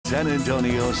San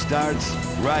Antonio starts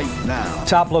right now.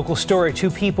 Top local story. 2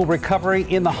 people recovering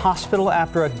in the hospital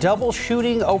after a double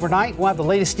shooting overnight. We'll have the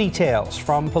latest details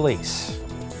from police.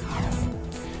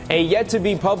 A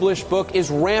yet-to-be-published book is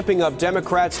ramping up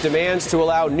Democrats' demands to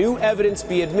allow new evidence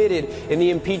be admitted in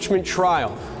the impeachment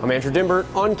trial. I'm Andrew Dimbert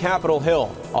on Capitol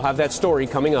Hill. I'll have that story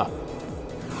coming up.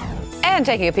 And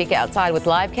taking a peek outside with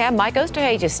live cam, Mike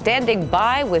Osterhage is standing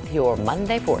by with your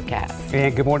Monday forecast.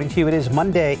 And good morning to you. It is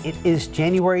Monday. It is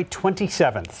January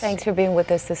 27th. Thanks for being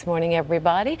with us this morning,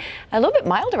 everybody. A little bit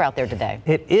milder out there today.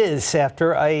 It is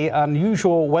after an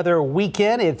unusual weather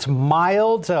weekend. It's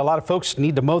mild. A lot of folks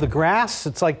need to mow the grass.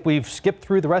 It's like we've skipped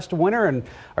through the rest of winter and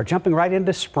are jumping right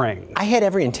into spring. I had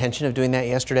every intention of doing that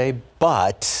yesterday,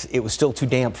 but it was still too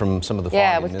damp from some of the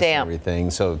fogginess and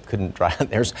everything, so couldn't dry out.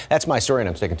 That's my story, and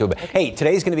I'm sticking to it. But hey,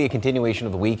 today's going to be a continuation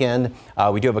of the weekend.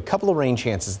 We do have a couple of rain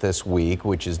chances this week,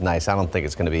 which is nice. I don't think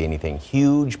it's going to be anything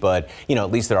huge, but you know,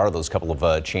 at least there are those couple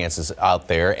of chances out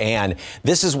there. And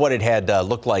this is what it had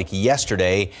looked like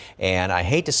yesterday. And I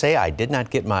hate to say, I did not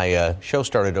get my show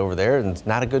started over there, and it's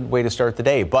not a good way to start the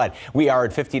day. But we are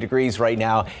at 50 degrees right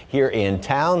now here in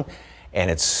town, and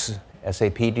it's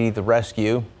SAPD the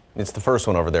rescue. It's the first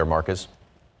one over there, Marcus.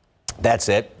 That's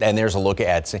it. And there's a look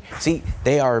at, see,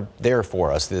 they are there for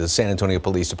us, the San Antonio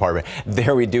Police Department.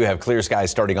 There we do have clear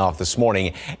skies starting off this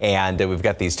morning, and we've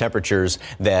got these temperatures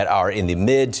that are in the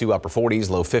mid to upper 40s,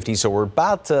 low 50s. So we're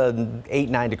about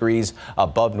 8-9 degrees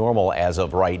above normal as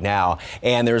of right now.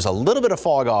 And there's a little bit of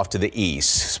fog off to the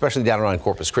east, especially down around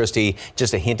Corpus Christi.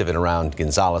 Just a hint of it around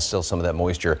Gonzales. Still some of that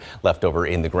moisture left over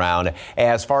in the ground.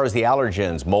 As far as the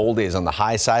allergens, mold is on the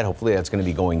high side. Hopefully that's going to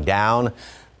be going down.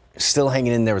 Still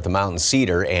hanging in there with the mountain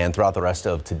cedar, and throughout the rest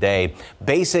of today,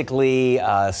 basically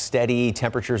steady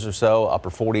temperatures or so, upper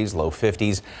 40s, low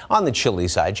 50s. On the chilly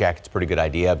side, jacket's a pretty good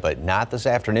idea, but not this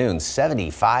afternoon.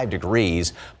 75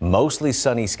 degrees, mostly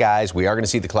sunny skies. We are going to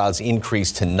see the clouds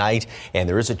increase tonight, and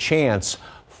there is a chance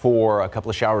for a couple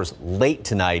of showers late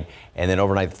tonight, and then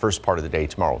overnight the first part of the day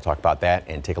tomorrow. We'll talk about that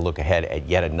and take a look ahead at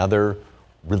yet another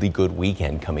really good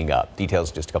weekend coming up.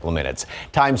 Details in just a couple of minutes.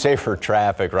 Time saver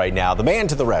traffic right now. The man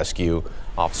to the rescue,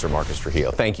 Officer Marcus Trujillo.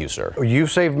 Thank you, sir.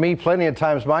 You've saved me plenty of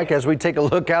times, Mike. As we take a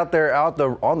look out there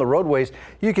on the roadways,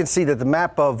 you can see that the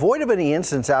map void of any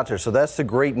incidents out there. So that's the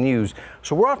great news.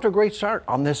 So we're off to a great start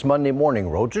on this Monday morning.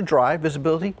 Roads are dry,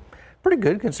 visibility pretty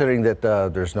good considering that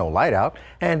there's no light out.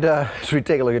 And as we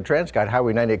take a look at Transguide,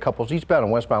 Highway 98 couples eastbound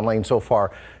and westbound lanes so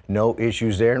far, no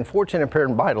issues there. And 410 and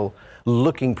Perrin Vital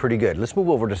looking pretty good. Let's move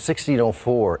over to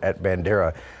 1604 at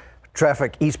Bandera.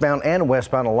 Traffic eastbound and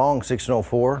westbound along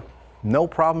 1604. No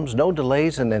problems, no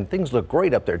delays, and then things look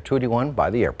great up there, 281 by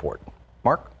the airport.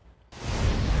 Mark?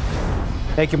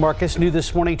 Thank you, Marcus. New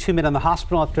this morning, 2 men in the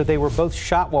hospital after they were both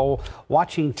shot while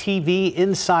watching TV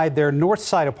inside their north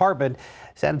side apartment.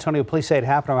 San Antonio police say it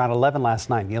happened around 11 last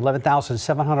night, the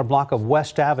 11,700 block of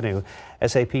West Avenue.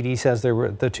 SAPD says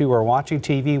the two were watching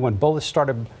TV when bullets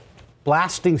started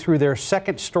blasting through their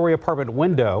second-story apartment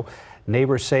window.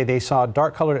 Neighbors say they saw a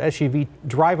dark-colored SUV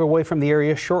drive away from the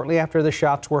area shortly after the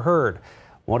shots were heard.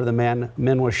 One of the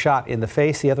men was shot in the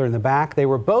face, the other in the back. They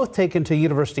were both taken to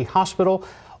University Hospital.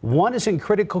 One is in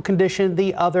critical condition,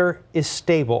 the other is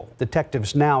stable.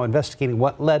 Detectives now investigating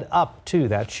what led up to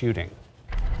that shooting.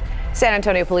 San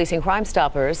Antonio Police and Crime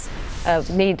Stoppers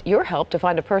need your help to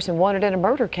find a person wanted in a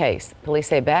murder case. Police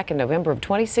say back in November of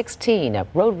 2016, a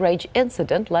road rage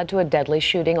incident led to a deadly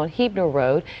shooting on Hebner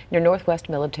Road near Northwest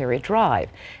Military Drive.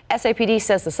 SAPD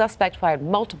says the suspect fired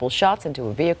multiple shots into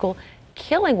a vehicle,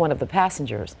 killing one of the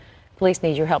passengers. Police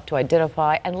need your help to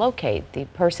identify and locate the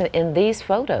person in these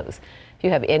photos. If you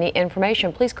have any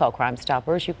information, please call Crime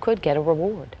Stoppers. You could get a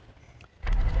reward.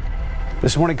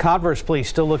 This morning, Converse police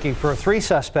still looking for 3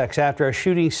 suspects after a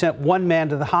shooting sent 1 man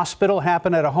to the hospital.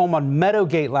 Happened at a home on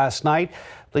Meadowgate last night.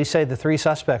 Police say the 3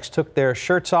 suspects took their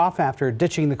shirts off after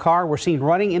ditching the car, were seen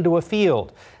running into a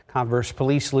field. Converse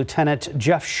Police Lieutenant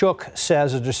Jeff Shook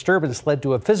says a disturbance led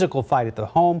to a physical fight at the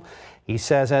home. He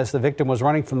says as the victim was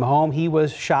running from the home, he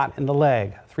was shot in the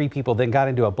leg. 3 people then got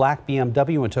into a black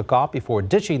BMW and took off before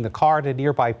ditching the car at a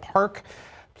nearby park.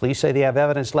 Police say they have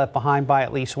evidence left behind by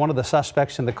at least one of the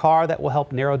suspects in the car that will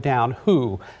help narrow down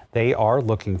who they are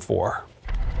looking for.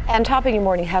 And topping your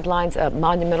morning headlines, a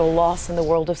monumental loss in the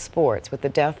world of sports with the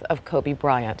death of Kobe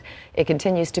Bryant. It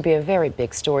continues to be a very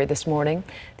big story this morning.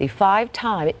 The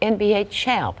 5-time NBA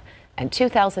champ and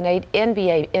 2008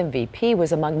 NBA MVP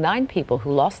was among 9 people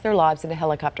who lost their lives in a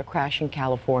helicopter crash in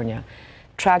California.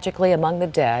 Tragically, among the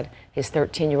dead, his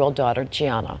 13-year-old daughter,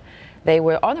 Gianna. They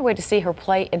were on their way to see her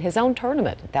play in his own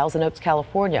tournament in Thousand Oaks,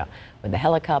 California, when the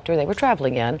helicopter they were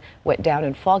traveling in went down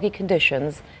in foggy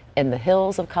conditions in the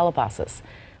hills of Calabasas.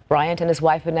 Bryant and his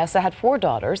wife Vanessa had 4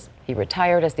 daughters. He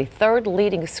retired as the 3rd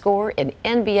leading scorer in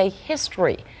NBA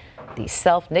history. The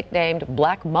self-nicknamed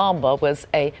Black Mamba was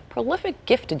a prolific,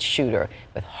 gifted shooter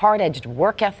with hard-edged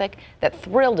work ethic that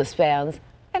thrilled his fans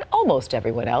and almost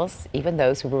everyone else, even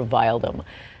those who reviled him.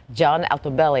 John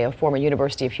Altobelli, a former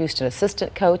University of Houston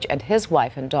assistant coach, and his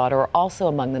wife and daughter are also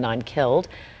among the 9 killed.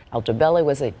 Altobelli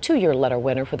was a 2-year letter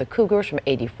winner for the Cougars from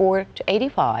 '84 to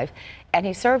 '85, and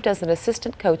he served as an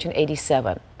assistant coach in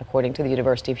 '87, according to the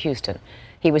University of Houston.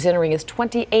 He was entering his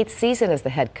 28th season as the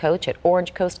head coach at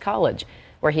Orange Coast College,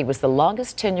 where he was the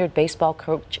longest tenured baseball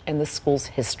coach in the school's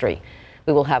history.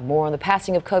 We will have more on the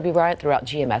passing of Kobe Bryant throughout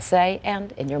GMSA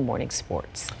and in your morning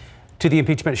sports. To the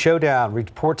impeachment showdown,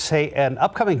 reports say an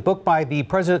upcoming book by the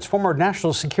president's former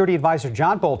national security advisor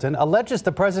John Bolton alleges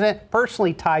the president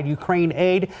personally tied Ukraine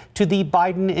aid to the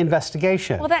Biden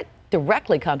investigation. Well, that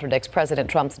directly contradicts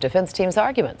President Trump's defense team's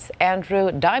arguments.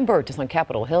 Andrew Dimebert is on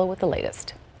Capitol Hill with the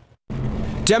latest.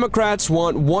 Democrats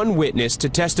want one witness to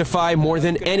testify more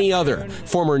than any other,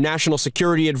 former National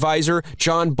Security Advisor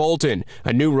John Bolton.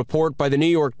 A new report by the New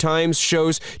York Times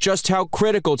shows just how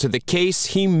critical to the case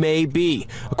he may be.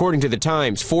 According to the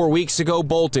Times, 4 weeks ago,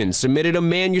 Bolton submitted a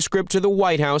manuscript to the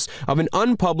White House of an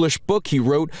unpublished book he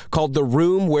wrote called The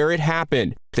Room Where It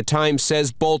Happened. The Times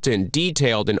says Bolton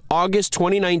detailed an August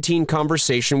 2019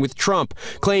 conversation with Trump,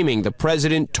 claiming the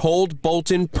president told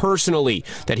Bolton personally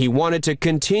that he wanted to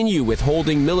continue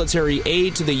withholding military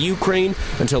aid to the Ukraine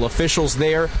until officials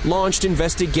there launched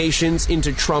investigations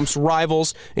into Trump's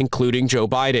rivals, including Joe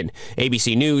Biden.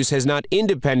 ABC News has not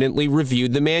independently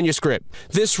reviewed the manuscript.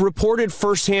 This reported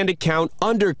firsthand account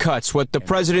undercuts what the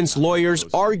president's lawyers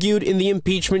argued in the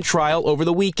impeachment trial over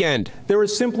the weekend. There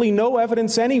is simply no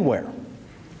evidence anywhere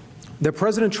that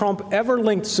President Trump ever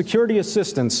linked security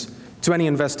assistance to any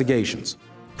investigations.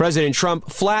 President Trump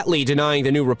flatly denying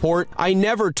the new report. I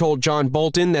never told John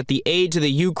Bolton that the aid to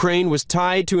the Ukraine was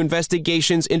tied to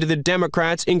investigations into the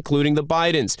Democrats, including the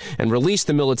Bidens, and released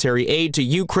the military aid to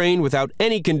Ukraine without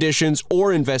any conditions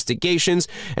or investigations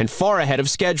and far ahead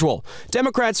of schedule.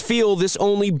 Democrats feel this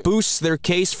only boosts their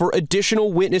case for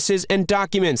additional witnesses and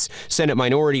documents. Senate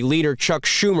Minority Leader Chuck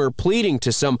Schumer pleading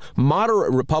to some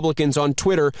moderate Republicans on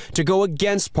Twitter to go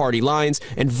against party lines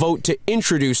and vote to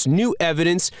introduce new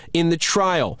evidence in the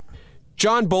trial.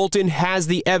 John Bolton has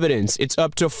the evidence. It's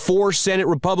up to 4 Senate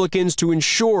Republicans to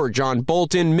ensure John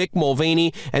Bolton, Mick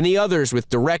Mulvaney, and the others with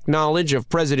direct knowledge of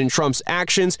President Trump's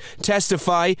actions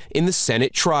testify in the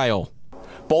Senate trial.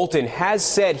 Bolton has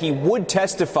said he would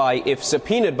testify if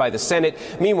subpoenaed by the Senate.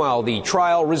 Meanwhile, the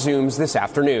trial resumes this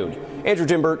afternoon. Andrew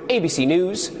Dimbert, ABC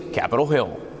News, Capitol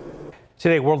Hill.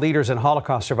 Today, world leaders and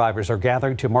Holocaust survivors are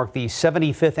gathering to mark the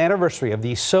 75th anniversary of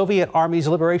the Soviet Army's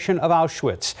liberation of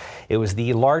Auschwitz. It was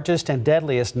the largest and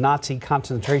deadliest Nazi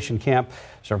concentration camp.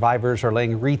 Survivors are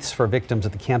laying wreaths for victims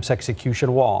at the camp's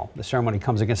execution wall. The ceremony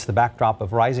comes against the backdrop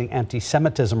of rising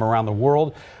anti-Semitism around the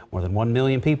world. More than 1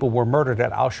 million people were murdered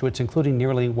at Auschwitz, including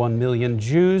nearly 1 million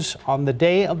Jews. On the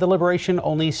day of the liberation,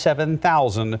 only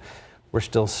 7,000 were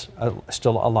still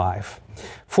alive.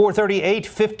 438,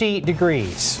 50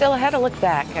 degrees. Still ahead, a look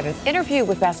back at an interview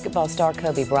with basketball star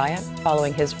Kobe Bryant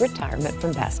following his retirement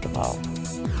from basketball.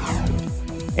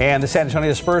 And the San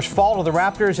Antonio Spurs fall to the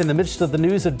Raptors in the midst of the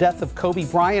news of death of Kobe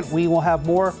Bryant. We will have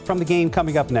more from the game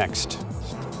coming up next.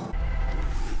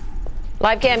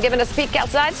 Live cam giving us a peek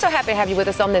outside. So happy to have you with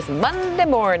us on this Monday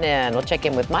morning. We'll check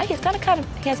in with Mike. He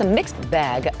has a mixed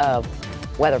bag of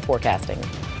weather forecasting.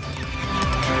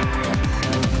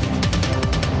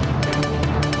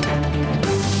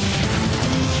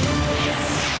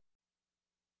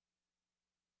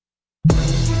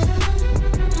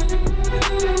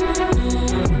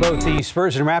 Both the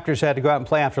Spurs and Raptors had to go out and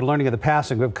play after learning of the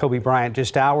passing of Kobe Bryant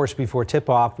just hours before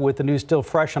tip-off. With the news still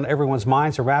fresh on everyone's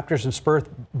minds, the Raptors and Spurs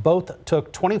both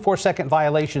took 24-second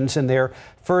violations in their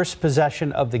first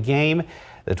possession of the game.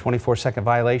 The 24-second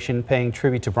violation paying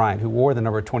tribute to Bryant, who wore the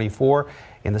number 24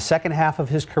 in the second half of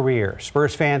his career.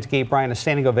 Spurs fans gave Bryant a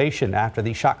standing ovation after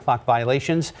the shot clock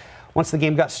violations. Once the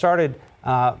game got started,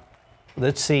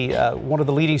 let's see, one of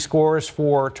the leading scorers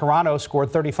for Toronto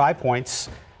scored 35 points.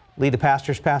 Lead the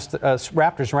Raptors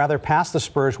past the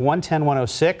Spurs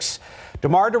 110-106.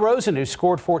 DeMar DeRozan, who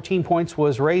scored 14 points,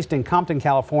 was raised in Compton,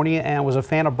 California, and was a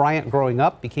fan of Bryant growing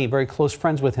up, became very close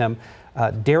friends with him.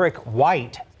 Derek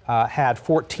White had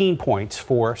 14 points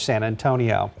for San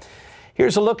Antonio.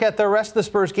 Here's a look at the rest of the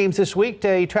Spurs games this week.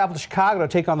 They travel to Chicago to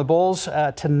take on the Bulls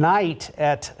tonight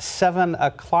at 7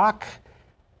 o'clock.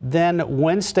 Then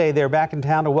Wednesday, they're back in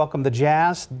town to welcome the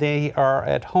Jazz. They are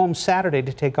at home Saturday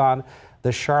to take on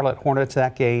the Charlotte Hornets.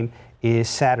 That game is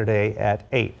Saturday at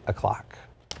 8 o'clock.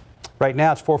 Right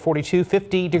now it's 4:42,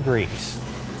 50 degrees.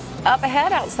 Up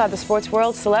ahead outside the sports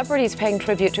world, celebrities paying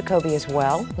tribute to Kobe as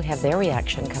well. We have their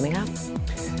reaction coming up.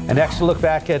 And next, we'll look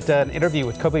back at an interview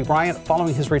with Kobe Bryant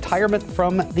following his retirement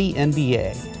from the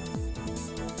NBA.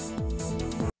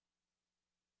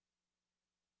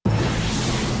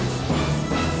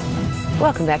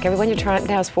 Welcome back, everyone. Your time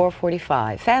now is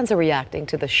 4:45. Fans are reacting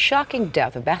to the shocking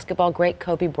death of basketball great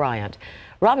Kobe Bryant.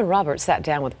 Robin Roberts sat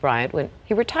down with Bryant when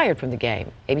he retired from the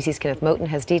game. ABC's Kenneth Moten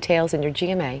has details in your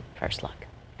GMA First Look.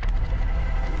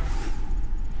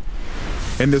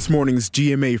 In this morning's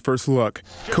GMA First Look,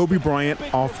 Kobe Bryant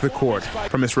off the court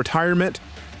from his retirement.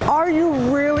 Are you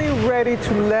really ready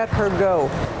to let her go?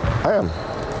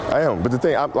 I am. But the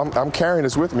thing, I'm carrying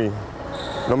this with me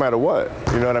no matter what.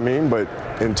 You know what I mean? But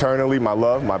internally, my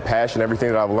love, my passion, everything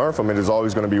that I've learned from it is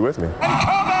always going to be with me.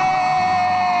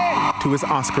 To his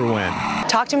Oscar win.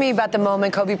 Talk to me about the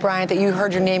moment, Kobe Bryant, that you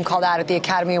heard your name called out at the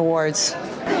Academy Awards.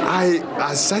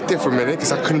 I sat there for a minute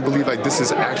because I couldn't believe this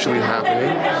is actually happening.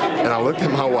 And I looked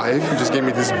at my wife, who just gave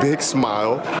me this big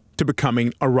smile. To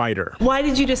becoming a writer. Why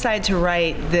did you decide to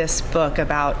write this book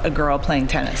about a girl playing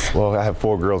tennis? Well, I have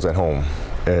 4 girls at home.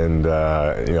 And,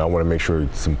 I want to make sure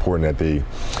it's important that they,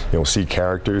 see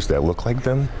characters that look like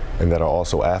them and that are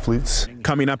also athletes.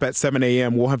 Coming up at 7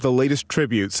 a.m., we'll have the latest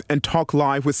tributes and talk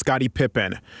live with Scottie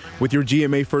Pippen. With your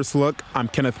GMA First Look, I'm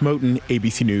Kenneth Moten,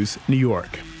 ABC News, New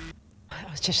York. I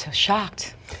was just so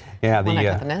shocked. Yeah, when I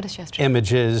got the notice yesterday.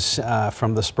 Images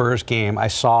from the Spurs game. I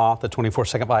saw the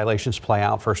 24-second violations play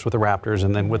out, first with the Raptors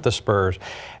and then with the Spurs.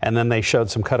 And then they showed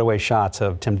some cutaway shots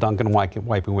of Tim Duncan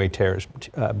wiping away tears,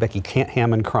 Becky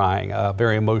Hammond crying, a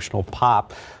very emotional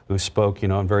Pop who spoke,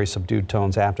 in very subdued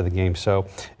tones after the game. So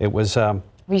it was...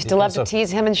 we used to love to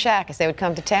tease him and Shaq as they would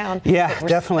come to town. Yeah,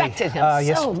 definitely. Respected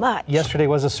him so much. Yesterday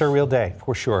was a surreal day,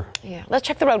 for sure. Yeah. Let's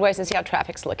check the roadways and see how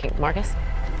traffic's looking. Marcus?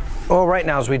 Well, right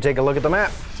now, as we take a look at the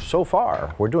map, so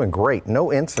far, we're doing great.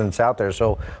 No incidents out there.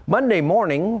 So Monday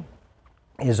morning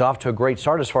is off to a great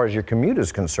start as far as your commute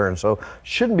is concerned. So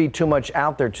shouldn't be too much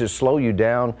out there to slow you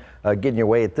down, getting your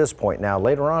way at this point. Now,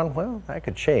 later on, well, that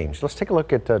could change. Let's take a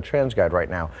look at TransGuide right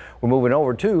now. We're moving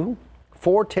over to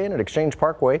 410 at Exchange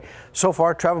Parkway. So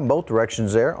far, traveling both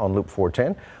directions there on Loop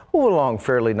 410. Moving along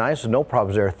fairly nice, no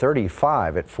problems there.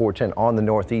 35 at 410 on the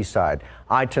northeast side.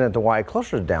 I-10 at the Y,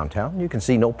 closer to downtown. You can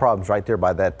see no problems right there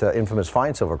by that infamous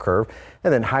Fine Silver curve.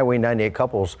 And then Highway 98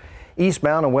 couples,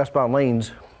 eastbound and westbound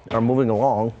lanes are moving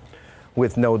along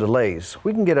with no delays.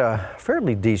 We can get a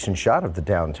fairly decent shot of the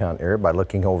downtown area by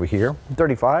looking over here.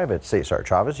 35 at Cesar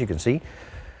Chavez, you can see.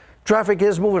 Traffic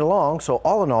is moving along, so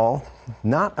all in all,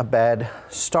 not a bad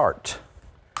start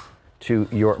to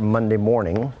your Monday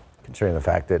morning, considering the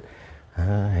fact that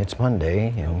it's Monday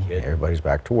and everybody's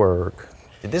back to work.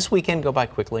 Did this weekend go by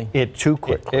quickly? Too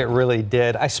quickly. It really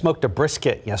did. I smoked a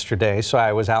brisket yesterday, so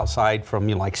I was outside from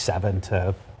like 7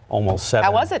 to almost 7.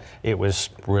 How was it? It was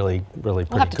really pretty good.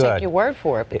 We'll have to take your word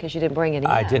for it because you didn't bring any.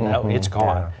 I didn't know. It's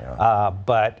gone.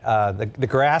 But the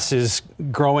grass is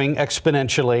growing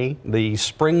exponentially. The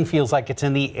spring feels like it's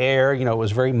in the air. It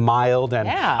was very mild, and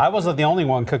I wasn't the only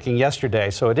one cooking yesterday.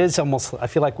 So it is almost. I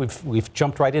feel like we've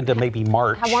jumped right into maybe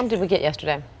March. How warm did we get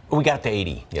yesterday? We got to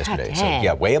 80 yesterday, so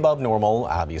yeah, way above normal,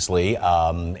 obviously.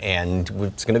 And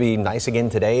it's going to be nice again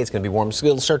today. It's going to be warm.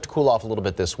 It'll start to cool off a little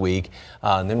bit this week,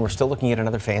 and then we're still looking at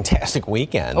another fantastic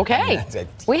weekend. Okay,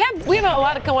 we have a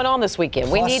lot going on this weekend.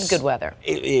 Plus, we need good weather.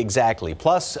 Exactly.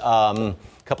 Plus. A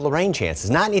couple of rain chances.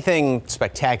 Not anything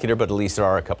spectacular, but at least there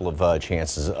are a couple of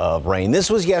chances of rain. This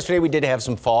was yesterday. We did have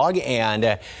some fog,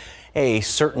 and a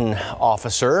certain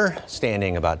officer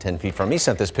standing about 10 feet from me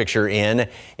sent this picture in,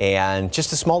 and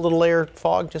just a small little layer of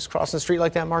fog just crossing the street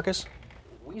like that, Marcus?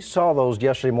 We saw those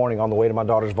yesterday morning on the way to my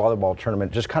daughter's volleyball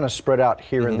tournament, just kind of spread out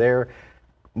here and there.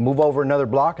 Move over another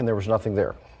block, and there was nothing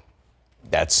there.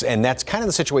 That's kind of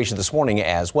the situation this morning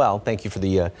as well. Thank you for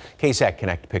the KSAC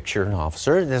Connect picture,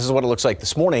 officer. This is what it looks like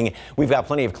this morning. We've got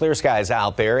plenty of clear skies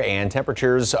out there, and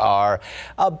temperatures are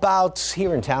about,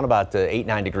 here in town, about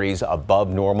 8-9 degrees above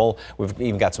normal. We've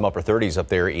even got some upper 30s up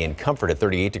there in Comfort at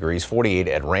 38 degrees, 48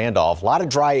 at Randolph. A lot of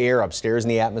dry air upstairs in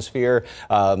the atmosphere.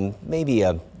 Maybe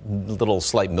a little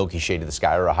slight milky shade of the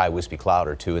sky or a high wispy cloud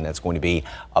or two, and that's going to be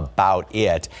about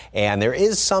it. And there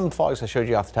is some fog, as I showed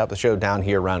you off the top of the show, down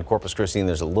here around Corpus Christi, and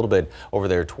there's a little bit over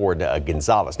there toward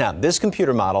Gonzales. Now, this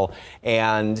computer model,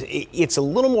 and it's a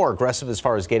little more aggressive as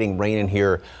far as getting rain in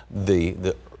here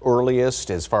the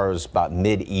earliest as far as about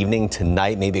mid-evening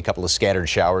tonight, maybe a couple of scattered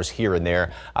showers here and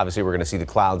there. Obviously, we're going to see the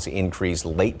clouds increase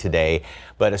late today,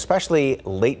 but especially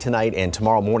late tonight and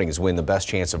tomorrow morning is when the best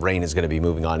chance of rain is going to be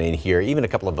moving on in here, even a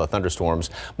couple of thunderstorms,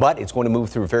 but it's going to move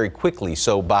through very quickly.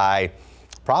 So by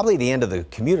probably the end of the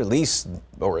commute, at least,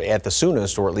 or at the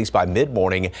soonest, or at least by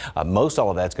mid-morning, most all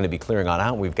of that's going to be clearing on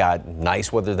out. We've got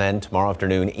nice weather then tomorrow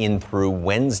afternoon in through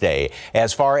Wednesday.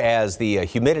 As far as the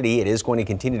humidity, it is going to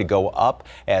continue to go up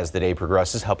as the day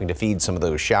progresses, helping to feed some of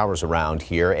those showers around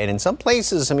here. And in some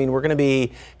places, I mean, we're going to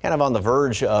be kind of on the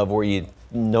verge of where you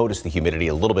notice the humidity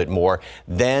a little bit more.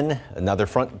 Then another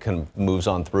front moves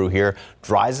on through here,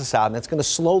 dries us out, and that's going to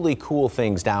slowly cool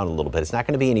things down a little bit. It's not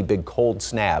going to be any big cold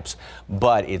snaps,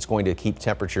 but it's going to keep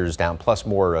temperatures down, plus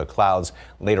more clouds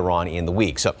later on in the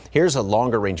week. So here's a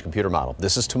longer range computer model.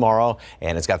 This is tomorrow,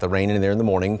 and it's got the rain in there in the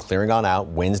morning, clearing on out.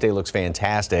 Wednesday looks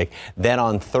fantastic. Then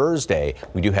on Thursday,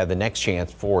 we do have the next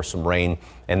chance for some rain,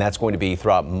 and that's going to be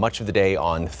throughout much of the day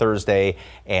on Thursday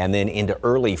and then into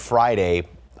early Friday.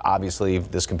 Obviously,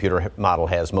 this computer model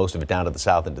has most of it down to the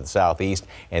south and to the southeast,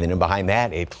 and then behind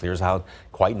that, it clears out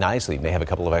quite nicely. May have a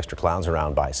couple of extra clouds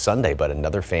around by Sunday, but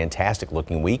another fantastic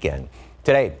looking weekend.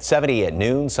 Today, 70 at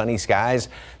noon, sunny skies,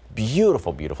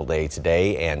 beautiful, beautiful day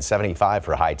today, and 75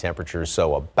 for high temperatures,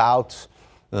 so about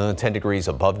 10 degrees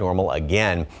above normal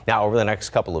again. Now, over the next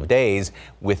couple of days,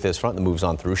 with this front that moves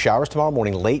on through, showers tomorrow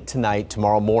morning, late tonight,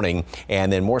 tomorrow morning, and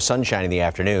then more sunshine in the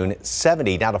afternoon.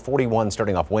 70 down to 41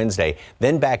 starting off Wednesday,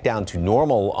 then back down to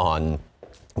normal on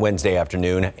Wednesday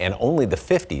afternoon, and only the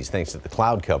 50s thanks to the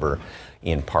cloud cover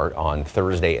in part on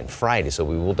Thursday and Friday. So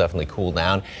we will definitely cool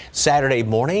down. Saturday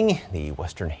morning, the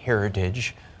Western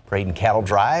Heritage Parade and Cattle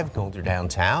Drive going through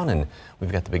downtown, and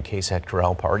we've got the big KSAT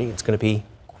Corral party. It's going to be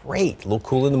great. A little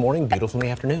cool in the morning, beautiful in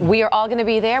the afternoon. We are all going to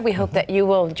be there. We hope that you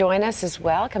will join us as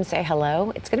well. Come say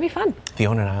hello. It's going to be fun.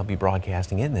 Fiona and I will be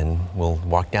broadcasting in, then we'll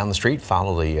walk down the street,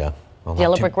 follow the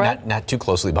Yellow Brick Road? Not too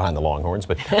closely behind the Longhorns,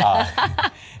 but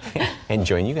and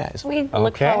join you guys. We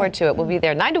look forward to it. We'll be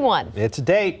there 9 to 1. It's a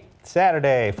date.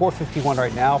 Saturday, 4:51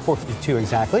 right now, 4:52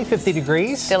 exactly, 50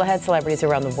 degrees. Still ahead, celebrities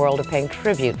around the world are paying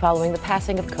tribute following the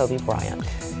passing of Kobe Bryant.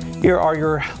 Here are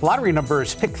your lottery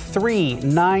numbers. Pick 3,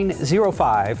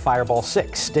 905, Fireball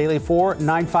 6. Daily 4,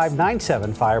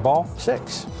 9597, Fireball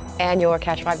 6. And your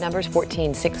Catch 5 numbers,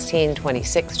 14, 16,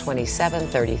 26, 27,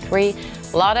 33.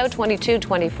 Lotto, 22,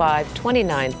 25,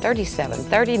 29, 37,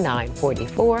 39,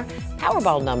 44.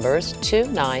 Powerball numbers, 2,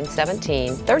 9,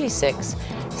 17, 36,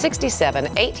 67.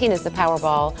 18 is the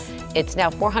Powerball. It's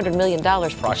now $400 million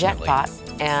for the jackpot.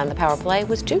 And the Power Play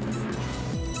was 2.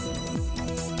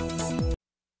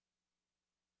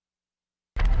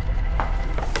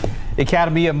 The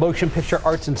Academy of Motion Picture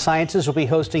Arts and Sciences will be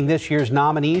hosting this year's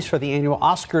nominees for the annual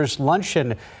Oscars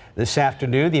luncheon this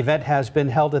afternoon. The event has been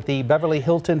held at the Beverly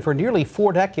Hilton for nearly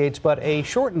 4 decades, but a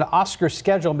shortened Oscar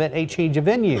schedule meant a change of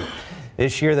venue.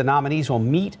 This year, the nominees will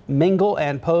meet, mingle,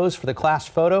 and pose for the class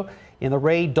photo in the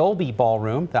Ray Dolby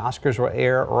Ballroom. The Oscars will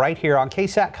air right here on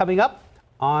KSAT coming up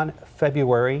on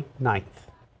February 9th.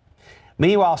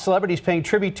 Meanwhile, celebrities paying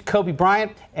tribute to Kobe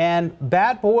Bryant and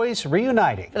Bad Boys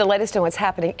reuniting. For the latest on what's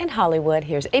happening in Hollywood,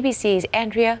 here's ABC's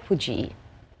Andrea Fujii.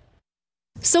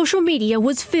 Social media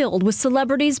was filled with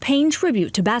celebrities paying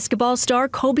tribute to basketball star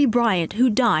Kobe Bryant, who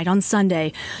died on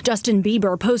Sunday. Justin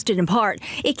Bieber posted in part,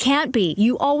 "It can't be.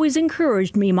 You always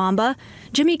encouraged me, Mamba."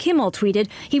 Jimmy Kimmel tweeted,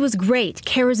 "He was great,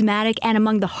 charismatic, and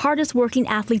among the hardest working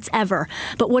athletes ever.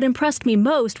 But what impressed me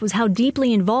most was how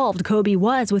deeply involved Kobe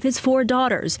was with his 4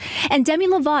 daughters." And Demi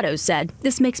Lovato said,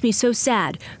 "This makes me so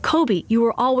sad. Kobe, you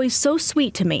were always so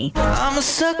sweet to me." I'm a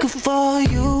sucker for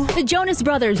you. The Jonas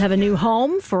Brothers have a new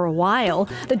home for a while.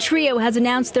 The trio has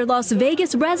announced their Las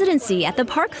Vegas residency at the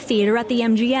Park Theater at the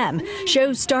MGM.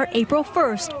 Shows start April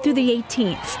 1st through the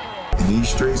 18th. In these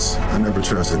streets, I never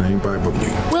trusted anybody but me.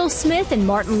 Will Smith and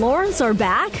Martin Lawrence are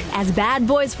back as Bad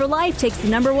Boys for Life takes the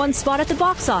 #1 spot at the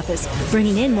box office,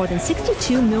 bringing in more than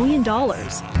 $62 million.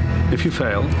 If you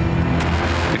fail,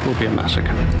 it will be a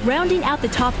massacre. Rounding out the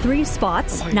top 3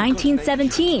 spots,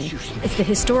 1917. It's the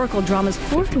historical drama's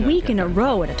 4th week in a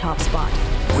row at a top spot.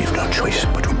 We've no choice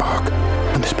but to embark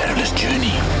on this perilous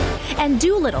journey. And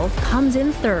Doolittle comes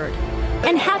in 3rd.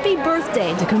 And happy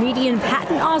birthday to comedian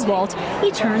Patton Oswalt.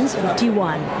 He turns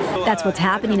 51. That's what's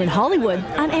happening in Hollywood.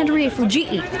 I'm Andrea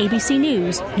Fujii, ABC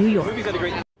News, New York.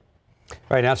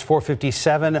 Right now it's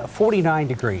 4:57, 49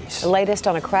 degrees. The latest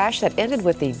on a crash that ended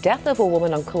with the death of a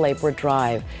woman on Culebra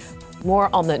Drive.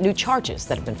 More on the new charges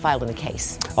that have been filed in the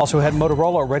case. Also had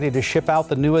Motorola ready to ship out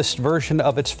the newest version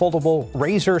of its foldable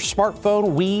Razr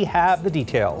smartphone. We have the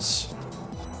details.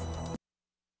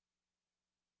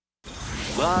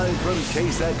 Live from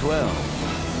KSAT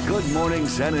 12. Good Morning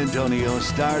San Antonio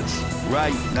starts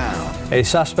right now. A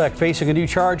suspect facing a new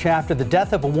charge after the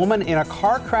death of a woman in a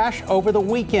car crash over the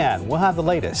weekend. We'll have the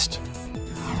latest.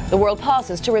 The world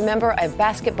pauses to remember a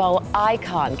basketball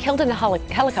icon killed in a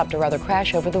helicopter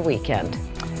crash over the weekend.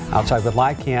 Outside with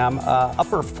live cam,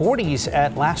 upper 40s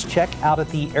at last check out at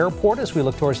the airport as we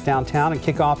look towards downtown and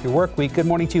kick off your work week. Good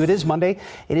morning to you. It is Monday.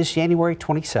 It is January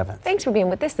 27th. Thanks for being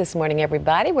with us this morning,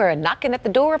 everybody. We're knocking at the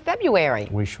door of February.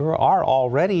 We sure are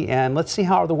already. And let's see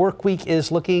how the work week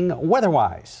is looking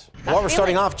weather-wise. Well, we're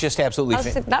starting off just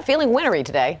absolutely. Not feeling wintry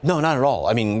today. No, not at all.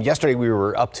 I mean, yesterday we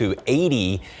were up to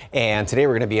 80, and today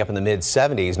we're going to be up in the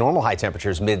mid-70s. Normal high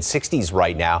temperatures, mid-60s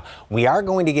right now. We are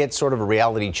going to get sort of a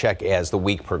reality check as the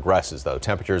week progresses, though.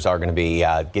 Temperatures are going to be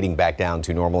getting back down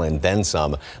to normal and then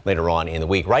some later on in the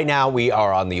week. Right now, we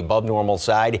are on the above normal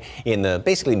side in the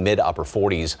basically mid-upper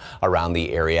 40s around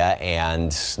the area,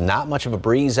 and not much of a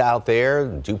breeze out there.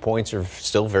 Dew points are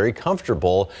still very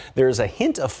comfortable. There's a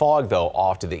hint of fog, though,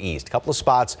 off to the east. A couple of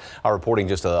spots are reporting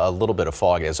just a little bit of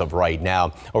fog as of right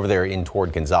now over there in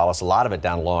toward Gonzales. A lot of it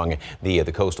down along the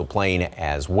coastal plain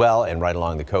as well, and right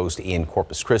along the coast in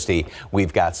Corpus Christi.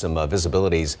 We've got some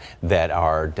visibilities that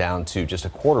are down to just a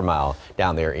quarter mile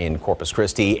down there in Corpus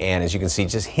Christi, and as you can see,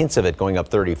 just hints of it going up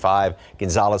 35.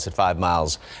 Gonzales at 5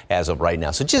 miles as of right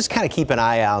now. So just kind of keep an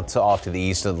eye out off to the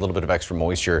east. A little bit of extra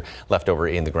moisture left over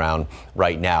in the ground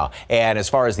right now. And as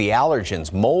far as the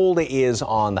allergens, mold is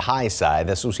on the high side.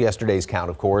 This was yesterday's count,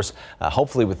 of course.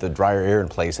 Hopefully with the drier air in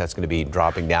place, that's going to be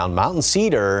dropping down. Mountain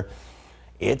cedar,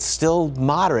 it's still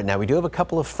moderate. Now, we do have a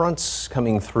couple of fronts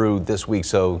coming through this week,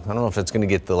 so I don't know if it's going to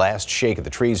get the last shake of the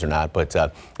trees or not, but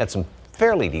that's some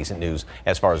fairly decent news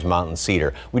as far as mountain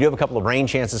cedar. We do have a couple of rain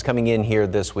chances coming in here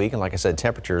this week, and like I said,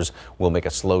 temperatures will make a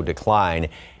slow decline.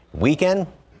 Weekend,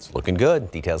 it's looking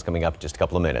good. Details coming up in just a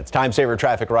couple of minutes. Time saver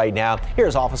traffic right now.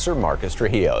 Here's Officer Marcus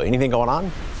Trujillo. Anything going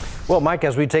on? Well, Mike,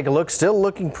 as we take a look, still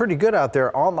looking pretty good out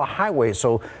there on the highways.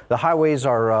 So the highways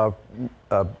are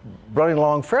running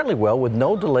along fairly well with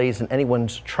no delays in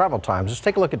anyone's travel times. Let's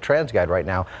take a look at TransGuide right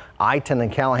now. I-10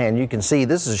 and Callahan, you can see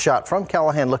this is a shot from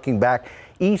Callahan looking back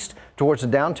east towards the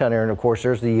downtown area. And of course,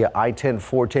 there's the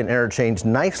I-10-410 interchange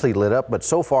nicely lit up. But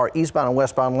so far, eastbound and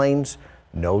westbound lanes,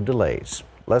 no delays.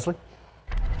 Leslie?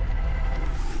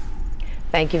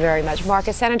 Thank you very much,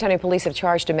 Marcus. San Antonio police have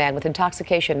charged a man with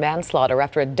intoxication manslaughter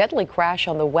after a deadly crash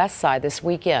on the west side this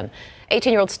weekend.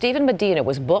 18-year-old Stephen Medina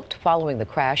was booked following the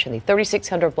crash in the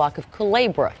 3600 block of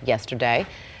Culebra yesterday.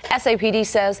 SAPD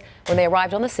says when they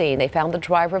arrived on the scene, they found the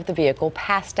driver of the vehicle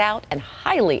passed out and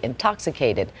highly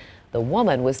intoxicated. The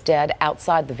woman was dead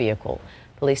outside the vehicle.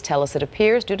 Police tell us it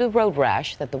appears due to road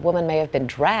rash that the woman may have been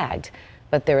dragged,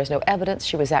 but there is no evidence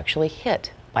she was actually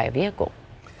hit by a vehicle.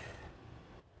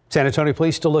 San Antonio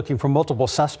police still looking for multiple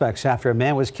suspects after a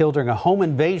man was killed during a home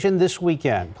invasion this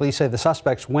weekend. Police say the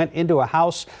suspects went into a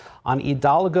house on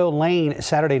Hidalgo Lane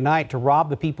Saturday night to rob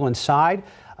the people inside.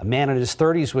 A man in his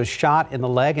 30s was shot in the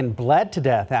leg and bled to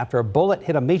death after a bullet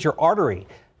hit a major artery.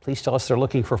 Police tell us they're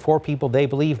looking for 4 people they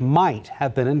believe might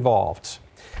have been involved.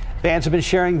 Fans have been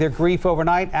sharing their grief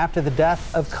overnight after the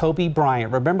death of Kobe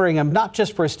Bryant, remembering him not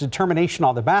just for his determination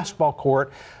on the basketball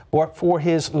court, but for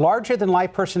his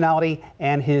larger-than-life personality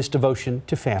and his devotion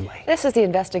to family. This is the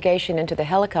investigation into the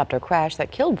helicopter crash that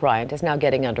killed Bryant is now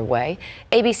getting underway.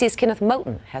 ABC's Kenneth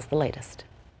Moten has the latest.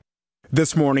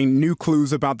 This morning, new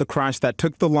clues about the crash that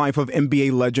took the life of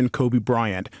NBA legend Kobe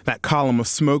Bryant. That column of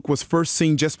smoke was first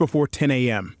seen just before 10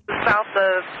 a.m. South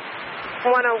of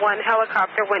 101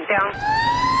 helicopter went down.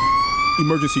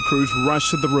 Emergency crews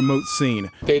rushed to the remote scene.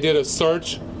 They did a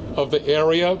search of the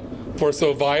area for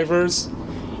survivors.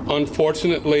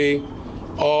 Unfortunately,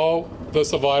 all the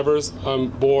survivors on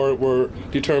board were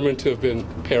determined to have been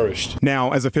perished.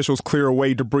 Now, as officials clear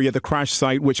away debris at the crash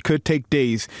site, which could take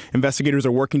days, investigators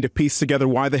are working to piece together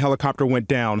why the helicopter went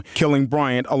down, killing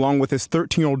Bryant along with his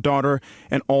 13-year-old daughter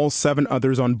and all 7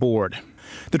 others on board.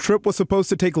 The trip was supposed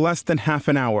to take less than half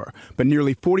an hour, but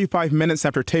nearly 45 minutes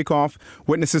after takeoff,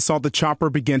 witnesses saw the chopper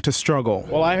begin to struggle.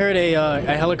 Well, I heard a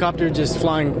helicopter just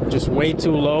flying just way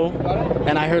too low,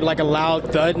 and I heard like a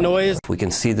loud thud noise. We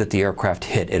can see that the aircraft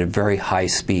hit at a very high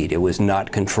speed. It was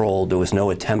not controlled. There was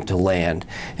no attempt to land,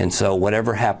 and so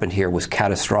whatever happened here was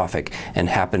catastrophic and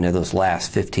happened in those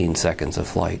last 15 seconds of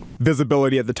flight.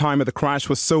 Visibility at the time of the crash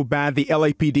was so bad the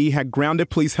LAPD had grounded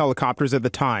police helicopters at the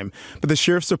time, but the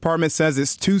sheriff's department says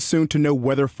it's too soon to know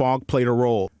whether fog played a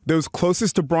role. Those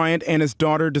closest to Bryant and his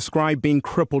daughter described being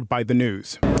crippled by the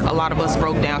news. A lot of us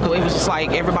broke down because it was just like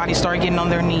everybody started getting on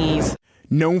their knees.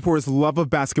 Known for his love of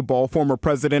basketball, former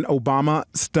President Obama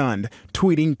stunned,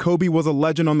 tweeting Kobe was a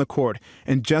legend on the court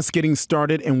and just getting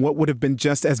started in what would have been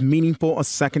just as meaningful a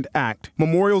second act.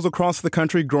 Memorials across the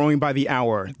country growing by the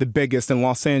hour, the biggest in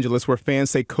Los Angeles, where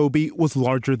fans say Kobe was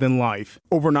larger than life.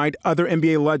 Overnight, other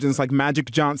NBA legends like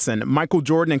Magic Johnson, Michael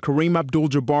Jordan, and Kareem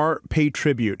Abdul-Jabbar paid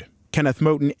tribute. Kenneth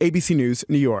Moten, ABC News,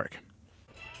 New York.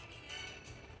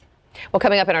 Well,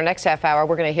 coming up in our next half hour,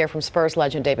 we're going to hear from Spurs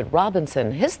legend David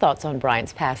Robinson, his thoughts on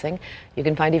Bryant's passing. You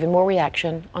can find even more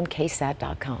reaction on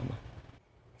ksat.com.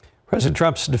 President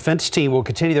Trump's defense team will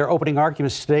continue their opening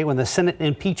arguments today when the Senate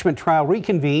impeachment trial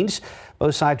reconvenes.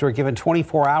 Both sides were given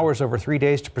 24 hours over 3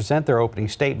 days to present their opening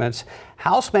statements.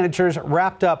 House managers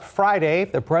wrapped up Friday.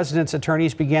 The president's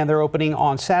attorneys began their opening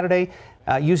on Saturday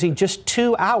using just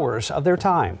 2 hours of their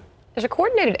time. There's a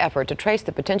coordinated effort to trace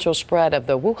the potential spread of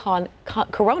the Wuhan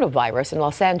coronavirus in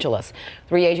Los Angeles.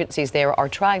 3 agencies there are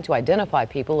trying to identify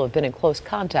people who have been in close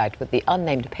contact with the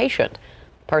unnamed patient.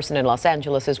 The person in Los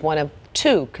Angeles is one of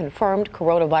 2 confirmed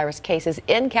coronavirus cases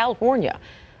in California.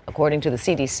 According to the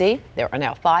CDC, there are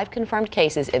now 5 confirmed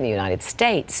cases in the United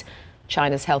States.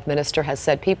 China's health minister has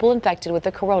said people infected with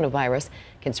the coronavirus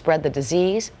can spread the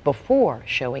disease before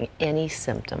showing any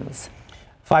symptoms.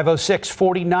 506,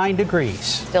 49 degrees.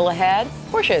 Still ahead,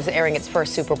 Porsche is airing its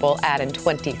first Super Bowl ad in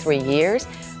 23 years.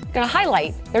 They're going to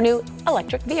highlight their new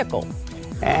electric vehicle.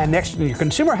 And next in your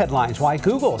consumer headlines, why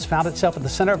Google has found itself at the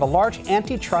center of a large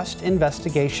antitrust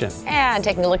investigation. And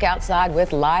taking a look outside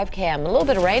with live cam. A little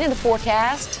bit of rain in the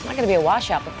forecast. Not going to be a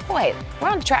washout, but boy, we're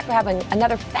on the track for having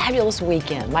another fabulous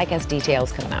weekend. Mike has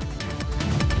details coming up.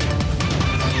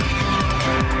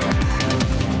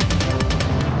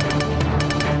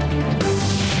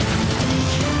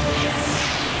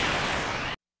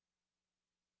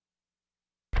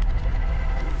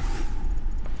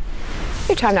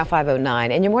 Your time now 5:09.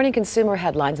 In your morning consumer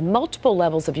headlines, multiple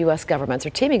levels of U.S. governments are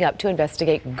teaming up to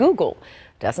investigate Google.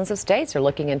 Dozens of states are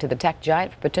looking into the tech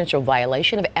giant for potential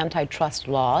violation of antitrust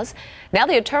laws. Now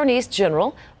the attorneys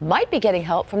general might be getting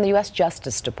help from the U.S.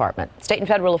 Justice Department. State and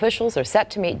federal officials are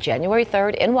set to meet January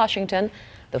 3rd in Washington.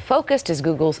 The focus is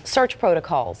Google's search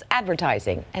protocols,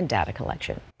 advertising, and data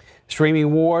collection.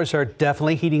 Streaming wars are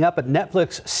definitely heating up, but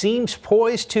Netflix seems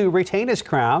poised to retain its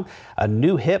crown. A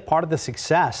new hit part of the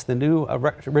success, the new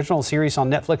original series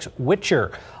on Netflix,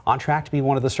 Witcher, on track to be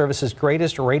one of the service's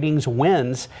greatest ratings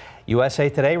wins. USA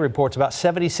Today reports about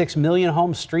 76 million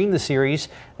homes streamed the series.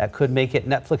 That could make it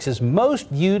Netflix's most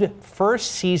viewed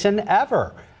first season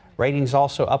ever. Ratings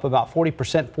also up about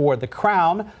 40% for The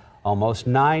Crown. Almost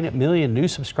 9 million new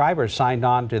subscribers signed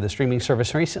on to the streaming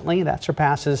service recently. That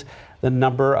surpasses the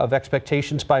number of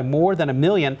expectations by more than 1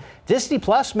 million. Disney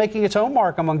Plus making its own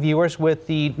mark among viewers with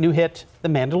the new hit, The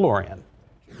Mandalorian.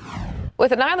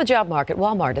 With an eye on the job market,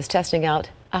 Walmart is testing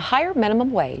out a higher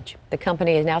minimum wage. The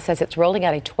company now says it's rolling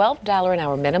out a $12 an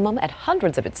hour minimum at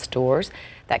hundreds of its stores.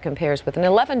 That compares with an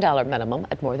 $11 minimum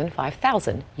at more than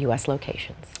 5,000 U.S.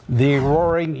 locations. The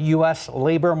roaring U.S.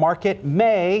 labor market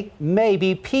may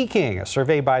be peaking. A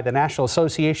survey by the National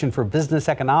Association for Business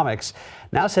Economics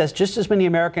now says just as many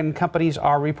American companies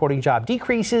are reporting job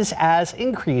decreases as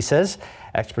increases.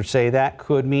 Experts say that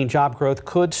could mean job growth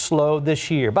could slow this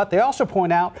year. But they also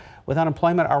point out with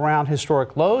unemployment around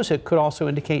historic lows, it could also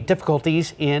indicate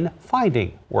difficulties in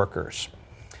finding workers.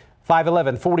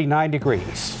 5:11, 49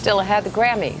 degrees. Still ahead, the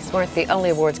Grammys weren't the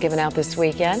only awards given out this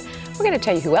weekend. We're going to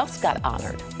tell you who else got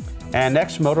honored. And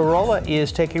next, Motorola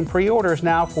is taking pre-orders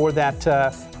now for that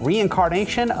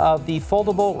reincarnation of the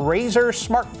foldable Razr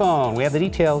smartphone. We have the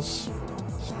details.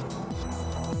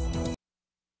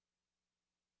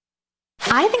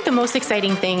 I think the most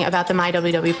exciting thing about the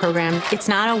MyWW program, it's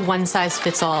not a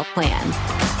one-size-fits-all plan.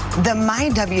 The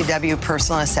MyWW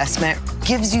personal assessment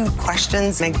gives you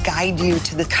questions and guide you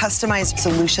to the customized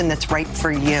solution that's right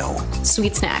for you.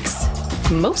 Sweet snacks,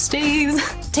 most days.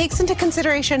 Takes into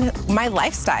consideration my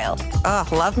lifestyle.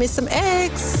 Love me some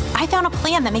eggs. I found a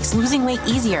plan that makes losing weight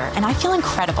easier, and I feel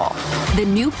incredible. The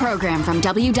new program from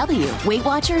WW, Weight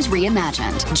Watchers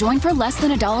Reimagined. Join for less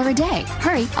than $1 a day.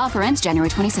 Hurry, offer ends January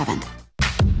 27th.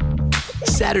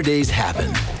 Saturdays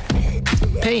happen.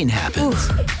 Pain happens.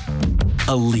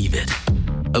 Aleve it.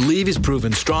 Aleve is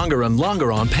proven stronger and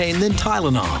longer on pain than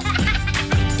Tylenol.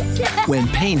 When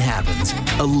pain happens,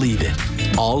 Aleve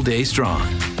it. All day strong.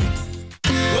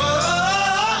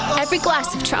 Every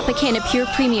glass of Tropicana Pure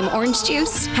Premium Orange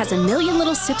Juice has a million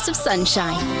little sips of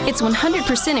sunshine. It's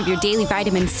 100% of your daily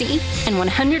vitamin C and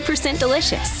 100%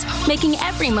 delicious, making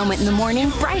every moment in the morning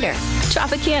brighter.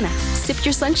 Tropicana. Sip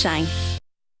your sunshine.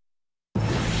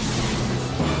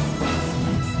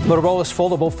 Motorola's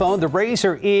foldable phone, the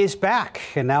Razr, is back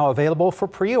and now available for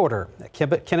pre-order.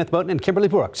 Kenneth Moten and Kimberly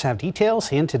Brooks have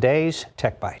details in today's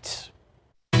Tech Bites.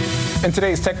 In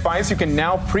today's Tech Bites, you can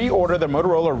now pre-order the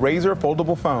Motorola Razr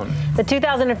foldable phone. The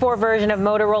 2004 version of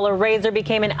Motorola Razr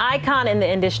became an icon in the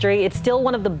industry. It's still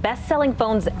one of the best-selling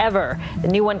phones ever. The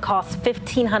new one costs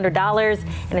 $1,500,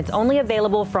 and it's only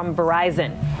available from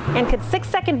Verizon. And could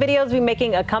 6-second videos be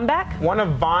making a comeback? One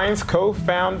of Vine's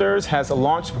co-founders has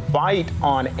launched Byte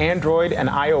on Android and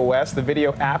iOS. The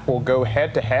video app will go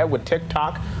head-to-head with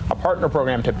TikTok. A partner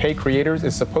program to pay creators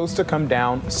is supposed to come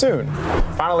down soon.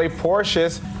 Finally,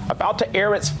 Porsche's about to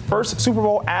air its first Super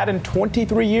Bowl ad in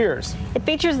 23 years. It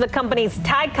features the company's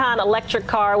Taycan electric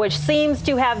car, which seems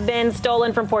to have been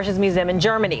stolen from Porsche's museum in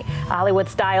Germany. A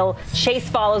Hollywood-style chase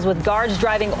follows with guards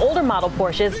driving older model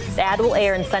Porsches. The ad will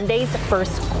air in Sunday's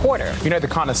first quarter. You know, the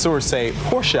connoisseurs say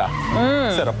Porsche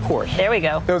instead of Porsche. There we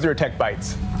go. Those are your Tech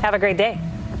Bites. Have a great day.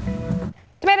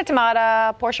 Tomato,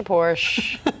 tomato,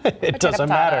 Porsche. It doesn't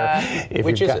matter.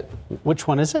 Which is it? Which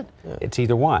one is it? Yeah. It's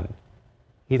either one.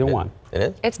 Either one. It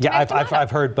is? It's yeah, tomato, I've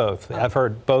heard both. I've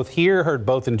heard both here, heard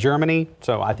both in Germany,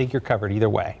 so I think you're covered either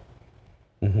way.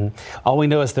 All we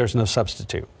know is there's no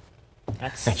substitute.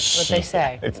 That's what they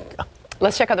say.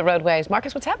 Let's check out the roadways.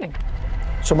 Marcus, what's happening?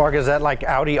 So, Mark, is that like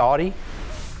Audi?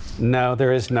 No,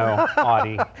 there is no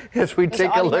Audi. As we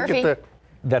take a look at the...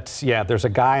 There's a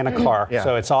guy in a car. Yeah.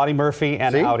 So it's Audi Murphy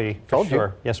and Audi. Told you.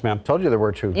 Sure. Yes, ma'am. Told you there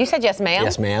were two. You said yes, ma'am?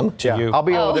 Yes, ma'am. Yeah, You. I'll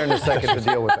be over there in a second to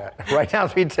deal with that. Right now,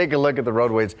 as we take a look at the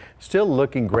roadways, still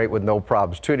looking great with no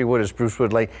problems. Tootie Wood is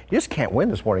Sprucewood Lane. You just can't win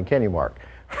this morning, can you, Mark?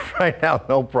 Right now,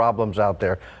 no problems out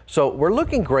there. So we're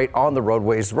looking great on the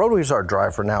roadways. The roadways are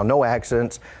dry for now, no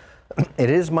accidents.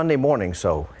 It is Monday morning,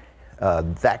 so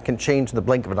that can change in the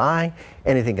blink of an eye.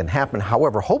 Anything can happen.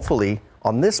 However, hopefully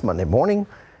on this Monday morning,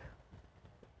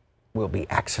 we'll be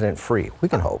accident-free. We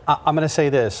can hope. I'm going to say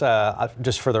this,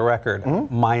 just for the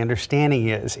record. My understanding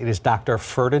is it is Dr.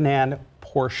 Ferdinand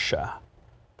Porsche.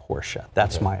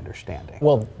 That's my understanding.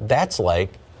 Well, that's like,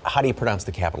 how do you pronounce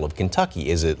the capital of Kentucky?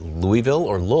 Is it Louisville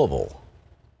or Louisville?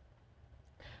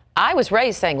 I was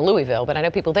raised saying Louisville, but I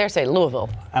know people there say Louisville.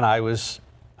 And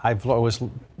I've always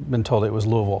been told it was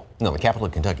Louisville. No, the capital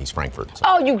of Kentucky is Frankfurt. So.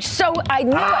 Oh, I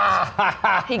knew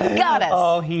it. He got us.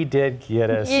 Oh, he did get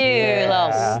us. You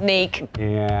little sneak.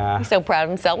 Yeah. He's so proud of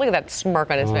himself. Look at that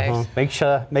smirk on his face. Makes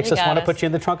us want to put you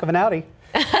in the trunk of an Audi.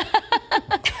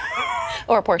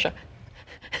 Or a Porsche.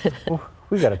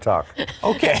 We got to talk.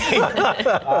 Okay.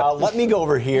 Let me go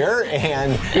over here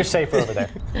and... You're safer over there.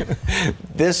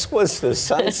 This was the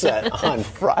sunset on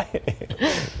Friday.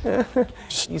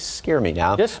 You scare me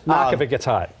now. Just knock if it gets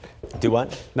hot. Do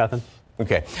what? Nothing.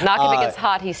 Okay. Knock if it gets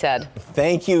hot, he said.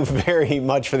 Thank you very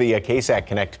much for the KSAT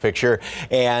Connect picture.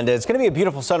 And it's going to be a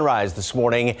beautiful sunrise this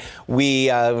morning. We've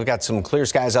got some clear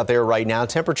skies out there right now.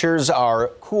 Temperatures are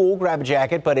cool. Grab a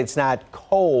jacket, but it's not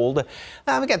cold.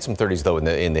 We got some 30s, though,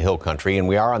 in the hill country, and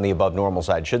we are on the above normal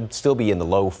side. Should still be in the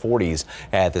low 40s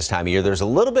at this time of year. There's a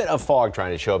little bit of fog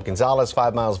trying to show up. Gonzales,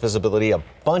 5 miles visibility, a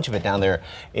bunch of it down there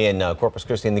in Corpus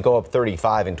Christi, and they go up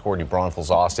 35 in toward New Braunfels,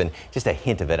 Austin. Just a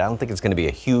hint of it. I don't think it's going to be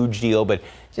a huge deal, but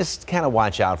just kind of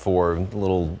watch out for a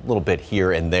little bit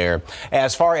here and there.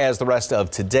 As far as the rest of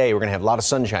today, we're going to have a lot of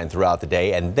sunshine throughout the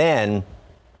day, and then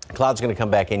clouds are going to come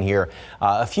back in here,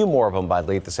 a few more of them by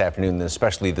late this afternoon, and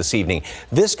especially this evening.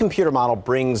 This computer model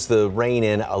brings the rain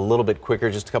in a little bit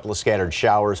quicker, just a couple of scattered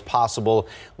showers possible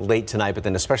late tonight, but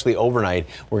then especially overnight,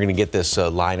 we're going to get this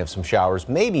line of some showers,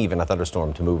 maybe even a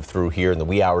thunderstorm to move through here in the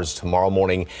wee hours tomorrow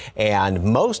morning. And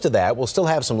most of that, we'll still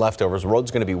have some leftovers. The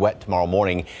road's going to be wet tomorrow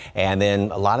morning, and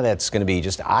then a lot of that's going to be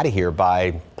just out of here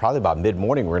by probably about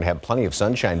mid-morning. We're going to have plenty of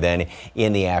sunshine then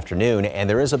in the afternoon, and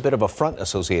there is a bit of a front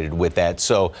associated with that.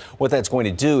 So what that's going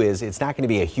to do is it's not going to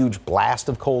be a huge blast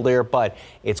of cold air, but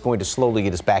it's going to slowly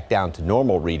get us back down to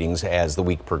normal readings as the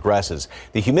week progresses.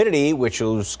 The humidity, which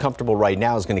is comfortable right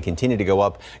now, is going to continue to go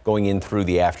up going in through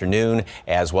the afternoon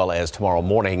as well as tomorrow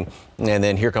morning. And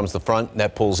then here comes the front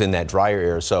that pulls in that drier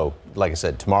air. So like I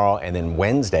said, tomorrow and then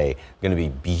Wednesday going to be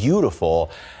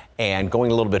beautiful. And going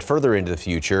a little bit further into the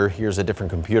future, here's a different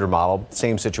computer model.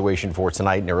 Same situation for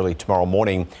tonight and early tomorrow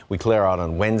morning. We clear out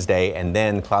on Wednesday, and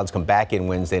then clouds come back in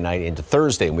Wednesday night into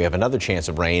Thursday. And we have another chance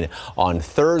of rain on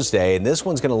Thursday. And this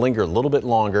one's going to linger a little bit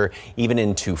longer, even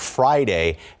into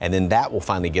Friday. And then that will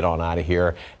finally get on out of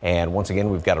here. And once again,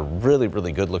 we've got a really,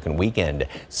 really good looking weekend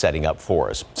setting up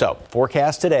for us. So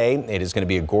forecast today, it is going to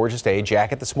be a gorgeous day.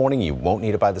 Jacket this morning. You won't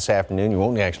need it by this afternoon. You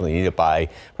won't actually need it by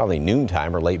probably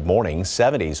noontime or late morning.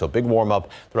 70s. So big warm up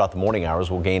throughout the morning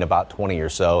hours. We'll gain about 20 or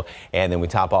so, and then we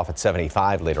top off at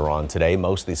 75 later on today.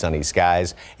 Mostly sunny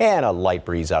skies and a light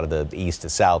breeze out of the east to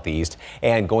southeast.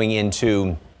 And going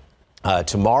into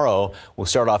tomorrow, we'll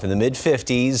start off in the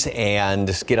mid-50s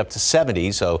and get up to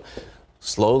 70. So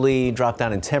slowly drop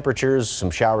down in temperatures, some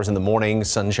showers in the morning,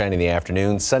 sunshine in the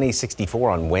afternoon, sunny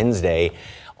 64 on Wednesday,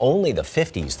 only the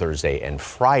 50s Thursday and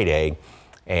Friday.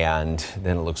 And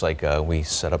then it looks like we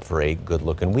set up for a good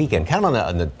looking weekend. Kind of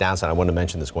on the downside, I wanted to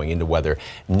mention this going into weather.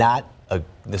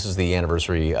 This is the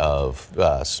anniversary of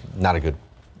not a good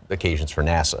occasions for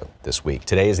NASA this week.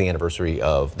 Today is the anniversary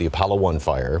of the Apollo 1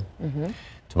 fire.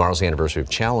 Tomorrow's the anniversary of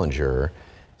Challenger.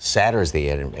 Saturday is the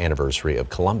anniversary of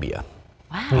Columbia.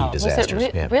 Wow. Disasters.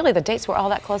 Really, the dates were all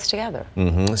that close together.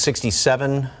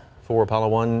 67 for Apollo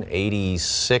 1,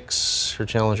 86 for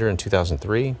Challenger in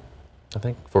 2003, I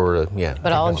think.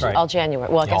 But all January.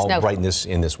 Well, I guess all right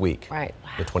in this week. Right.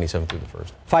 The 27th through the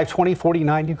 1st. 520,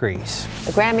 49 degrees.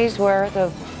 The Grammys were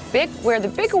where the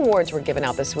big awards were given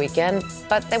out this weekend,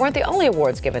 but they weren't the only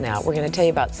awards given out. We're going to tell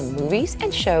you about some movies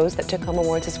and shows that took home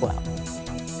awards as well.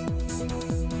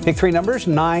 Pick three numbers,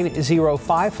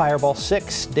 905, Fireball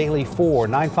 6, Daily 4,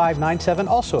 9597,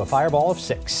 also a Fireball of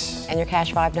 6. And your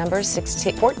cash 5 numbers,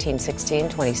 14, 16,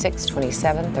 26,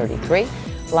 27, 33.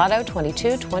 Lotto,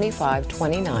 22, 25,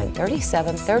 29,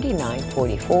 37, 39,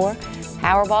 44.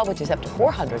 Powerball, which is up to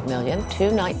 $400 million,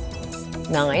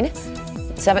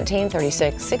 299, 17,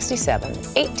 36, 67.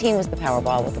 18 was the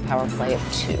Powerball with a power play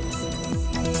of 2.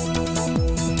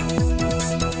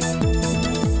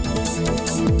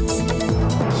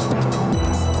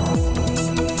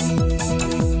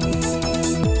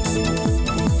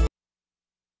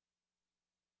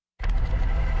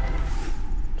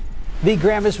 The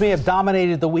Grammys may have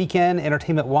dominated the weekend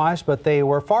entertainment-wise, but they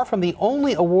were far from the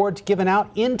only awards given out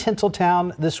in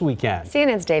Tinseltown this weekend.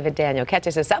 CNN's David Daniel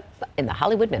catches us up in the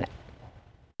Hollywood Minute.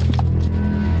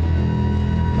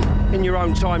 In your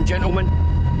own time, gentlemen.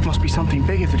 Must be something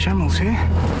big if the General's here.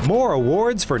 More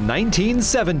awards for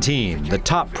 1917. The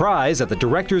top prize at the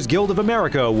Directors Guild of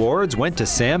America Awards went to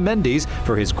Sam Mendes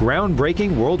for his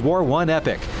groundbreaking World War I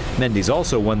epic. Mendes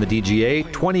also won the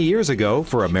DGA 20 years ago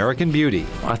for American Beauty.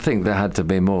 I think there had to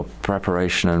be more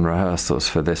preparation and rehearsals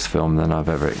for this film than I've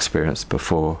ever experienced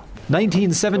before.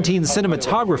 1917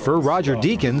 cinematographer Roger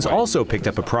Deakins also picked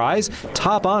up a prize,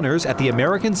 top honors at the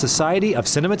American Society of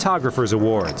Cinematographers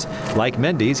Awards. Like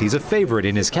Mendes, he's a favorite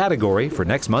in his category for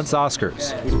next month's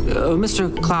Oscars.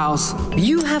 Mr. Klaus,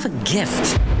 you have a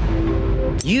gift.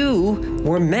 You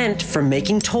were meant for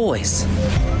making toys.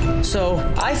 So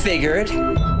I figured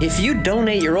if you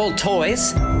donate your old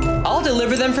toys, I'll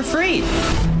deliver them for free.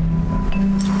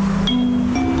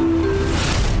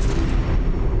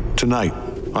 Tonight,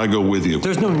 I go with you.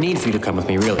 There's no need for you to come with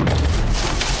me, really.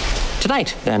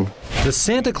 Tonight, then. The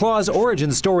Santa Claus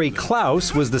origin story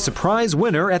Klaus was the surprise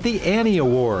winner at the Annie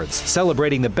Awards,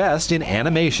 celebrating the best in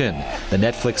animation. The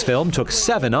Netflix film took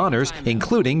 7 honors,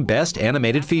 including Best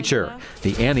Animated Feature.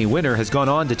 The Annie winner has gone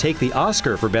on to take the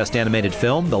Oscar for Best Animated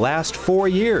Film the last 4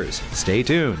 years. Stay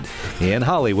tuned. In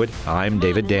Hollywood, I'm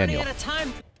David Daniel.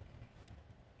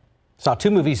 Saw 2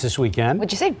 movies this weekend.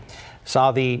 What'd you see?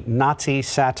 Saw the Nazi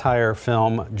satire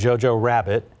film Jojo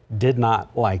Rabbit. Did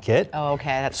not like it. Oh,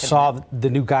 okay. That's good. Saw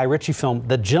the new Guy Ritchie film,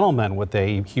 The Gentleman, with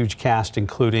a huge cast,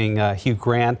 including Hugh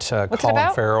Grant,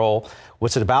 Colin Farrell.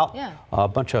 What's it about? Yeah. A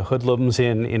bunch of hoodlums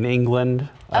in England.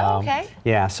 Oh, okay.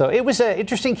 Yeah, so it was an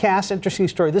interesting cast, interesting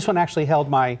story. This one actually held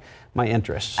my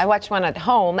interest. I watched one at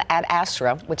home at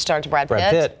Astra, which stars Brad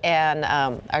Pitt. And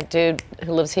our dude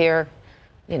who lives here,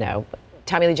 you know,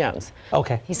 Tommy Lee Jones.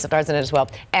 Okay. He stars in it as well.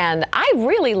 And I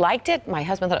really liked it. My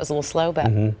husband thought it was a little slow, but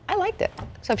I liked it.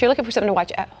 So if you're looking for something to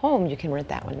watch at home, you can rent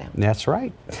that one now. That's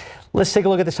right. Let's take a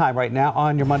look at the time right now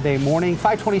on your Monday morning.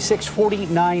 526,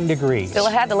 49 degrees. Still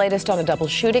ahead, the latest on a double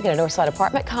shooting in a Northside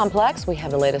apartment complex. We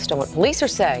have the latest on what police are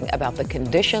saying about the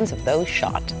conditions of those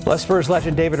shot. Les Spurs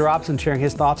legend David Robson sharing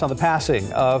his thoughts on the passing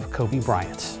of Kobe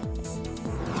Bryant.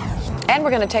 And we're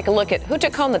going to take a look at who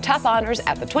took home the top honors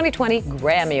at the 2020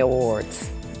 Grammy Awards.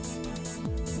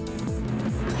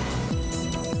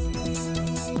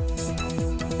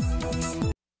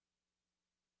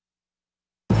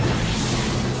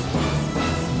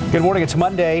 Good morning. It's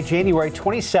Monday, January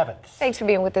 27th. Thanks for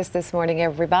being with us this morning,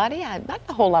 everybody. Not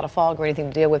a whole lot of fog or anything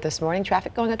to deal with this morning.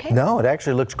 Traffic going okay? No, it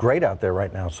actually looks great out there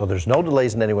right now. So there's no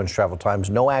delays in anyone's travel times,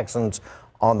 no accidents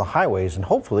on the highways, and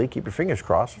hopefully, keep your fingers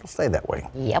crossed, it'll stay that way.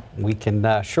 Yep. We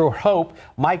can sure hope.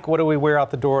 Mike, what do we wear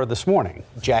out the door this morning?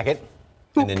 Jacket.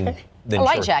 And then then a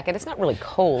light jacket. It's not really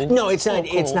cold. No, it's not.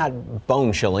 It's not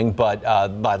bone chilling, but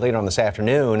by later on this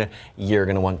afternoon, you're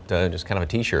going to want just kind of a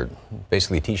t-shirt,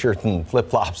 basically a t-shirt and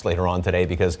flip-flops later on today,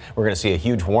 because we're going to see a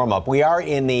huge warm-up. We are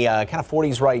in the kind of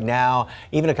 40s right now,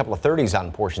 even a couple of 30s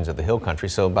on portions of the hill country.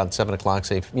 So about 7 o'clock,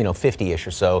 say 50-ish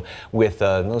or so, with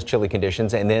those chilly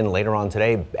conditions. And then later on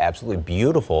today, absolutely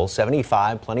beautiful,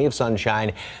 75, plenty of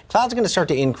sunshine. Clouds are going to start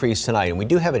to increase tonight, and we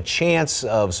do have a chance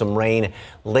of some rain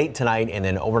late tonight and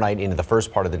then overnight into the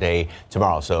first part of the day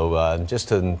tomorrow. So just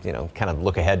to kind of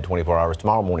look ahead 24 hours,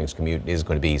 tomorrow morning's commute is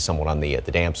going to be somewhat on the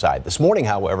damp side. This morning,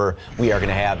 however, we are going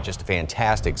to have just a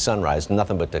fantastic sunrise.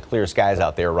 Nothing but the clear skies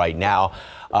out there right now.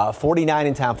 49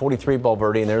 in town, 43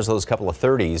 Bulverde, and there's those couple of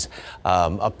 30s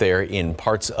up there in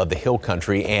parts of the hill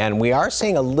country. And we are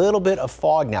seeing a little bit of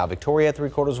fog now. Victoria,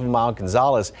 3/4 of a mile.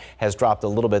 Gonzales has dropped a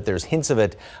little bit. There's hints of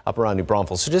it up around New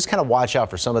Braunfels. So just kind of watch out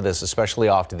for some of this, especially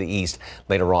off to the east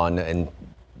later on and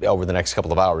over the next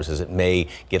couple of hours, as it may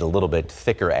get a little bit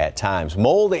thicker at times.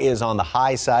 Mold is on the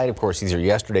high side. Of course, these are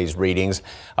yesterday's readings.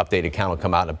 Updated count will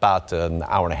come out in about an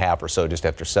hour and a half or so, just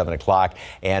after 7 o'clock.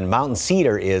 And mountain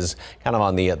cedar is kind of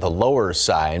on the lower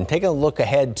side. And take a look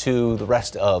ahead to the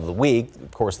rest of the week.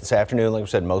 Of course, this afternoon, like we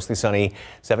said, mostly sunny,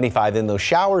 75. Then those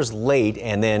showers late,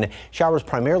 and then showers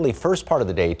primarily first part of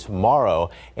the day tomorrow,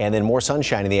 and then more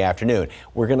sunshine in the afternoon.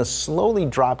 We're going to slowly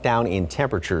drop down in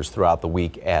temperatures throughout the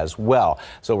week as well.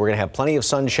 So we're going to have plenty of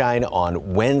sunshine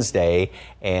on Wednesday,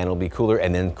 and it'll be cooler,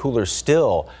 and then cooler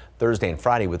still Thursday and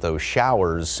Friday with those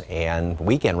showers. And the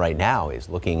weekend right now is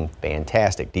looking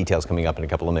fantastic. Details coming up in a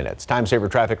couple of minutes. Time saver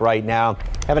traffic right now.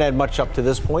 Haven't had much up to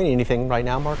this point. Anything right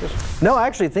now, Marcus? No,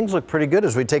 actually, things look pretty good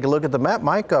as we take a look at the map.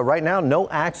 Mike, right now, no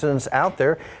accidents out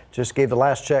there. Just gave the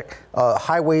last check.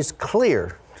 Highways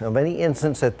clear of any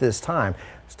incidents at this time.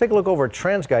 Let's take a look over at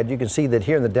TransGuide. You can see that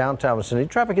here in the downtown vicinity,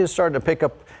 traffic is starting to pick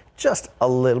up just a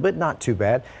little bit, not too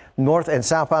bad. North and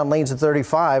southbound lanes at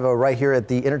 35 right here at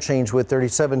the interchange with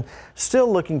 37,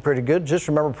 still looking pretty good. Just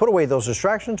remember, put away those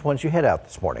distractions once you head out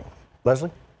this morning. Leslie?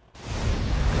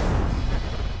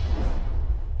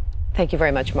 Thank you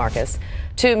very much, Marcus.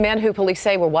 Two men who police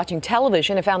say were watching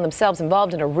television and found themselves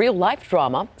involved in a real-life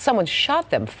drama. Someone shot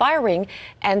them, firing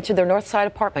into their north side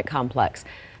apartment complex.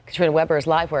 Katrina Weber is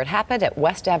live where it happened at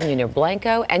West Avenue near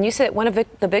Blanco. And you said one of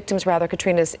the victims,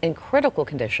 Katrina, is in critical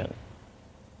condition.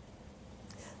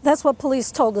 That's what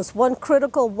police told us. One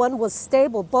critical, one was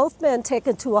stable. Both men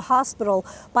taken to a hospital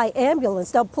by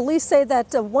ambulance. Now, police say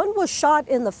that one was shot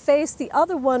in the face. The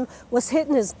other one was hit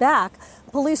in his back.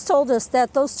 Police told us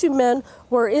that those two men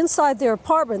were inside their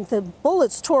apartment. The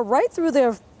bullets tore right through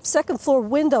their second floor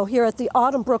window here at the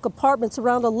Autumn Brook Apartments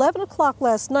around 11 o'clock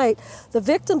last night. The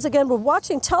victims, again, were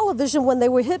watching television when they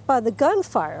were hit by the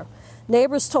gunfire.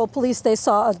 Neighbors told police they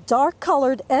saw a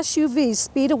dark-colored SUV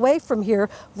speed away from here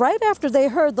right after they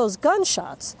heard those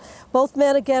gunshots. Both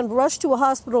men, again, rushed to a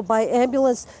hospital by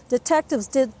ambulance. Detectives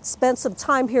did spend some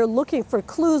time here looking for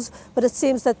clues, but it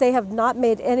seems that they have not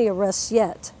made any arrests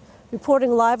yet.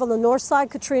 Reporting live on the north side,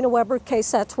 Katrina Weber,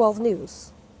 KSAT 12 News.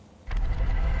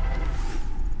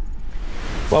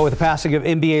 Well, with the passing of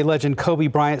NBA legend Kobe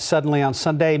Bryant suddenly on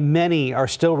Sunday, many are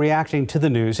still reacting to the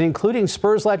news, including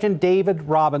Spurs legend David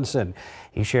Robinson.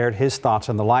 He shared his thoughts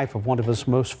on the life of one of his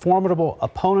most formidable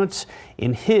opponents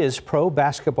in his pro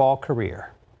basketball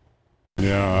career.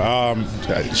 Yeah,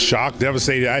 shocked,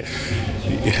 devastated.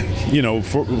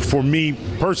 For me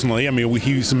personally, I mean,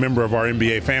 he's a member of our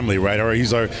NBA family, right? Or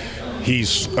he's a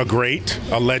great,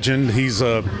 a legend. He's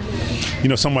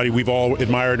somebody we've all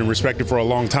admired and respected for a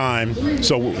long time.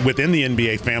 So within the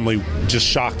NBA family, just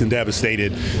shocked and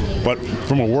devastated. But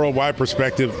from a worldwide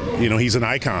perspective, he's an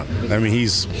icon. I mean,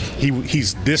 he's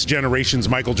this generation's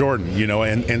Michael Jordan,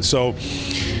 and so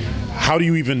how do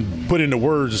you even put into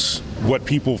words what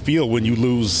people feel when you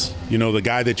lose, the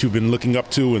guy that you've been looking up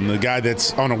to and the guy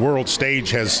that's on a world stage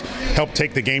has helped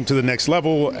take the game to the next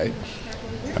level? I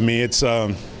mean, it's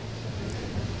hard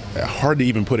to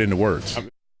even put into words.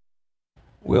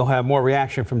 We'll have more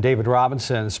reaction from David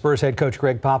Robinson, Spurs head coach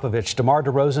Greg Popovich, DeMar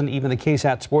DeRozan, even the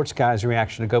KSAT Sports Guys'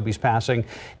 reaction to Kobe's passing. You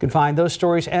can find those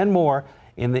stories and more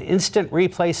in the instant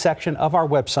replay section of our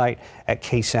website at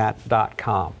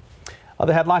ksat.com.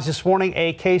 Other headlines this morning,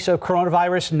 a case of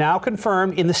coronavirus now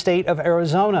confirmed in the state of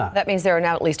Arizona. That means there are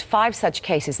now at least 5 such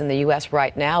cases in the U.S.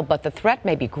 right now, but the threat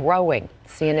may be growing.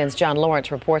 CNN's John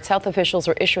Lawrence reports health officials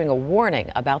are issuing a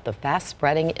warning about the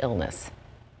fast-spreading illness.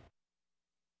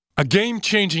 A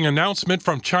game-changing announcement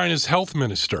from China's health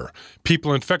minister.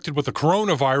 People infected with the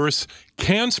coronavirus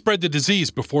can spread the disease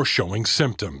before showing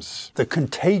symptoms. The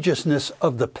contagiousness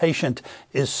of the patient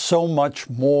is so much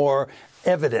more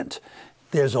evident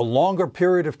there's a longer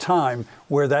period of time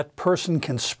where that person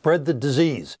can spread the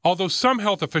disease. Although some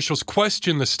health officials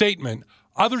question the statement,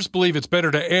 others believe it's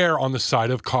better to err on the side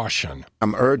of caution.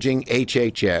 I'm urging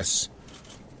HHS,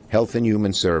 Health and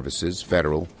Human Services,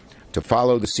 federal, to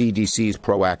follow the CDC's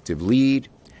proactive lead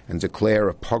and declare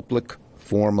a public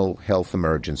formal health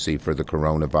emergency for the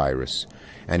coronavirus.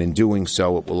 And in doing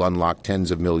so, it will unlock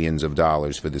tens of millions of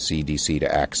dollars for the CDC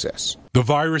to access. The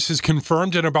virus is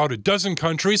confirmed in about a dozen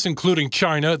countries, including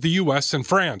China, the U.S., and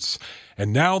France.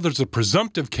 And now there's a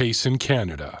presumptive case in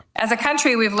Canada. As a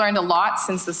country, we've learned a lot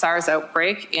since the SARS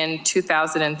outbreak in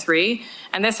 2003,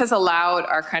 and this has allowed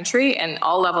our country and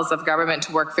all levels of government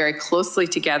to work very closely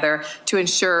together to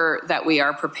ensure that we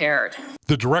are prepared.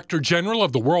 The Director General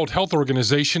of the World Health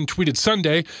Organization tweeted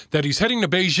Sunday that he's heading to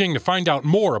Beijing to find out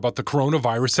more about the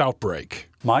coronavirus outbreak.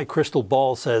 My crystal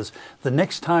ball says the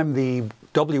next time the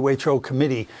WHO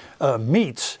committee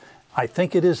meets, I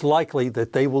think it is likely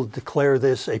that they will declare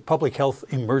this a public health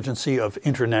emergency of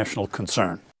international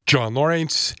concern. John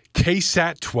Lawrence,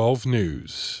 KSAT 12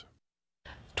 News.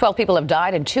 12 people have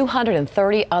died and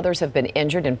 230 others have been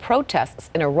injured in protests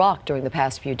in Iraq during the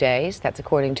past few days. That's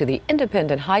according to the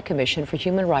Independent High Commission for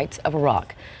Human Rights of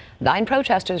Iraq. 9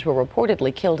 protesters were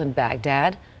reportedly killed in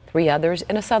Baghdad, 3 others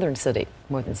in a southern city.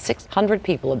 More than 600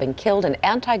 people have been killed in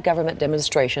anti-government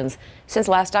demonstrations since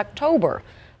last October.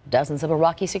 Dozens of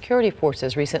Iraqi security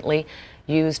forces recently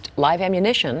used live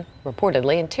ammunition,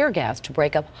 reportedly, and tear gas to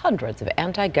break up hundreds of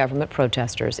anti-government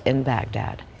protesters in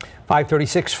Baghdad.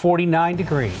 536, 49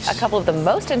 degrees. A couple of the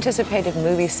most anticipated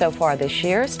movies so far this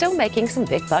year, still making some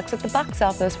big bucks at the box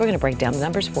office. We're going to break down the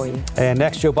numbers for you. And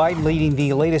next, Joe Biden leading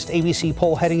the latest ABC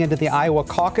poll heading into the Iowa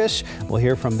caucus. We'll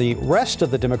hear from the rest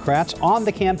of the Democrats on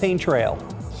the campaign trail.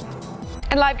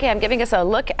 And live cam giving us a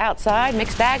look outside.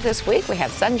 Mixed bag this week. We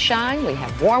have sunshine, we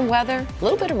have warm weather, a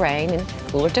little bit of rain, and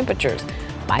cooler temperatures.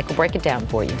 Mike will break it down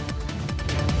for you.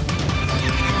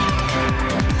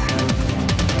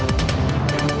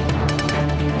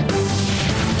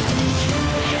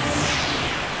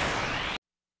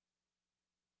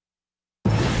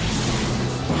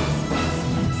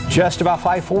 Just about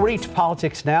 5:40 to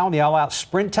politics now. The all-out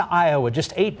sprint to Iowa.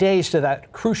 Just 8 days to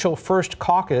that crucial first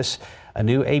caucus. A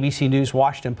new ABC News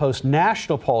Washington Post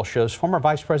national poll shows former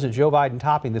Vice President Joe Biden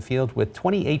topping the field with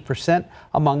 28%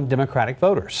 among Democratic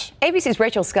voters. ABC's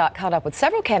Rachel Scott caught up with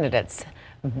several candidates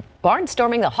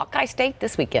barnstorming the Hawkeye State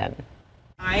this weekend.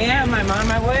 I'm on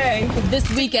my way.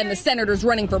 This weekend, the senators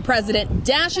running for president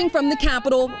dashing from the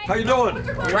Capitol. How you doing?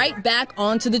 Right back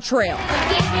onto the trail.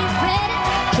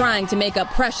 Trying to make up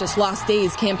precious lost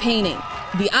days campaigning.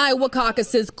 The Iowa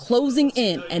caucus is closing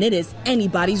in, and it is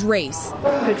anybody's race.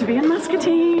 Good to be in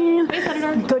Muscatine. Hey,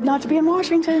 Senator. Good not to be in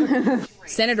Washington.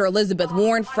 Senator Elizabeth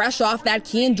Warren fresh off that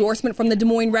key endorsement from the Des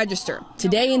Moines Register.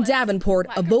 Today in Davenport,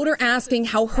 a voter asking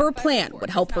how her plan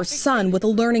would help her son with a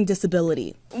learning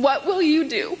disability. What will you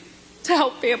do to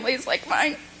help families like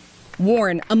mine?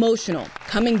 Warren, emotional,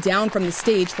 coming down from the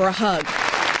stage for a hug.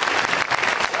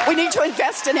 We need to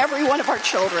invest in every one of our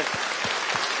children.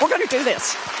 We're going to do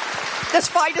this. This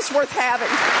fight is worth having.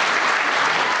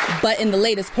 But in the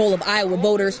latest poll of Iowa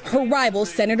voters, her rival,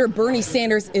 Senator Bernie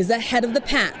Sanders, is ahead of the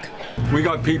pack. We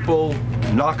got people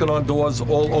knocking on doors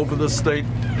all over the state,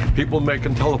 people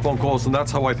making telephone calls, and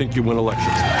that's how I think you win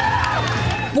elections.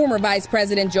 Former Vice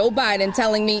President Joe Biden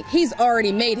telling me he's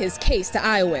already made his case to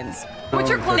Iowans. What's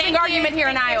your closing argument here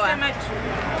in Iowa?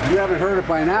 You haven't heard it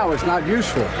by now. It's not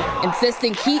useful.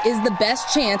 Insisting he is the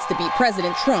best chance to beat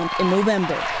President Trump in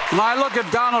November. When I look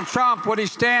at Donald Trump, what he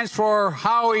stands for,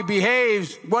 how he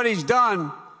behaves, what he's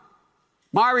done,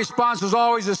 my response is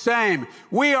always the same.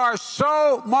 We are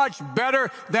so much better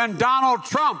than Donald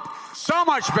Trump. So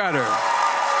much better.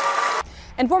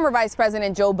 And former Vice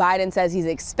President Joe Biden says he's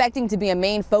expecting to be a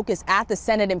main focus at the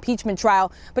Senate impeachment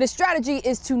trial, but his strategy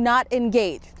is to not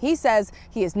engage. He says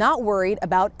he is not worried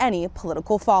about any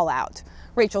political fallout.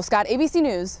 Rachel Scott, ABC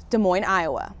News, Des Moines,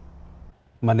 Iowa.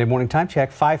 Monday morning time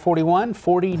check, 5:41,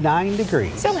 49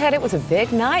 degrees. Still ahead, it was a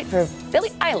big night for Billie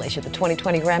Eilish at the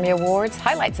 2020 Grammy Awards.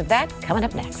 Highlights of that coming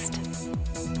up next.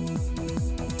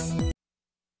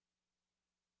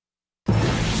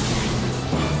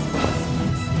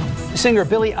 Singer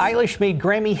Billie Eilish made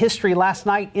Grammy history last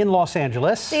night in Los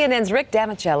Angeles. CNN's Rick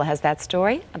Damicella has that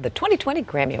story of the 2020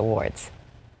 Grammy Awards.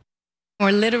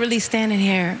 We're literally standing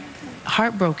here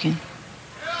heartbroken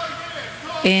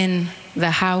in the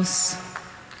house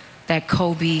that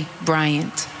Kobe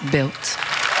Bryant built.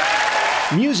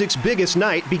 Music's biggest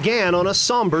night began on a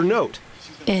somber note.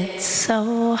 It's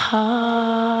so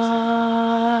hard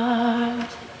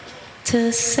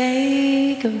to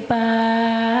say goodbye.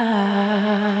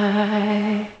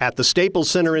 At the Staples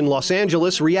Center in Los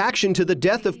Angeles, reaction to the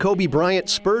death of Kobe Bryant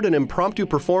spurred an impromptu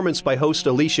performance by host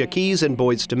Alicia Keys and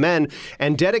Boyz II Men,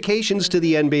 and dedications to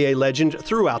the NBA legend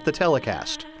throughout the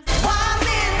telecast.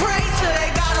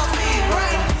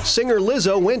 Singer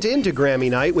Lizzo went into Grammy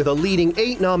night with a leading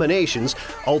 8 nominations,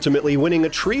 ultimately winning a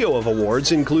trio of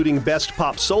awards, including Best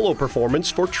Pop Solo Performance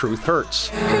for Truth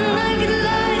Hurts.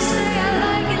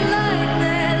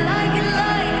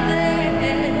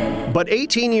 But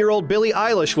 18-year-old Billie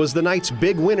Eilish was the night's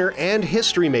big winner and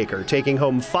history maker, taking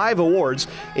home 5 awards,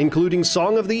 including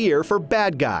Song of the Year for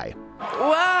Bad Guy.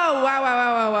 Wow.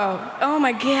 Oh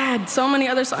my God, so many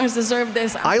other songs deserve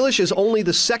this. Eilish is only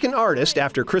the second artist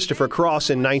after Christopher Cross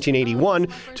in 1981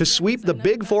 to sweep the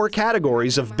big 4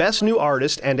 categories of Best New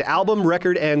Artist and Album,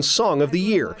 Record, and Song of the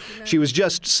Year. She was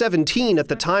just 17 at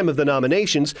the time of the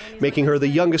nominations, making her the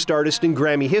youngest artist in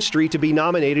Grammy history to be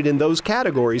nominated in those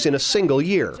categories in a single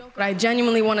year. I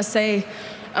genuinely want to say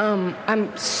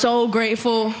I'm so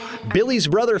grateful. Billie's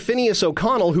brother Phineas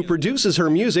O'Connell, who produces her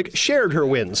music, shared her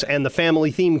wins, and the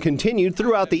family theme continued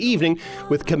throughout the evening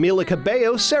with Camila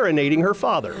Cabello serenading her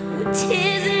father.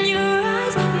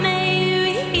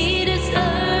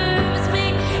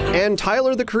 And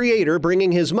Tyler, the Creator,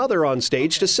 bringing his mother on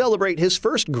stage to celebrate his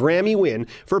first Grammy win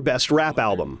for Best Rap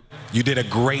Album. You did a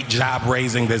great job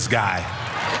raising this guy.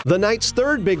 The night's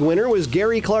third big winner was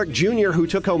Gary Clark Jr., who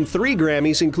took home 3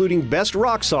 Grammys, including Best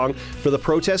Rock Song for the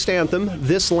protest anthem,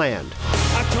 This Land.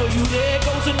 I told you there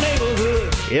goes a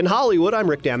neighborhood. In Hollywood, I'm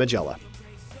Rick Damigella.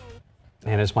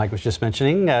 And as Mike was just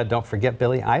mentioning, don't forget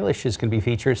Billie Eilish is going to be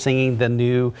featured singing the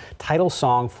new title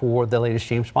song for the latest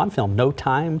James Bond film, No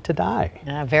Time to Die.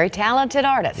 A very talented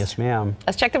artist. Yes, ma'am.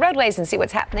 Let's check the roadways and see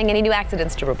what's happening. Any new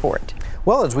accidents to report?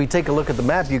 Well, as we take a look at the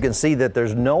map, you can see that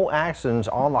there's no accidents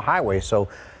on the highway. So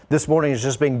this morning has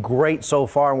just been great so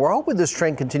far, and we're hoping this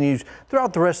trend continues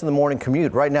throughout the rest of the morning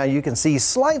commute. Right now, you can see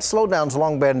slight slowdowns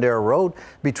along Bandera Road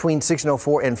between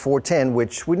 1604 and 410,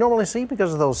 which we normally see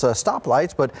because of those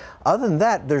stoplights. But other than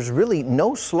that, there's really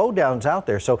no slowdowns out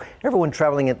there. So everyone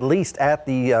traveling at least at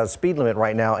the speed limit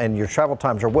right now, and your travel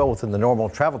times are well within the normal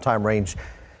travel time range.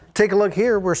 Take a look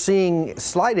here. We're seeing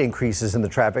slight increases in the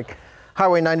traffic.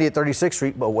 Highway 90 at 36th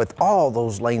Street, but with all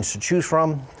those lanes to choose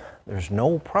from, there's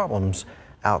no problems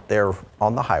out there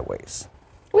on the highways.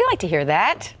 We like to hear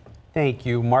that. Thank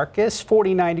you, Marcus.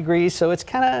 49 degrees, so it's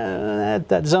kind of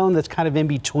that zone that's kind of in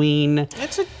between.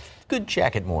 It's a good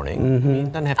jacket morning. Mm-hmm. I mean,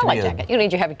 it doesn't have to I be like jacket. You don't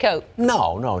need your heavy coat.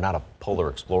 No, not a Polar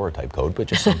Explorer type coat, but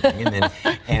just something. and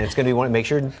it's going to be one. Make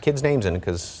sure kids' names in it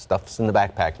because stuff's in the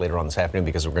backpack later on this afternoon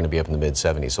because we're going to be up in the mid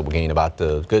 70s, so we'll gain about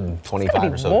the good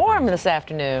 25 or so. Warm this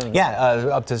afternoon. Yeah,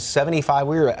 up to 75.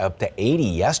 We were up to 80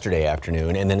 yesterday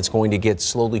afternoon, and then it's going to get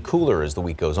slowly cooler as the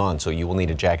week goes on. So you will need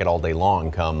a jacket all day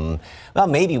long. Come, well,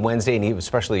 maybe Wednesday and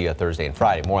especially Thursday and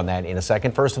Friday. More on that in a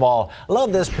second. First of all, I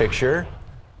love this picture.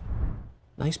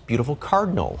 Nice, beautiful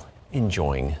cardinal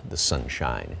enjoying the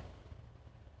sunshine.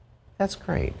 That's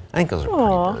great. I think those are pretty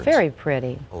birds. Very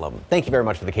pretty. I love them. Thank you very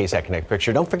much for the KSAT Connect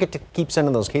picture. Don't forget to keep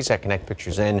sending those KSAT Connect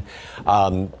pictures in.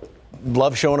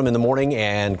 Love showing them in the morning,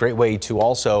 and great way to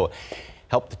also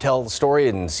help to tell the story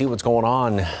and see what's going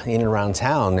on in and around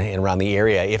town and around the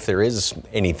area, if there is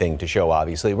anything to show,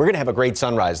 obviously. We're going to have a great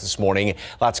sunrise this morning.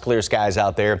 Lots of clear skies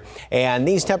out there. And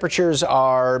these temperatures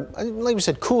are, like we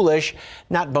said, coolish,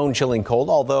 not bone-chilling cold,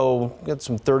 although got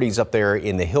some 30s up there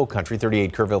in the hill country,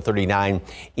 38 Kerrville, 39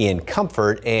 in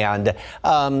Comfort. And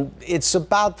it's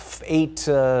about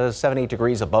 7, 8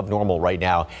 degrees above normal right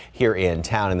now here in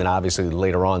town. And then obviously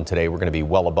later on today, we're going to be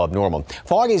well above normal.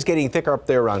 Fog is getting thicker up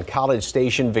there around College Station,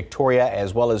 Victoria,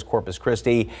 as well as Corpus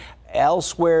Christi.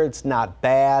 Elsewhere, it's not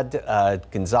bad.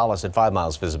 Gonzales at 5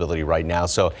 miles visibility right now.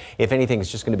 So if anything,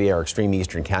 it's just going to be our extreme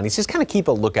eastern counties. Just kind of keep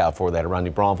a lookout for that around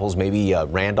New Braunfels, maybe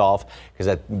Randolph, because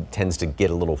that tends to get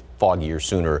a little foggier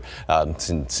sooner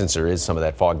since there is some of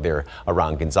that fog there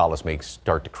around Gonzales may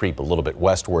start to creep a little bit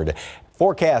westward.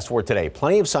 Forecast for today,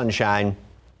 plenty of sunshine.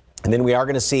 And then we are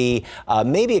going to see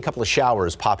maybe a couple of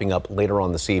showers popping up later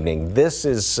on this evening. This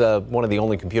is one of the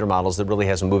only computer models that really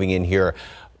has them moving in here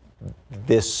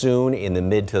this soon in the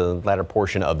mid to latter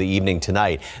portion of the evening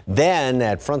tonight. Then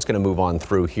that front's going to move on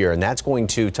through here, and that's going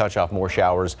to touch off more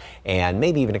showers and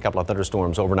maybe even a couple of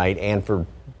thunderstorms overnight and for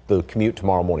the commute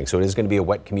tomorrow morning. So it is going to be a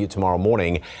wet commute tomorrow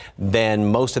morning.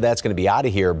 Then most of that's going to be out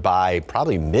of here by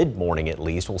probably mid-morning at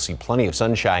least. We'll see plenty of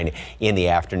sunshine in the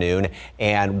afternoon.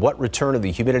 And what return of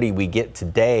the humidity we get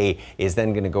today is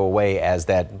then going to go away as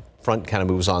that front kind of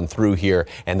moves on through here,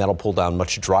 and that'll pull down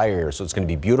much drier air. So it's going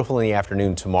to be beautiful in the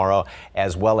afternoon tomorrow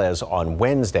as well as on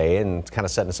Wednesday, and it's kind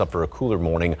of setting us up for a cooler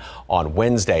morning on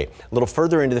Wednesday. A little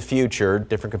further into the future,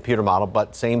 different computer model,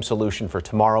 but same solution for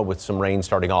tomorrow with some rain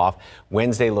starting off.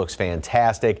 Wednesday looks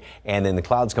fantastic, and then the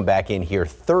clouds come back in here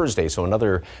Thursday, so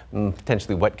another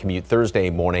potentially wet commute Thursday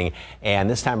morning. And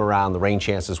this time around, the rain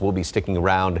chances will be sticking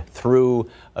around through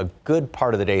a good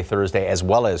part of the day Thursday as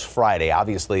well as Friday.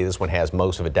 Obviously, this one has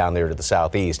most of it down there to the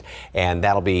southeast, and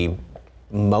that'll be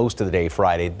most of the day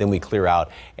Friday. Then we clear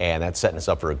out, and that's setting us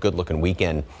up for a good looking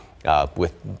weekend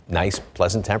with nice,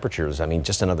 pleasant temperatures. I mean,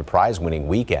 just another prize winning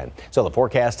weekend. So the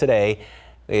forecast today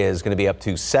is going to be up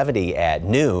to 70 at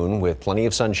noon with plenty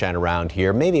of sunshine around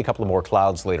here. Maybe a couple of more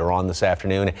clouds later on this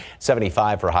afternoon.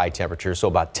 75 for high temperatures, so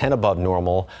about 10 above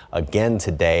normal again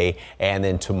today. And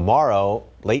then tomorrow,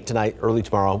 late tonight, early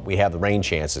tomorrow, we have the rain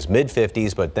chances, mid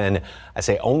 50s, but then I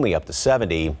say only up to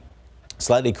 70.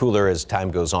 Slightly cooler as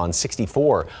time goes on.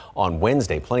 64 on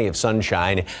Wednesday. Plenty of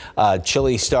sunshine.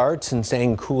 Chilly starts and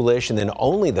staying coolish, and then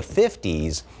only the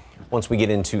 50s once we get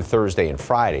into Thursday and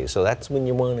Friday. So that's when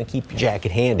you want to keep your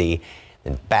jacket handy.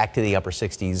 Then back to the upper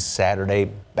 60s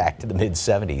Saturday, back to the mid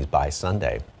 70s by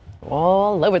Sunday.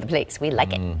 All over the place. We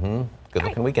like it. Good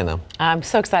looking weekend, though. I'm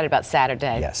so excited about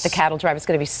Saturday. Yes. The cattle drive is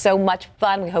going to be so much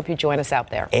fun. We hope you join us out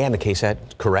there. And the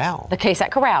KSAT Corral. The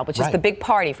KSAT Corral, which is the big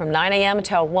party from 9 a.m.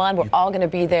 until 1. We're all going to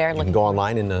be there. You can go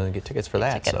online and get tickets for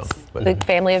that. Tickets. So, Big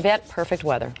family event, perfect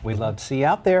weather. We'd love to see you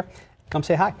out there. Come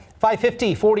say hi.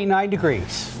 550, 49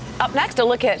 degrees. Up next, a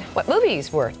look at what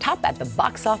movies were top at the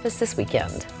box office this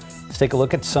weekend. Let's take a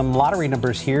look at some lottery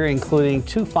numbers here, including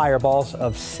 2 Fireballs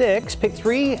of 6. Pick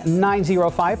 3,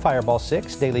 905, Fireball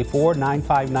 6. Daily 4,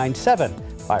 9597,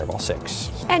 Fireball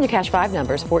 6. And your cash 5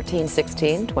 numbers, 14,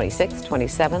 16, 26,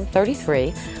 27,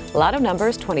 33. Lotto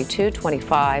numbers, 22,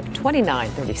 25, 29,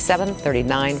 37,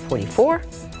 39, 44.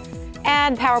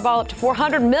 And Powerball up to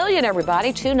 400 million,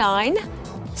 everybody. 29,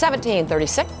 17,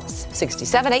 36,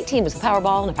 67, 18 was the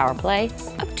Powerball, and the Power Play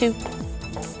up to.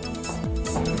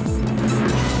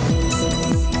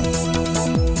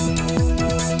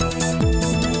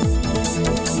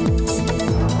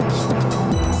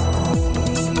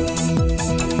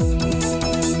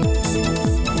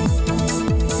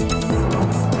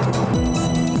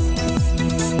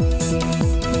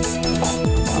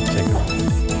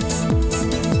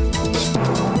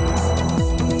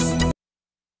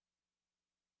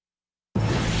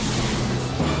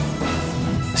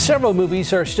 Several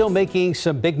movies are still making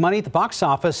some big money at the box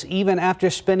office, even after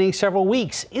spending several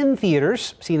weeks in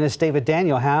theaters. CNN's David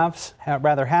Daniel has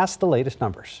the latest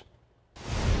numbers.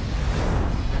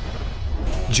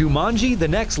 Jumanji: The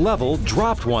Next Level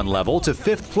dropped 1 level to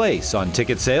 5th place on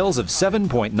ticket sales of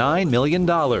 $7.9 million.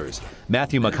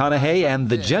 Matthew McConaughey and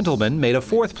The Gentleman made a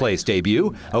 4th place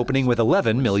debut, opening with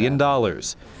 $11 million.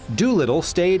 Doolittle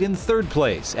stayed in 3rd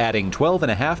place, adding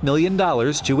 $12.5 million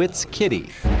to its kitty.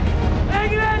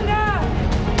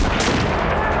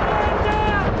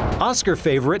 Oscar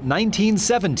favorite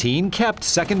 1917 kept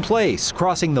 2nd place,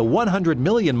 crossing the $100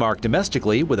 million mark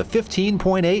domestically with a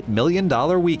 $15.8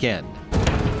 million weekend.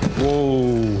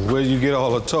 Whoa, where'd you get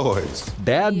all the toys?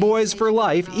 Bad Boys for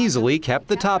Life easily kept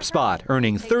the top spot,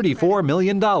 earning $34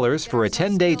 million for a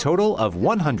 10-day total of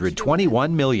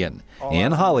 $121 million.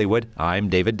 In Hollywood, I'm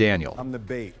David Daniel. I'm the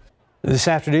bait. This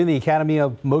afternoon, the Academy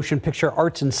of Motion Picture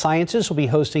Arts and Sciences will be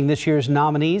hosting this year's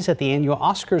nominees at the annual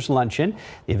Oscars luncheon.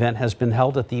 The event has been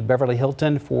held at the Beverly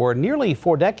Hilton for nearly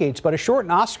 4 decades, but a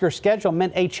shortened Oscar schedule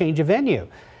meant a change of venue.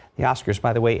 The Oscars,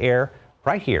 by the way, air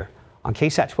right here on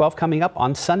KSAT 12 coming up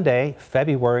on Sunday,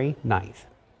 February 9th.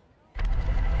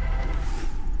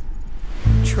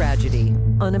 Tragedy,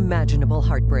 unimaginable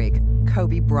heartbreak.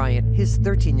 Kobe Bryant, his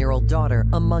 13-year-old daughter,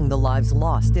 among the lives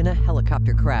lost in a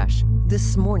helicopter crash.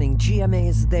 This morning, GMA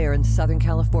is there in Southern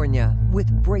California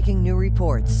with breaking new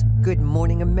reports. Good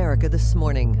Morning America this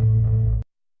morning.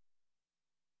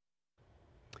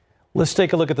 Let's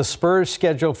take a look at the Spurs'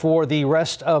 schedule for the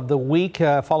rest of the week.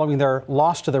 Following their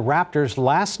loss to the Raptors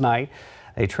last night,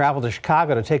 they travel to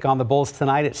Chicago to take on the Bulls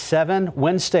tonight at 7.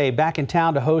 Wednesday, back in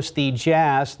town to host the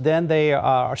Jazz. Then they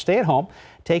stay at home,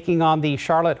 taking on the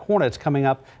Charlotte Hornets coming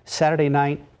up Saturday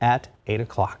night at 8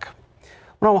 o'clock.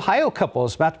 An Ohio couple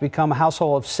is about to become a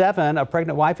household of 7, a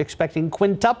pregnant wife expecting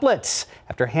quintuplets.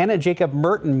 After Hannah and Jacob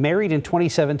Merton married in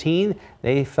 2017,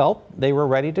 they felt they were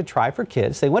ready to try for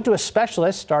kids. They went to a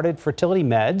specialist, started fertility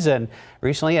meds, and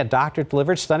recently a doctor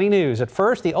delivered stunning news. At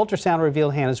first, the ultrasound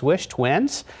revealed Hannah's wish,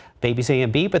 twins, babies A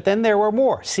and B, but then there were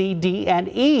more, C, D, and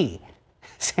E.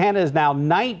 Hannah is now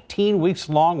 19 weeks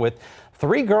along with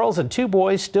 3 girls and 2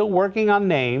 boys still working on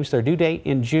names. Their due date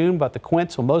in June, but the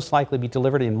quints will most likely be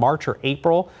delivered in March or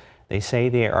April. They say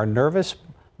they are nervous,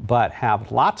 but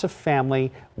have lots of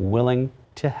family willing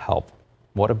to help.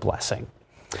 What a blessing.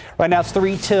 Right now it's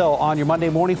 3 till on your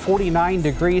Monday morning, 49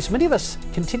 degrees. Many of us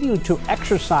continue to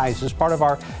exercise as part of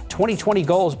our 2020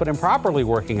 goals, but improperly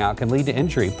working out can lead to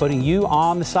injury, putting you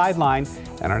on the sideline.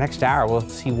 In our next hour, we'll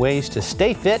see ways to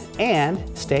stay fit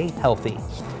and stay healthy.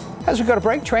 As we go to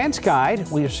break,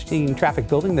 TransGuide, we are seeing traffic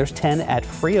building. There's 10 at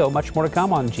Frio. Much more to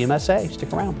come on Gmsa.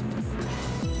 Stick around.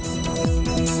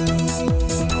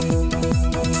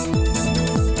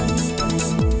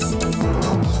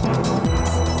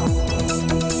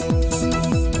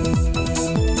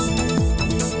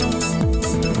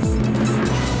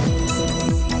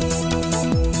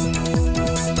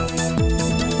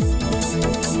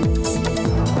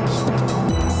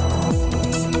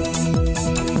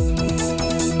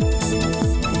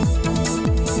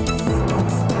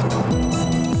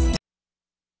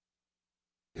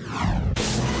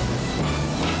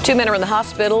 2 men are in the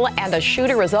hospital and a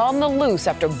shooter is on the loose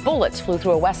after bullets flew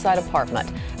through a West Side apartment.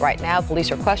 Right now,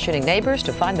 police are questioning neighbors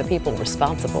to find the people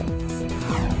responsible.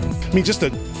 I mean, just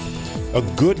a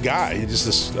good guy,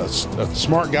 just a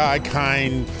smart guy,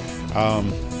 kind.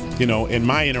 You know, and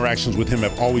my interactions with him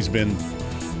have always been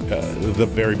the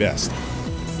very best.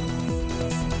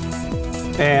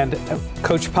 And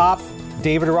Coach Pop,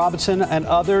 David Robinson, and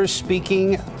others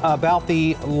speaking about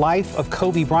the life of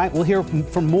Kobe Bryant. We'll hear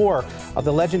from more of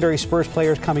the legendary Spurs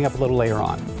players coming up a little later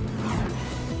on.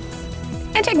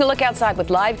 And taking a look outside with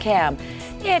live cam.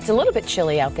 Yeah, it's a little bit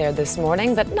chilly out there this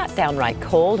morning, but not downright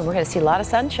cold, and we're going to see a lot of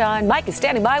sunshine. Mike is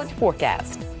standing by with the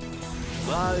forecast.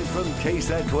 Live from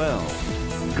KSAT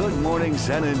 12. Good Morning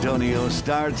San Antonio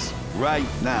starts right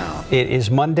now. It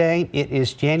is Monday. It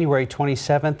is January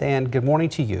 27th, and good morning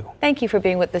to you. Thank you for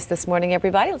being with us this morning,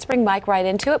 everybody. Let's bring Mike right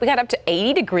into it. We got up to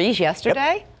 80 degrees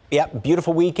yesterday. Yep,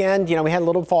 beautiful weekend. You know, we had a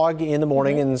little fog in the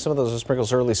morning and some of those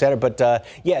sprinkles early Saturday, but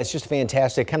yeah, it's just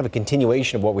fantastic, kind of a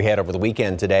continuation of what we had over the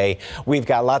weekend today. We've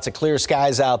got lots of clear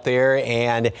skies out there,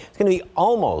 and it's going to be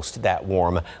almost that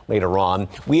warm later on.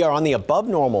 We are on the above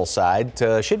normal side,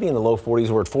 should be in the low 40s.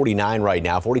 We're at 49 right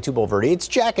now, 42 below Verde. It's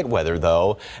jacket weather,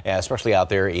 though, especially out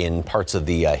there in parts of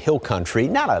the hill country.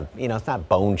 It's not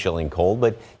bone-chilling cold,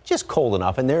 but just cold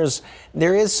enough, and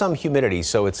there is some humidity,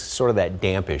 so it's sort of that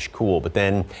dampish cool. But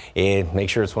then make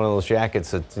sure it's one of those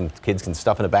jackets that kids can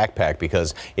stuff in a backpack,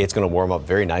 because it's going to warm up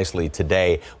very nicely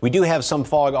today. We do have some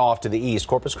fog off to the east,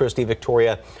 Corpus Christi,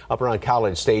 Victoria, up around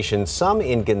College Station, some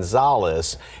in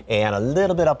Gonzales, and a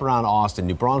little bit up around Austin.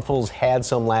 New Braunfels had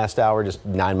some last hour, just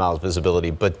 9 miles visibility,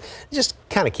 but just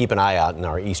kind of keep an eye out in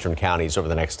our eastern counties over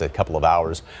the next couple of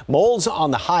hours. Molds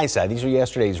on the high side. These are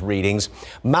yesterday's readings.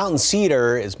 Mountain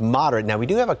Cedar is moderate. Now, we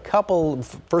do have a couple.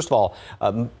 First of all,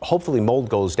 hopefully mold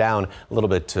goes down a little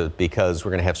bit because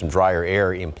we're going to have some drier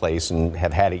air in place and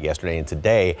have had it yesterday and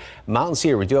today. Mountain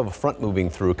Cedar, we do have a front moving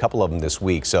through, a couple of them this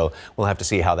week, so we'll have to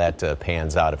see how that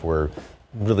pans out if we're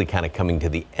really kind of coming to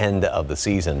the end of the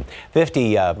season.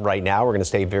 50 right now. We're going to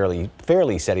stay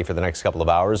fairly steady for the next couple of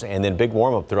hours, and then big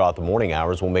warm up throughout the morning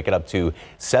hours. We'll make it up to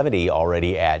 70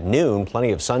 already at noon.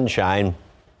 Plenty of sunshine.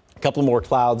 A couple more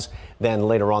clouds then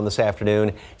later on this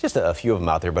afternoon. Just a few of them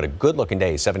out there, but a good looking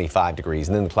day, 75 degrees.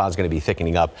 And then the clouds going to be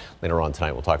thickening up later on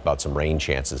tonight. We'll talk about some rain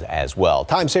chances as well.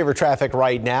 Time saver traffic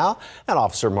right now. And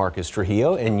Officer Marcus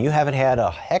Trujillo, and you haven't had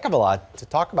a heck of a lot to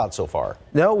talk about so far.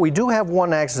 No, we do have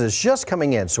one accident that's just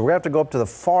coming in. So we're going to have to go up to the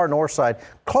far north side,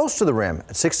 close to the rim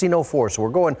at 1604. So we're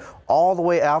going all the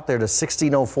way out there to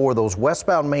 1604, those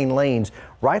westbound main lanes,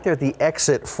 right there at the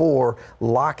exit for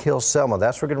Lock Hill, Selma.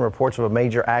 That's where we're getting reports of a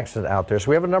major accident out there. So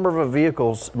we have a number of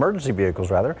emergency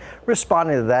vehicles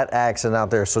responding to that accident out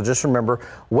there. So just remember,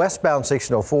 westbound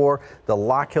 1604, the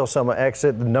Lock Hill, Selma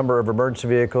exit, the number of emergency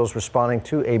vehicles responding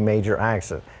to a major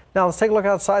accident. Now let's take a look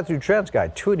outside through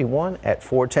TransGuide 281 at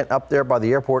 410 up there by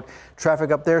the airport.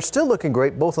 Traffic up there still looking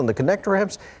great, both on the connector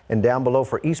ramps and down below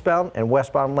for eastbound and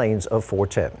westbound lanes of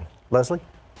 410. Leslie?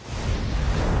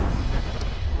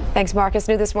 Thanks, Marcus.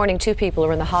 New this morning, 2 people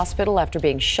are in the hospital after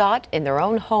being shot in their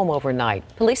own home overnight.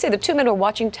 Police say the 2 men were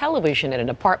watching television in an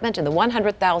apartment in the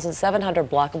 100,700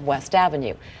 block of West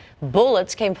Avenue.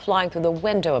 Bullets came flying through the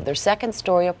window of their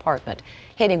second-story apartment,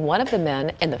 hitting one of the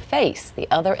men in the face, the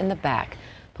other in the back.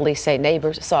 Police say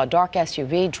neighbors saw a dark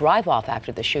SUV drive off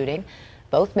after the shooting.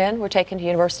 Both men were taken to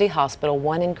University Hospital,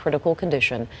 one in critical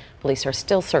condition. Police are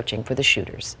still searching for the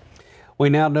shooters. We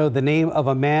now know the name of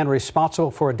a man responsible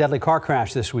for a deadly car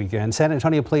crash this weekend. San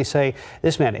Antonio police say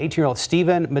this man, 18-year-old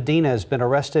Steven Medina, has been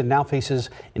arrested and now faces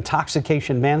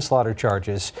intoxication manslaughter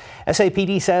charges.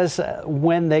 SAPD says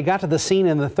when they got to the scene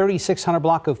in the 3600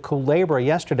 block of Culebra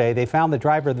yesterday, they found the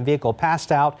driver of the vehicle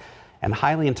passed out and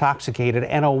highly intoxicated,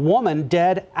 and a woman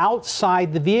dead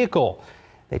outside the vehicle.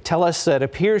 They tell us that it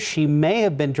appears she may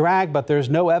have been dragged, but there's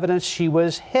no evidence she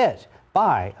was hit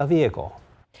by a vehicle.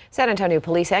 San Antonio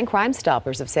police and Crime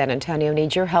Stoppers of San Antonio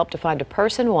need your help to find a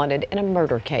person wanted in a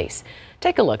murder case.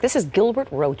 Take a look. This is Gilbert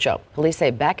Rocho. Police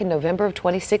say back in November of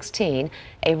 2016,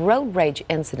 a road rage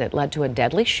incident led to a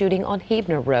deadly shooting on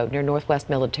Hebner Road near Northwest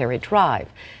Military Drive.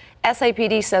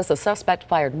 SAPD says the suspect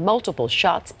fired multiple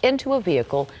shots into a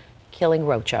vehicle, killing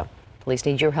Rocho. Police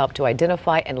need your help to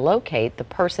identify and locate the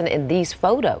person in these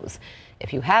photos.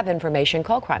 If you have information,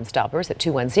 call Crime Stoppers at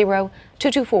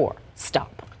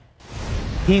 210-224-STOP.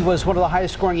 He was one of the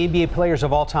highest scoring NBA players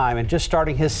of all time and just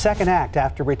starting his second act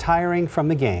after retiring from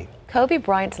the game. Kobe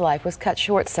Bryant's life was cut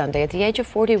short Sunday at the age of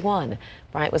 41.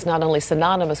 Bryant was not only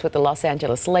synonymous with the Los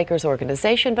Angeles Lakers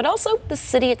organization, but also the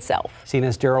city itself.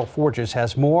 CNN's Daryl Forges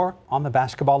has more on the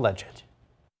basketball legend.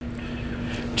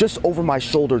 Just over my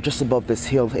shoulder, just above this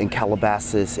hill in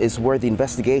Calabasas, is where the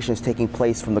investigation is taking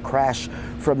place from the crash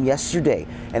from yesterday.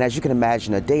 And as you can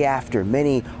imagine, a day after,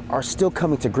 many are still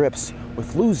coming to grips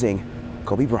with losing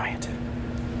Kobe Bryant.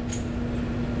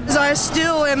 I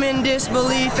still am in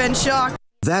disbelief and shock.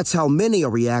 That's how many are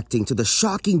reacting to the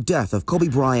shocking death of Kobe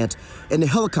Bryant in the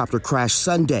helicopter crash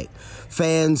Sunday.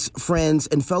 Fans, friends,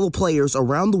 and fellow players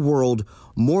around the world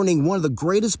mourning one of the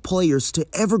greatest players to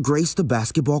ever grace the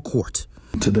basketball court.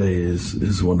 Today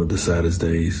is one of the saddest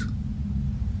days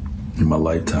in my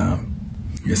lifetime.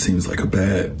 It seems like a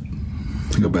bad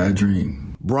dream.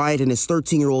 Bryant and his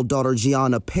 13-year-old daughter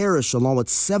Gianna perished along with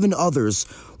 7 others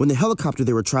when the helicopter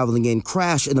they were traveling in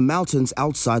crashed in the mountains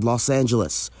outside Los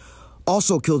Angeles.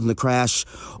 Also killed in the crash,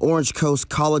 Orange Coast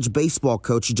College baseball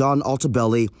coach John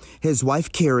Altobelli, his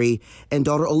wife Carrie, and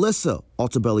daughter Alyssa,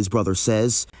 Altobelli's brother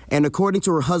says. And according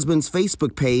to her husband's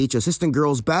Facebook page, assistant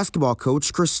girls basketball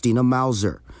coach Christina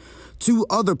Mauser. 2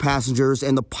 other passengers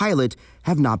and the pilot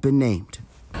have not been named.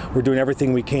 We're doing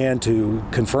everything we can to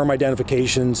confirm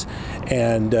identifications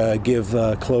and give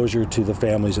closure to the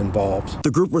families involved.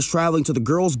 The group was traveling to the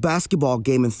girls' basketball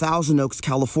game in Thousand Oaks,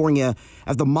 California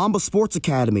at the Mamba Sports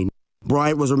Academy.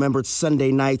 Bryant was remembered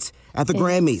Sunday night at the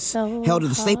Grammys, held at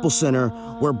the Staples Center,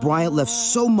 where Bryant left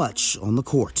so much on the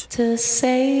court. To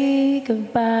say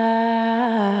goodbye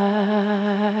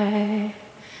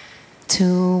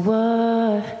to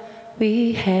what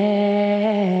we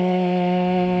had.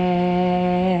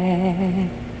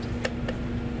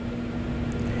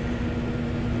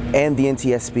 And the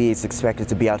NTSB is expected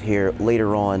to be out here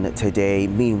later on today.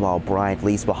 Meanwhile, Bryant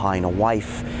leaves behind a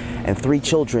wife and 3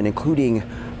 children, including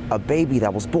a baby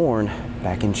that was born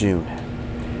back in June.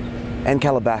 In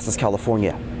Calabasas,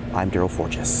 California, I'm Daryl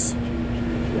Forges.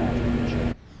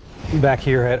 Back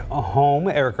here at home,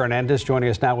 Erica Hernandez joining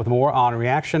us now with more on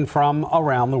reaction from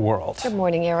around the world. Good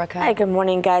morning, Erica. Hi, good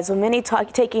morning, guys. Well, many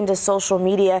taking to social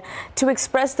media to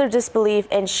express their disbelief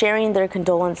and sharing their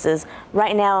condolences.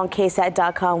 Right now on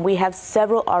KSAT.com, we have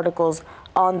several articles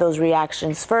on those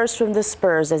reactions. First, from the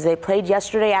Spurs as they played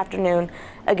yesterday afternoon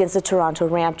against the Toronto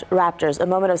Raptors. A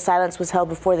moment of silence was held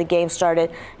before the game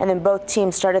started, and then both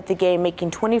teams started the game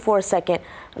making 24-second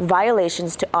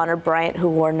violations to honor Bryant, who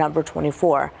wore number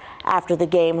 24. After the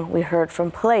game, we heard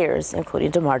from players, including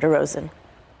DeMar DeRozan.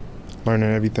 Learning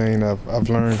everything I've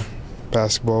learned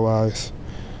basketball-wise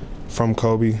from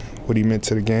Kobe, what he meant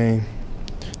to the game,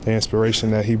 the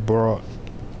inspiration that he brought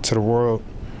to the world.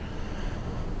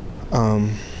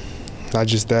 Not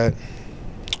just that,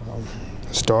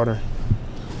 his daughter.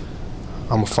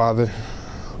 I'm a father.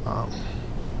 I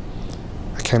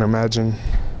can't imagine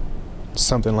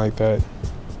something like that,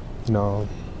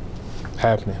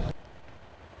 happening.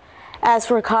 As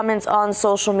for comments on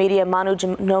social media, Manu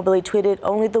Ginobili tweeted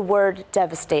only the word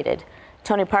devastated.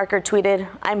 Tony Parker tweeted,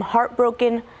 I'm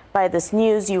heartbroken by this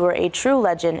news. You were a true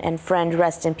legend and friend.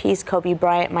 Rest in peace, Kobe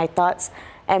Bryant. My thoughts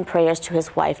and prayers to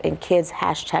his wife and kids,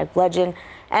 #legend.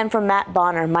 And from Matt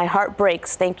Bonner, my heart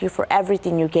breaks. Thank you for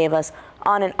everything you gave us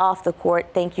on and off the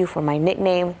court. Thank you for my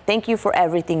nickname. Thank you for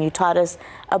everything you taught us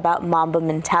about Mamba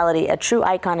mentality. A true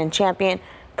icon and champion.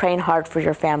 Praying hard for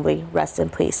your family. Rest in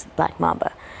peace, Black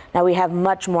Mamba. Now we have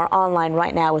much more online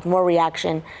right now with more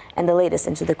reaction and the latest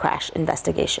into the crash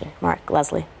investigation. Mark,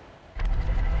 Leslie.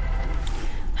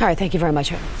 All right, thank you very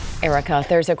much. Erica,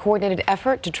 there's a coordinated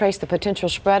effort to trace the potential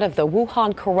spread of the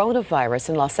Wuhan coronavirus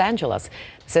in Los Angeles.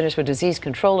 The Centers for Disease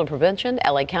Control and Prevention,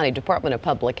 LA County Department of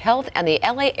Public Health, and the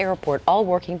LA Airport all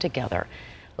working together.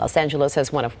 Los Angeles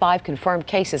has one of 5 confirmed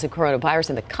cases of coronavirus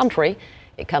in the country.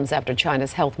 It comes after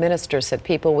China's health minister said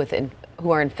people who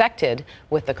are infected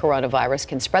with the coronavirus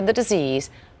can spread the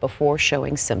disease before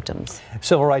showing symptoms.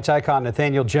 Civil rights icon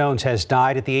Nathaniel Jones has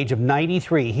died at the age of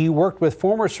 93. He worked with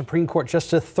former Supreme Court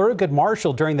Justice Thurgood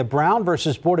Marshall during the Brown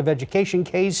versus Board of Education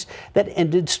case that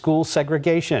ended school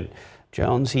segregation.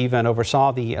 Jones even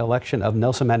oversaw the election of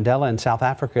Nelson Mandela in South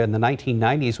Africa in the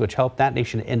 1990s, which helped that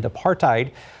nation end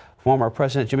apartheid. Former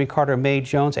President Jimmy Carter made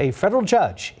Jones a federal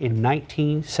judge in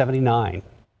 1979.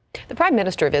 The Prime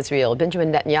Minister of Israel,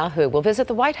 Benjamin Netanyahu, will visit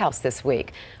the White House this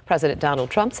week. President Donald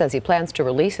Trump says he plans to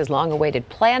release his long-awaited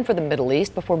plan for the Middle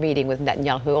East before meeting with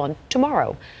Netanyahu on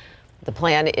tomorrow. The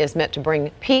plan is meant to bring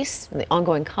peace in the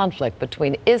ongoing conflict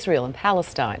between Israel and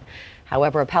Palestine.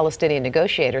 However, a Palestinian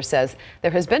negotiator says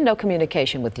there has been no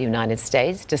communication with the United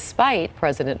States, despite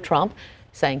President Trump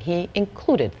saying he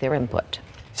included their input.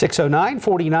 609,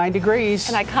 49 degrees.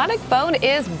 An iconic phone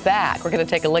is back. We're going to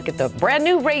take a look at the brand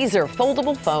new Razr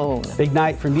foldable phone. Big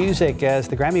night for music as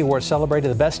the Grammy Awards celebrated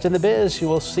the best in the biz. You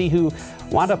will see who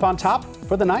wound up on top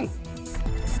for the night.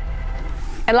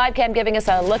 And live cam giving us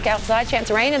a look outside. Chance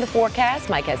of rain in the forecast.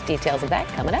 Mike has details of that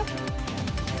coming up.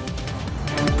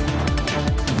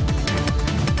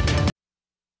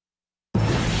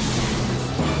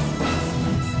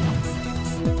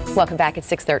 Welcome back at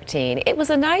 6:13. It was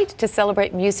a night to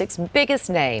celebrate music's biggest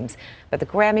names, but the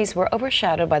Grammys were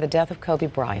overshadowed by the death of Kobe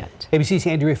Bryant. ABC's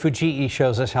Andrea Fujii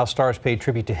shows us how stars paid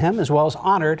tribute to him as well as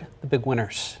honored the big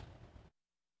winners.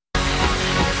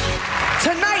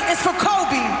 Tonight is for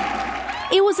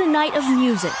Kobe. It was a night of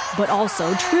music, but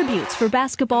also tributes for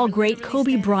basketball great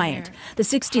Kobe Bryant. The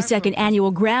 62nd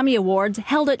annual Grammy Awards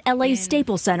held at LA's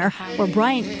Staples Center, where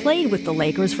Bryant played with the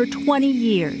Lakers for 20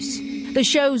 years. The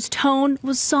show's tone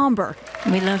was somber.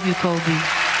 We love you, Kobe.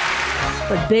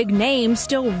 But big names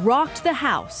still rocked the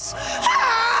house.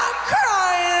 I'm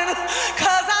crying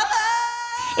 'cause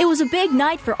It was a big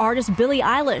night for artist Billie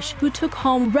Eilish, who took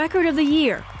home Record of the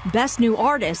Year, Best New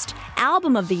Artist,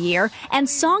 Album of the Year, and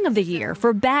Song of the Year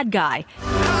for Bad Guy.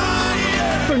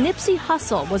 For Nipsey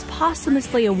Hussle was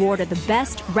posthumously awarded the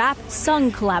Best Rap Sung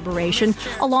collaboration,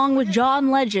 along with John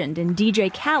Legend and DJ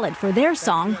Khaled for their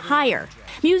song Higher.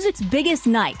 Music's biggest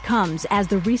night comes as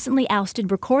the recently ousted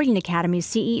Recording Academy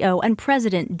CEO and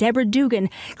president Deborah Dugan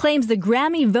claims the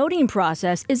Grammy voting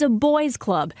process is a boys'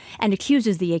 club and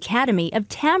accuses the Academy of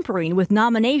tampering with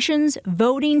nominations,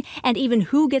 voting, and even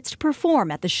who gets to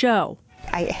perform at the show.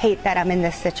 I hate that I'm in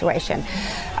this situation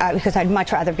because I'd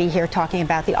much rather be here talking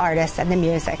about the artists and the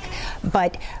music.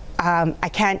 But I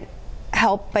can't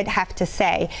help but have to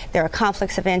say there are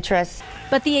conflicts of interest.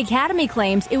 But the Academy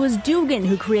claims it was Dugan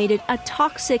who created a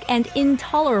toxic and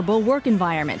intolerable work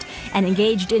environment and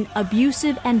engaged in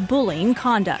abusive and bullying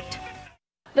conduct.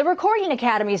 The Recording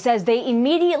Academy says they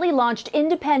immediately launched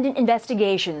independent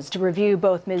investigations to review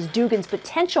both Ms. Dugan's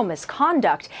potential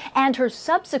misconduct and her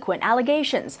subsequent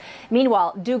allegations.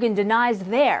 Meanwhile, Dugan denies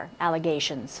their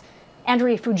allegations.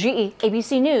 Andrea Fujii,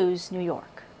 ABC News, New York.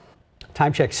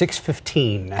 Time check,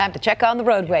 6:15. Time to check on the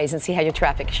roadways and see how your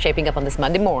traffic is shaping up on this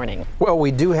Monday morning. Well,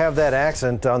 we do have that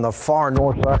accident on the far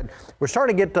north side. We're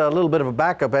starting to get a little bit of a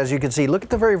backup, as you can see. Look at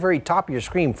the very, very top of your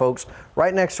screen, folks.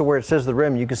 Right next to where it says the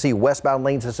rim, you can see westbound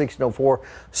lanes at 1604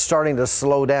 starting to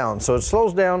slow down. So it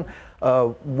slows down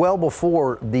well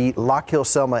before the Lock Hill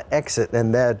Selma exit,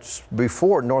 and that's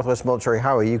before Northwest Military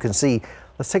Highway. You can see,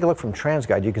 let's take a look from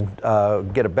TransGuide. You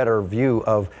can get a better view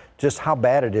of just how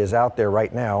bad it is out there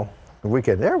right now.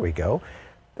 There we go.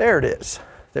 There it is.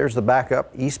 There's the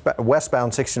backup,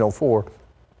 westbound 1604,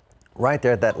 right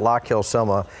there at that Lock Hill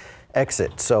Selma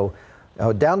exit. So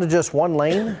down to just one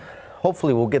lane.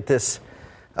 Hopefully we'll get this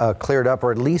cleared up,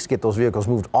 or at least get those vehicles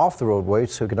moved off the roadway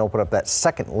so we can open up that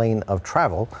second lane of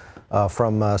travel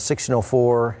from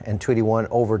 1604 and 281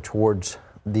 over towards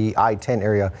the I-10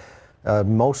 area.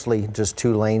 Mostly just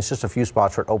two lanes, just a few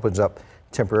spots where it opens up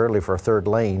temporarily for a third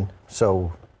lane.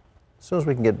 So as soon as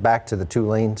we can get back to the two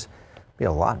lanes, it'll be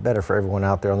a lot better for everyone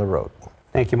out there on the road.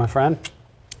 Thank you, my friend.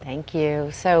 Thank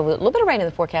you. So a little bit of rain in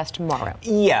the forecast tomorrow.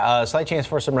 Yeah, a slight chance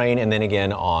for some rain, and then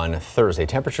again on Thursday.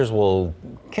 Temperatures will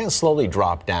kind of slowly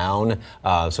drop down,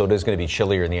 so it is going to be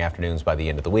chillier in the afternoons by the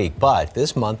end of the week. But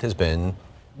this month has been,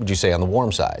 would you say, on the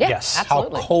warm side? Yeah, yes,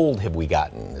 absolutely. How cold have we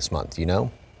gotten this month, do you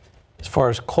know? As far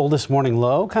as coldest morning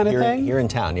low kind of thing? Here in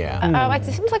town, yeah. Oh, it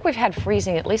seems like we've had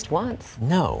freezing at least once.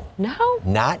 No. No?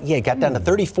 Not yet. Got down to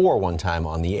 34 one time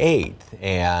on the 8th,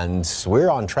 and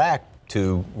we're on track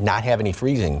to not have any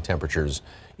freezing temperatures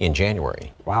in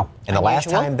January. Wow. And the last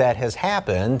time that has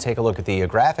happened, take a look at the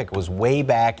graphic, was way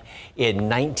back in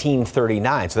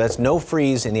 1939. So that's no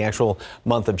freeze in the actual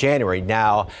month of January.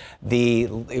 Now,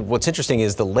 what's interesting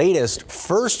is the latest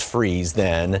first freeze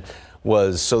then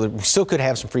was, so that we still could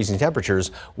have some freezing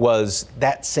temperatures, was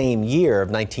that same year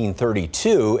of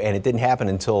 1932, and it didn't happen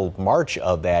until March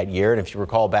of that year. And if you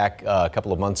recall back a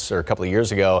couple of months or a couple of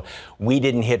years ago, we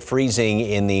didn't hit freezing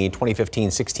in the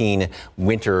 2015-16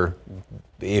 winter,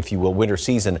 if you will, winter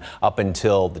season up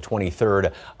until the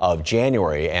 23rd of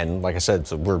January. And like I said,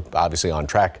 so we're obviously on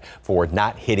track for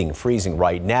not hitting freezing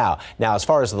right now. Now, as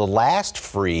far as the last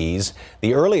freeze,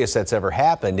 the earliest that's ever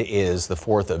happened is the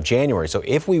 4th of January. So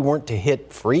if we weren't to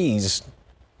hit freeze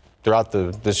throughout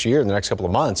this year, in the next couple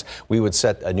of months, we would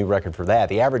set a new record for that.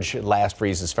 The average last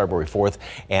freeze is February 4th,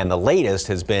 and the latest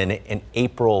has been in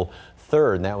April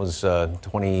 3rd, and that was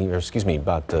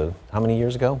about how many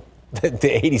years ago? The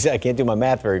 80s, I can't do my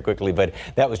math very quickly, but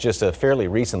that was just fairly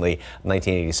recently,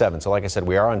 1987. So like I said,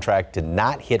 we are on track to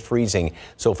not hit freezing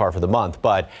so far for the month,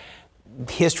 but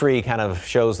history kind of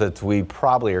shows that we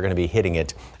probably are going to be hitting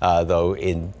it, though,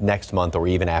 in next month or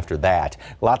even after that.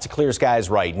 Lots of clear skies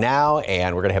right now,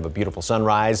 and we're going to have a beautiful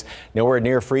sunrise. Nowhere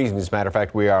near freezing. As a matter of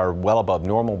fact, we are well above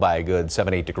normal by a good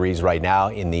 7-8 degrees right now,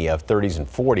 in the 30s and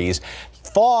 40s.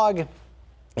 Fog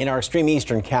in our extreme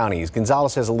eastern counties.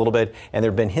 Gonzales has a little bit, and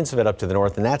there have been hints of it up to the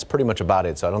north, and that's pretty much about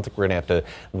it. So I don't think we're going to have to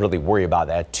really worry about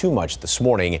that too much this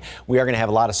morning. We are going to have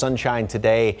a lot of sunshine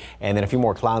today, and then a few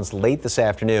more clouds late this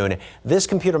afternoon. This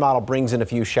computer model brings in a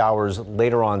few showers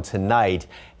later on tonight,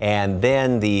 and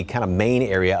then the kind of main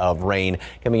area of rain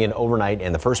coming in overnight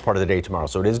and the first part of the day tomorrow.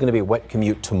 So it is going to be a wet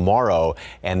commute tomorrow,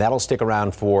 and that'll stick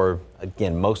around for,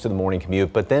 again, most of the morning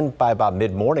commute. But then by about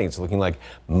mid-morning, it's looking like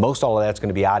most all of that's going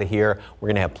to be out of here. We're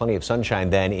going to have plenty of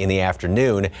sunshine then in the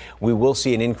afternoon. We will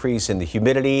see an increase in the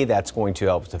humidity. That's going to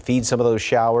help to feed some of those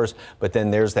showers. But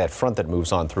then there's that front that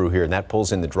moves on through here, and that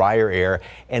pulls in the drier air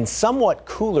and somewhat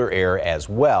cooler air as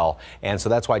well. And so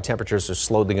that's why temperatures are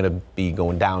slowly going to be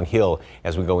going downhill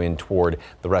as we go in toward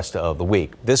the rest of the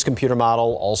week. This computer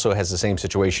model also has the same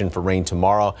situation for rain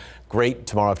tomorrow. Great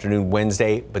tomorrow afternoon,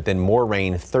 Wednesday, but then more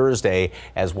rain Thursday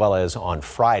as well as on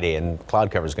Friday. And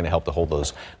cloud cover is going to help to hold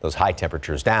those high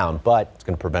temperatures down, but it's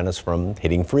going to prevent us from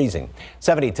hitting freezing.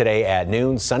 70 today at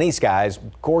noon, sunny skies,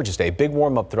 gorgeous day. Big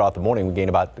warm up throughout the morning. We gain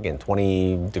about, again,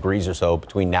 20 degrees or so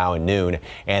between now and noon,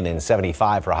 and then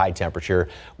 75 for a high temperature,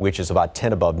 which is about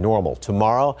 10 above normal.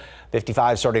 Tomorrow,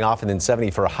 55 starting off and then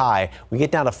 70 for a high. We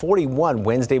get down to 41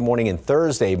 Wednesday morning and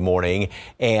Thursday morning,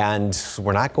 and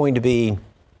we're not going to be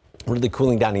really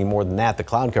cooling down any more than that. The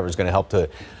cloud cover is going to help to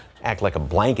act like a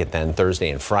blanket then Thursday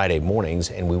and Friday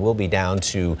mornings, and we will be down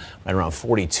to right around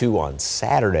 42 on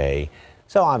Saturday.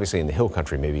 So obviously in the hill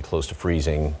country, maybe close to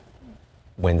freezing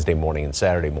Wednesday morning and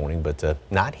Saturday morning, but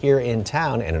not here in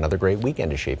town, and another great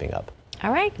weekend is shaping up.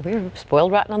 All right, we're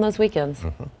spoiled rotten on those weekends.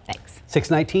 Thanks.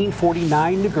 619,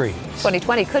 49 degrees.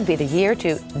 2020 could be the year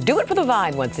to do it for the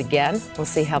Vine once again. We'll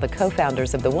see how the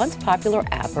co-founders of the once popular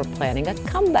app are planning a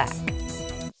comeback.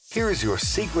 Here's your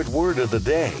secret word of the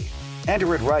day.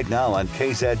 Enter it right now on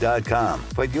KSAT.com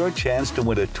for your chance to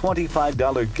win a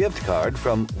 $25 gift card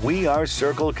from We Are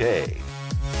Circle K.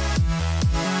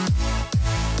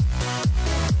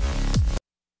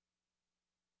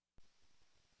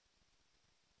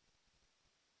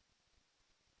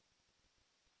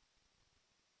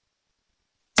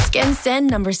 Gmsa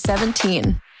number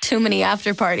 17. Too many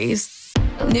after parties.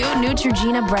 New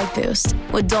Neutrogena Bright Boost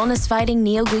with dullness-fighting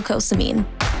neoglucosamine.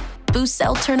 Boost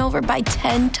cell turnover by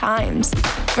 10 times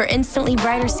for instantly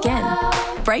brighter skin.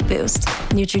 Bright Boost,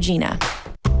 Neutrogena.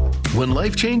 When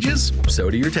life changes, so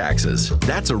do your taxes.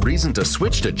 That's a reason to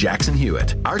switch to Jackson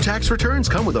Hewitt. Our tax returns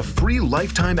come with a free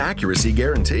lifetime accuracy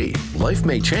guarantee. Life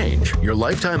may change, your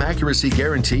lifetime accuracy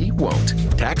guarantee won't.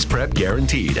 Tax prep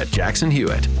guaranteed at Jackson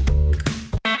Hewitt.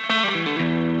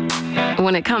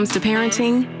 When it comes to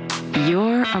parenting,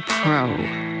 you're a pro.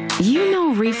 You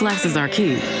know reflexes are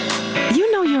key.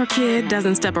 You know your kid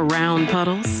doesn't step around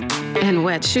puddles and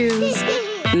wet shoes.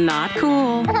 Not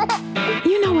cool.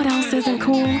 You know what else isn't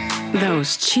cool?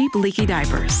 Those cheap leaky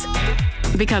diapers.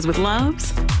 Because with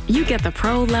Love's, you get the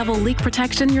pro-level leak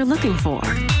protection you're looking for.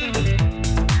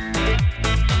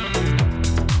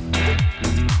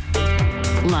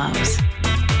 Love's.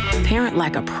 Parent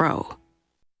like a pro.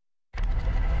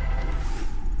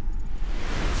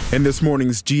 In this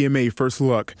morning's GMA First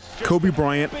Look, Kobe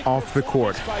Bryant off the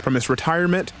court. From his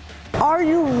retirement. Are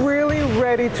you really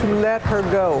ready to let her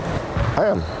go?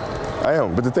 I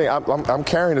am. But the thing, I'm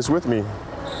carrying this with me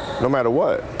no matter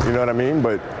what. You know what I mean?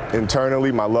 But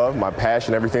internally, my love, my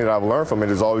passion, everything that I've learned from it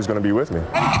is always going to be with me.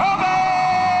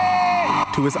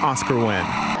 To his Oscar win.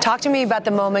 Talk to me about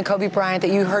the moment, Kobe Bryant,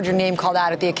 that you heard your name called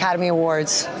out at the Academy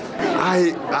Awards.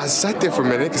 I sat there for a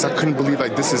minute because I couldn't believe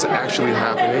like this is actually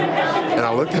happening. And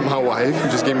I looked at my wife, who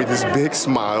just gave me this big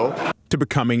smile. To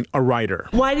becoming a writer.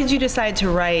 Why did you decide to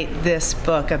write this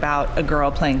book about a girl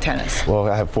playing tennis? Well,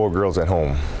 I have 4 girls at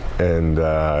home. And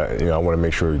I want to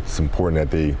make sure it's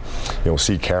important that they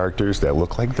see characters that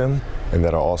look like them and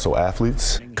that are also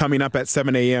athletes. Coming up at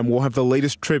 7 a.m., we'll have the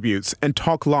latest tributes and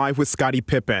talk live with Scottie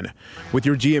Pippen. With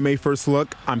your GMA First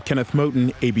Look, I'm Kenneth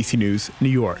Moten, ABC News, New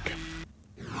York.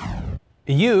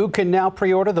 You can now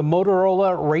pre-order the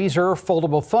Motorola Razr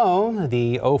foldable phone.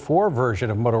 The 04 version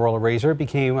of Motorola Razr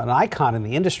became an icon in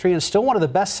the industry and still one of the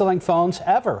best-selling phones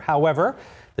ever. However,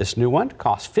 this new one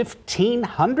costs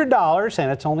 $1,500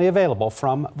 and it's only available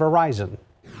from Verizon.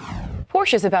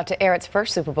 Porsche is about to air its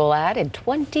first Super Bowl ad in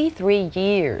 23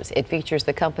 years. It features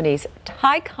the company's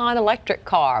Taycan electric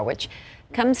car, which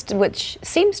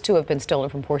seems to have been stolen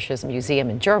from Porsche's museum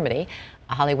in Germany.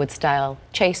 A Hollywood-style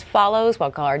chase follows while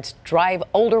guards drive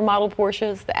older model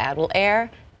Porsches. The ad will air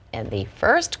in the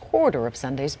first quarter of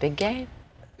Sunday's big game.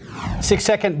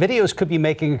 6-second videos could be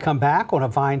making a comeback. One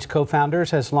of Vine's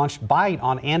co-founders has launched Byte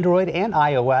on Android and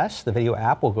iOS. The video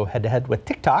app will go head-to-head with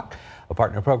TikTok. A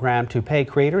partner program to pay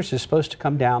creators is supposed to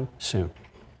come down soon.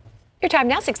 Your time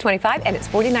now, 6:25, and it's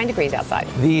 49 degrees outside.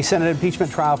 The Senate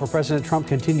impeachment trial for President Trump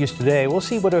continues today. We'll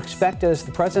see what to expect as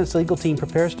the president's legal team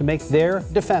prepares to make their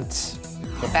defense.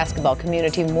 The basketball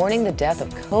community mourning the death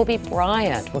of Kobe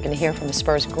Bryant. We're going to hear from the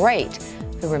Spurs great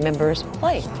who remembers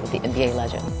playing with the NBA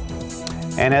legend.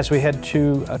 And as we head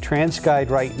to a TransGuide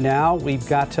right now, we've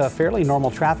got a fairly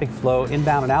normal traffic flow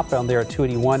inbound and outbound there at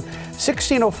 281.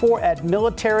 1604 at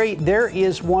Military. There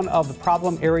is one of the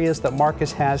problem areas that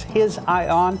Marcus has his eye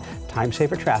on. Time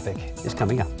saver traffic is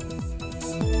coming up.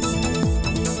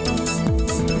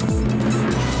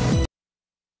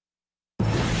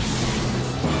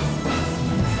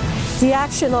 The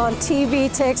action on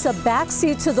TV takes a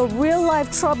backseat to the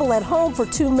real-life trouble at home for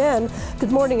 2 men.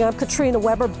 Good morning, I'm Katrina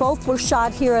Weber. Both were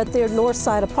shot here at their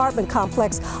Northside apartment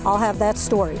complex. I'll have that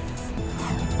story.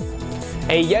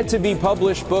 A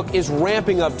yet-to-be-published book is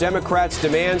ramping up Democrats'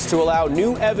 demands to allow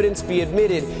new evidence be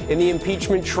admitted in the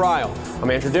impeachment trial. I'm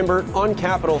Andrew Dimbert on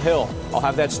Capitol Hill. I'll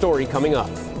have that story coming up.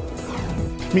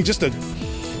 I mean, just a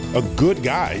good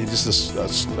guy, just a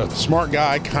smart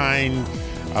guy, kind.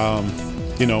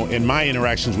 And my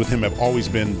interactions with him have always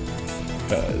been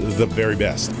the very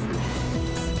best.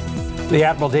 The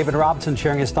Admiral David Robinson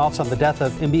sharing his thoughts on the death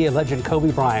of NBA legend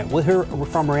Kobe Bryant. We'll hear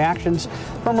from reactions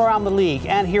from around the league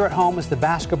and here at home as the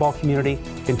basketball community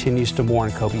continues to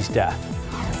mourn Kobe's death.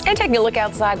 And taking a look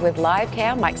outside with live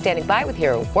cam, Mike standing by with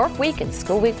your work week and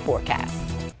school week forecast.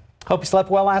 Hope you slept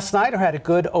well last night or had a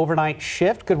good overnight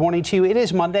shift. Good morning to you. It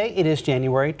is Monday. It is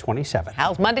January 27th.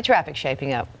 How's Monday traffic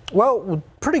shaping up? Well,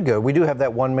 pretty good. We do have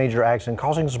that one major accident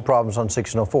causing some problems on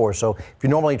 1604. So if you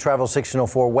normally travel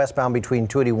 1604 westbound between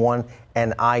 281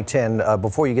 and I-10,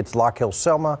 before you get to Lock Hill,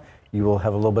 Selma, you will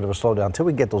have a little bit of a slowdown until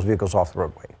we get those vehicles off the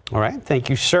roadway. All right. Thank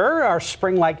you, sir. Our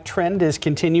spring-like trend is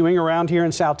continuing around here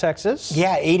in South Texas.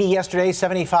 Yeah, 80 yesterday,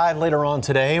 75 later on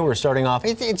today. We're starting off.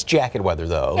 It's jacket weather,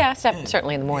 though. Yeah,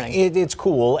 certainly in the morning. It's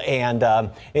cool,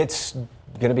 and it's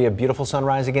going to be a beautiful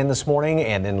sunrise again this morning,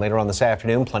 and then later on this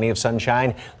afternoon, plenty of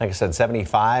sunshine. Like I said,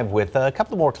 75 with a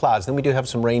couple more clouds. Then we do have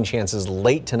some rain chances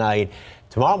late tonight.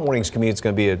 Tomorrow morning's commute is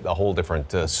going to be a whole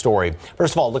different story.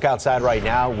 First of all, look outside right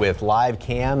now with live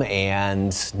cam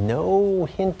and no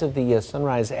hint of the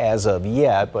sunrise as of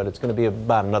yet, but it's going to be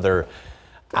about another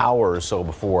hour or so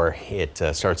before it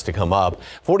starts to come up.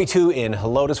 42 in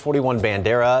Helotes, 41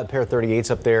 Bandera, a pair of 38s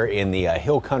up there in the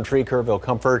Hill Country, Kerrville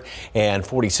Comfort, and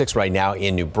 46 right now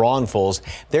in New Braunfels.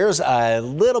 There's a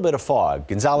little bit of fog.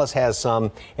 Gonzales has some,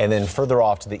 and then further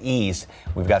off to the east,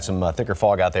 we've got some thicker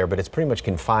fog out there, but it's pretty much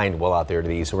confined well out there to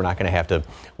the east, so we're not going to have to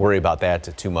worry about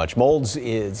that too much. Molds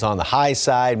is on the high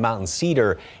side. Mountain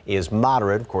Cedar is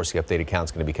moderate. Of course, the updated count's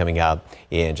going to be coming out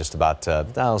in just about,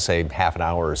 I'll say, half an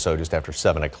hour or so, just after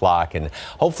 7 o'clock, and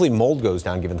hopefully mold goes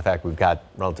down given the fact we've got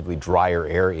relatively drier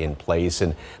air in place.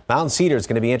 And Mountain Cedar is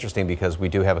going to be interesting because we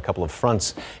do have a couple of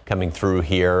fronts coming through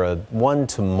here, one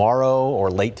tomorrow or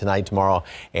late tonight tomorrow,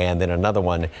 and then another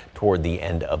one toward the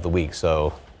end of the week.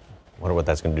 So wonder what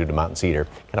that's going to do to Mountain Cedar.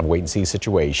 Kind of wait and see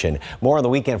situation. More on the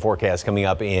weekend forecast coming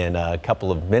up in a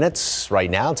couple of minutes.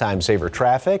 Right now, time saver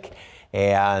traffic,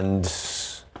 and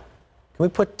we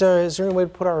put, is there any way to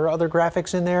put our other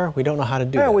graphics in there? We don't know how to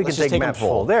do that. We can take maps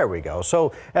full. There we go.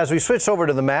 So as we switch over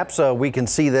to the maps, we can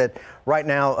see that right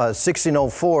now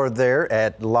 1604 there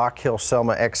at Lock Hill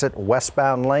Selma exit,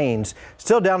 westbound lanes,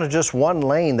 still down to just one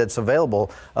lane that's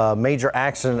available. Major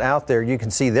accident out there. You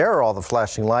can see there are all the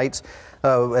flashing lights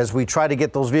as we try to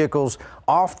get those vehicles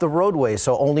off the roadway.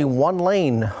 So only one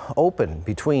lane open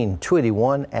between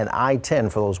 281 and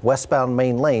I-10 for those westbound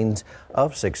main lanes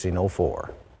of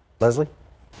 1604. Leslie?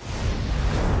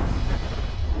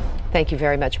 Thank you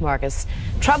very much, Marcus.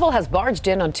 Trouble has barged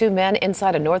in on 2 men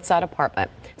inside a Northside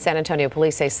apartment. San Antonio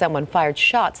police say someone fired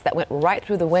shots that went right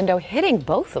through the window, hitting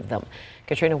both of them.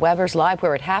 Katrina Weber's live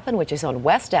where it happened, which is on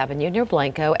West Avenue near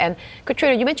Blanco. And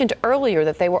Katrina, you mentioned earlier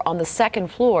that they were on the 2nd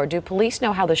floor. Do police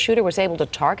know how the shooter was able to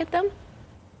target them?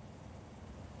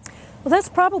 Well, that's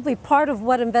probably part of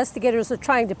what investigators are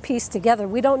trying to piece together.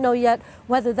 We don't know yet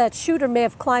whether that shooter may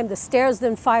have climbed the stairs,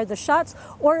 then fired the shots,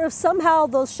 or if somehow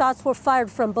those shots were fired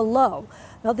from below.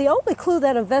 Now, the only clue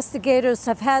that investigators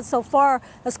have had so far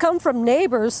has come from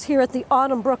neighbors here at the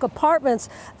Autumn Brook Apartments.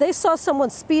 They saw someone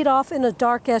speed off in a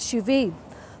dark SUV.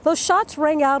 Those shots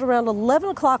rang out around 11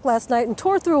 o'clock last night and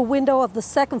tore through a window of the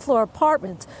 2nd floor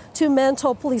apartment. 2 men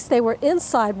told police they were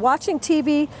inside watching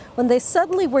TV when they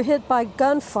suddenly were hit by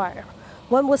gunfire.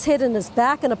 One was hit in his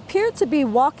back and appeared to be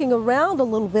walking around a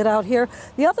little bit out here.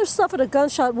 The other suffered a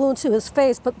gunshot wound to his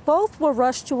face, but both were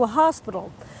rushed to a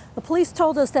hospital. The police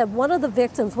told us that one of the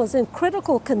victims was in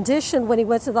critical condition when he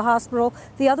went to the hospital.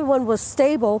 The other one was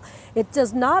stable. It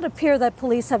does not appear that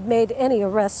police have made any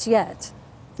arrests yet.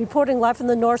 Reporting live from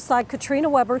the North Side, Katrina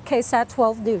Weber, KSAT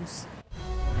 12 News.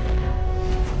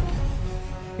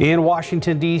 In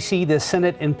Washington, D.C., the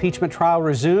Senate impeachment trial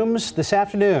resumes this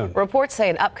afternoon. Reports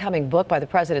say an upcoming book by the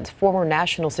president's former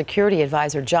national security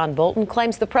advisor, John Bolton,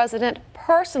 claims the president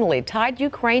personally tied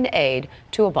Ukraine aid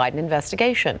to a Biden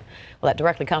investigation. Well, that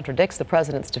directly contradicts the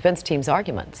president's defense team's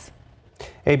arguments.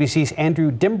 ABC's Andrew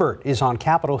Dimbert is on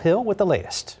Capitol Hill with the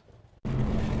latest.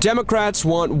 Democrats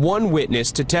want one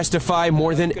witness to testify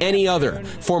more than any other,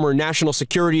 former National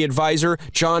Security Advisor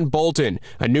John Bolton.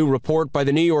 A new report by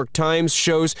the New York Times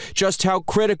shows just how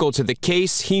critical to the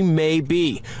case he may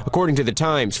be. According to the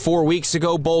Times, 4 weeks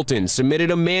ago, Bolton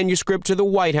submitted a manuscript to the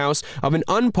White House of an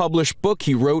unpublished book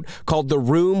he wrote called The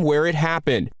Room Where It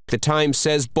Happened. The Times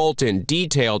says Bolton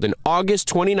detailed an August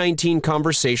 2019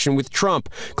 conversation with Trump,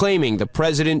 claiming the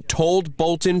president told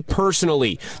Bolton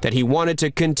personally that he wanted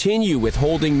to continue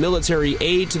withholding military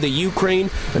aid to the Ukraine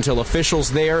until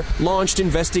officials there launched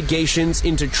investigations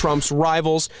into Trump's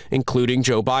rivals, including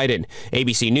Joe Biden.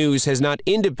 ABC News has not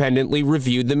independently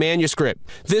reviewed the manuscript.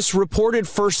 This reported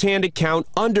firsthand account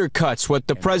undercuts what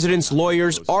the president's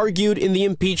lawyers argued in the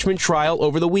impeachment trial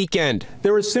over the weekend.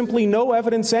 There is simply no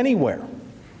evidence anywhere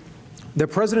that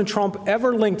President Trump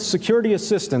ever linked security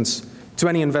assistance to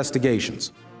any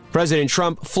investigations. President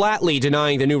Trump flatly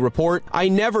denying the new report. I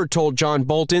never told John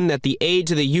Bolton that the aid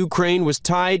to the Ukraine was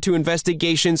tied to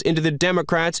investigations into the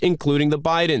Democrats, including the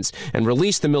Bidens, and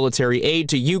released the military aid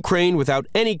to Ukraine without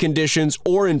any conditions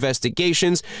or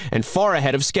investigations and far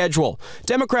ahead of schedule.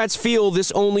 Democrats feel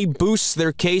this only boosts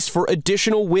their case for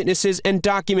additional witnesses and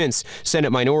documents.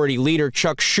 Senate Minority Leader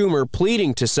Chuck Schumer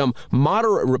pleading to some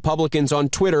moderate Republicans on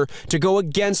Twitter to go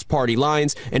against party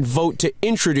lines and vote to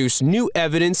introduce new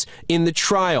evidence in the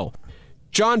trial.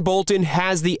 John Bolton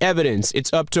has the evidence.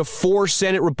 It's up to 4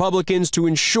 Senate Republicans to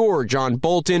ensure John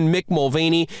Bolton, Mick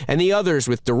Mulvaney, and the others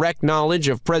with direct knowledge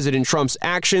of President Trump's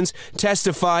actions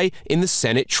testify in the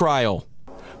Senate trial.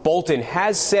 Bolton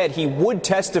has said he would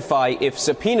testify if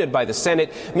subpoenaed by the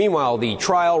Senate. Meanwhile, the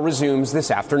trial resumes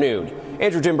this afternoon.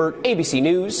 Andrew Dimbert, ABC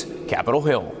News, Capitol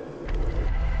Hill.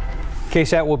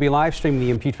 KSAT will be live streaming the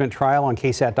impeachment trial on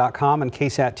KSAT.com and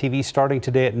KSAT TV starting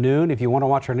today at noon. If you want to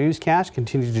watch our newscast,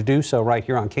 continue to do so right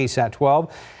here on KSAT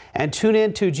 12. And tune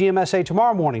in to GMSA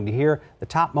tomorrow morning to hear the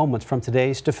top moments from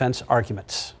today's defense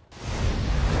arguments.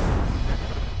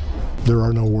 There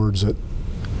are no words that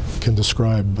can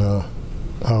describe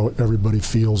how everybody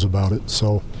feels about it.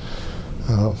 So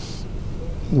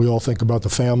we all think about the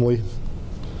family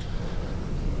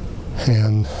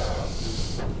and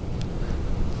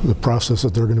the process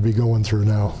that they're going to be going through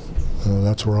now.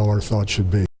 That's where all our thoughts should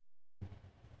be.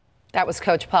 That was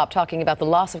Coach Pop talking about the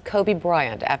loss of Kobe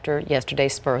Bryant after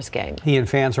yesterday's Spurs game. He and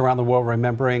fans around the world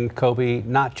remembering Kobe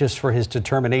not just for his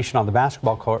determination on the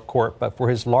basketball court, but for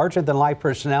his larger-than-life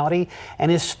personality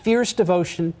and his fierce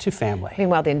devotion to family.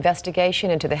 Meanwhile, the investigation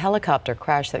into the helicopter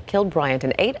crash that killed Bryant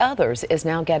and 8 others is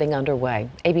now getting underway.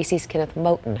 ABC's Kenneth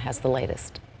Moten has the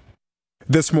latest.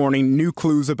 This morning, new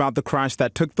clues about the crash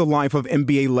that took the life of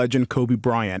NBA legend Kobe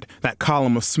Bryant. That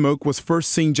column of smoke was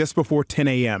first seen just before 10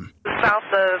 a.m. South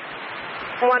of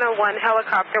 101,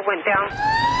 helicopter went down.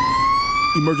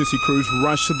 Emergency crews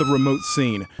rushed to the remote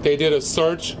scene. They did a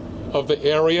search of the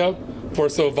area for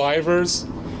survivors.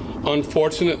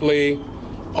 Unfortunately,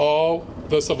 all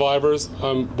the survivors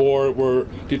on board were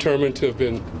determined to have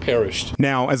been perished.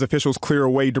 Now, as officials clear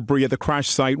away debris at the crash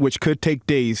site, which could take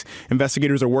days,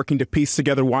 investigators are working to piece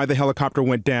together why the helicopter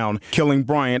went down, killing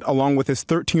Bryant along with his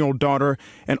 13-year-old daughter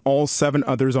and all 7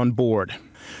 others on board.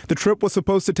 The trip was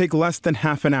supposed to take less than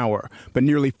half an hour, but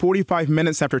nearly 45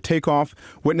 minutes after takeoff,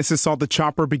 witnesses saw the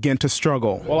chopper begin to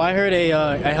struggle. Well, I heard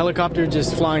a helicopter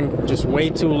just flying just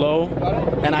way too low,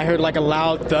 and I heard like a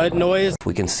loud thud noise.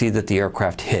 We can see that the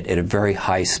aircraft hit at a very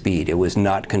high speed. It was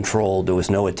not controlled. There was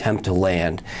no attempt to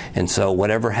land, and so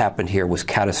whatever happened here was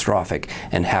catastrophic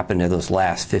and happened in those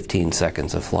last 15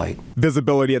 seconds of flight.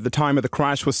 Visibility at the time of the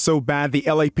crash was so bad the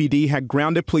LAPD had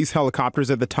grounded police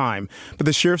helicopters at the time, but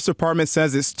the sheriff's department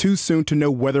says it's too soon to know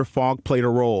whether fog played a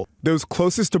role. Those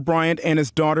closest to Bryant and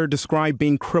his daughter described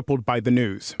being crippled by the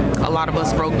news. A lot of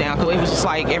us broke down because it was just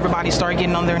like everybody started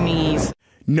getting on their knees.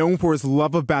 Known for his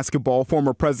love of basketball,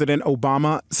 former President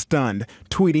Obama stunned,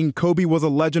 tweeting Kobe was a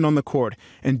legend on the court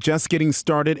and just getting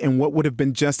started in what would have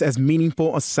been just as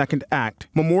meaningful a second act.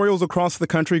 Memorials across the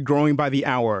country growing by the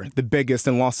hour, the biggest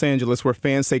in Los Angeles, where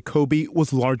fans say Kobe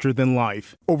was larger than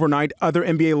life. Overnight, other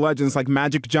NBA legends like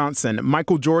Magic Johnson,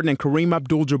 Michael Jordan, and Kareem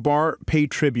Abdul-Jabbar paid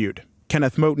tribute.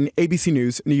 Kenneth Moten, ABC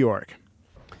News, New York.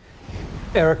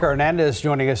 Erica Hernandez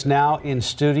joining us now in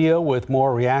studio with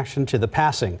more reaction to the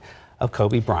passing of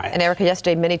Kobe Bryant. And Erica,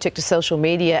 yesterday many took to social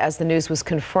media as the news was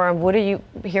confirmed. What are you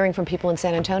hearing from people in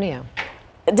San Antonio?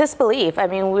 Disbelief. I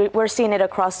mean, we're seeing it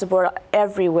across the board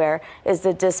everywhere is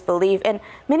the disbelief. And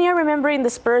many are remembering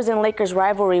the Spurs and Lakers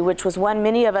rivalry, which was one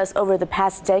many of us over the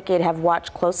past decade have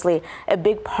watched closely. A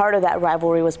big part of that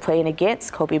rivalry was playing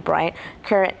against Kobe Bryant.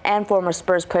 Current and former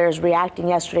Spurs players reacting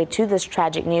yesterday to this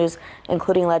tragic news,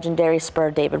 including legendary Spur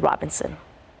David Robinson.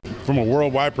 From a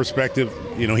worldwide perspective,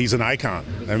 you know, he's an icon.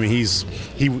 I mean, he's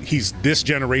this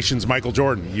generation's Michael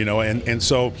Jordan, you know, and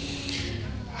so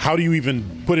how do you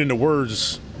even put into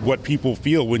words what people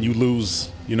feel when you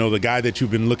lose, you know, the guy that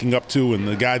you've been looking up to and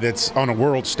the guy that's on a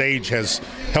world stage has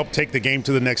helped take the game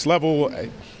to the next level? I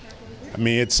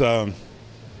mean, it's hard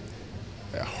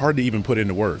to even put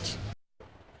into words.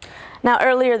 Now,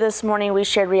 earlier this morning, we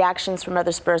shared reactions from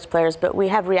other Spurs players, but we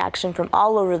have reaction from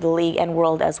all over the league and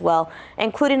world as well,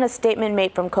 including a statement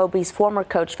made from Kobe's former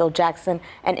coach, Phil Jackson,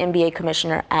 and NBA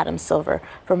Commissioner Adam Silver.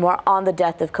 For more on the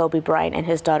death of Kobe Bryant and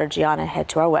his daughter Gianna, head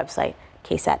to our website,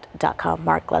 ksat.com.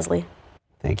 Mark, Leslie.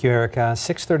 Thank you, Erica.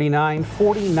 6:39,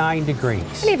 49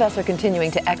 degrees. Many of us are continuing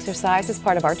to exercise as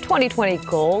part of our 2020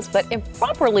 goals, but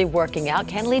improperly working out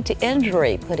can lead to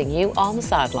injury, putting you on the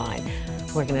sideline.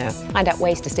 We're going to find out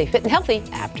ways to stay fit and healthy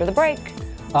after the break.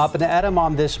 Up and Adam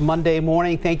on this Monday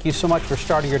morning. Thank you so much for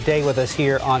starting your day with us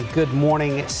here on Good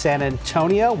Morning San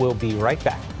Antonio. We'll be right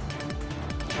back.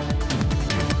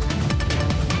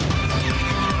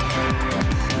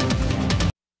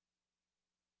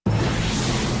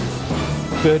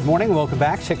 Good morning. Welcome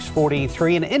back.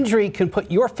 6:43. An injury can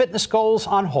put your fitness goals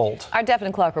on hold. Our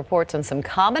Devin Clark reports on some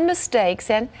common mistakes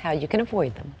and how you can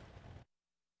avoid them.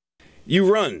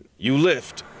 You run, you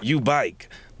lift, you bike,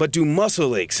 but do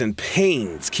muscle aches and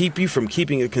pains keep you from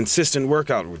keeping a consistent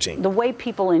workout routine? The way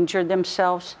people injure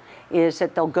themselves is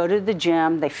that they'll go to the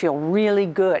gym, they feel really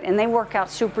good, and they work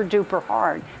out super duper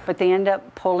hard, but they end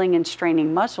up pulling and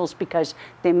straining muscles because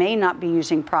they may not be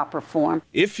using proper form.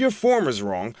 If your form is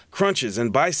wrong, crunches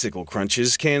and bicycle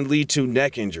crunches can lead to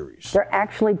neck injuries. They're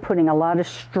actually putting a lot of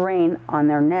strain on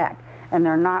their neck, and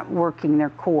they're not working their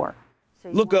core.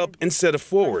 Look up instead of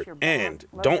forward, and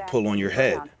don't pull on your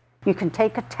head. You can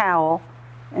take a towel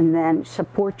and then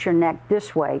support your neck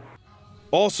this way.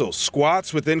 Also,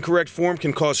 squats with incorrect form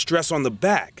can cause stress on the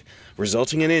back,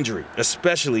 resulting in injury,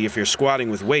 especially if you're squatting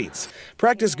with weights.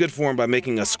 Practice good form by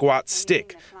making a squat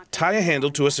stick. Tie a handle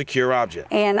to a secure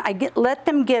object. And let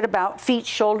them get about feet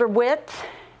shoulder width,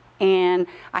 and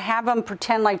I have them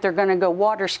pretend like they're going to go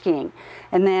water skiing.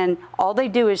 And then all they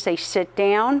do is they sit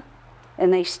down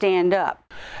and they stand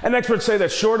up. And experts say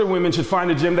that shorter women should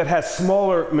find a gym that has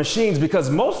smaller machines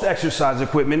because most exercise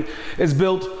equipment is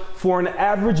built for an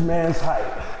average man's height.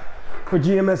 For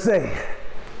GMSA,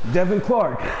 Devin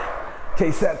Clark,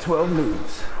 KSAT 12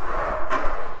 News.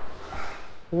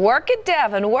 Work it,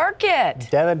 Devin, work it.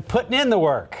 Devin putting in the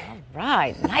work.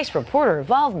 Right. Nice reporter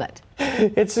involvement.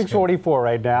 It's 6:44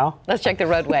 right now. Let's check the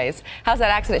roadways. How's that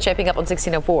accident shaping up on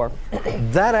 1604?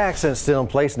 That accident's still in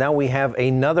place. Now we have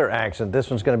another accident. This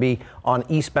one's going to be on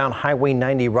eastbound Highway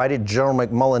 90 right at General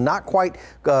McMullen. Not quite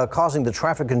causing the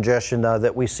traffic congestion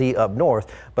that we see up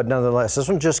north, but nonetheless, this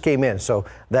one just came in, so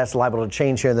that's liable to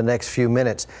change here in the next few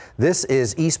minutes. This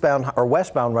is westbound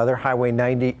Highway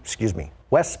 90,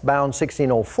 westbound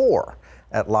 1604.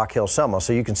 At Lock Hill Selma.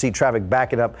 So you can see traffic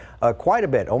backing up quite a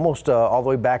bit, almost all the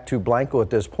way back to Blanco at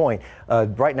this point.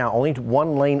 Right now, only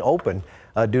one lane open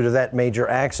due to that major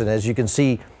accident. As you can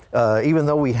see, even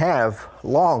though we have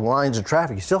long lines of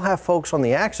traffic, you still have folks on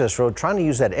the access road trying to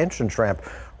use that entrance ramp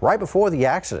right before the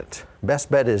accident.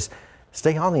 Best bet is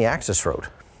stay on the access road.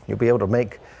 You'll be able to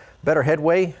make better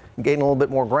headway, gain a little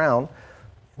bit more ground.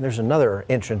 And there's another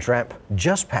entrance ramp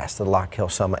just past the Lock Hill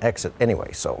Selma exit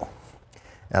anyway, so.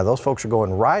 Now, those folks are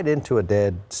going right into a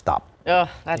dead stop.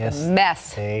 Oh, that's a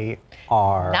mess. They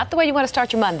are. Not the way you want to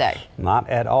start your Monday. Not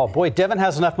at all. Boy, Devin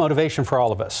has enough motivation for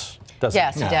all of us, doesn't he?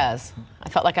 Yes, he does. I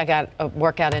felt like I got a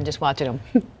workout in just watching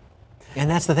him. And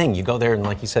that's the thing. You go there and,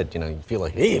 like you said, you feel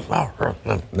like, hey,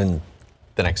 then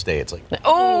the next day it's like,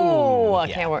 oh, I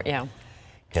can't work, yeah.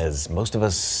 Because most of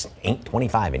us ain't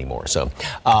 25 anymore, so.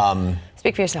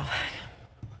 Speak for yourself.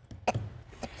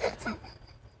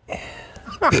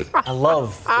 I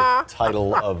love the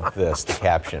title of this, the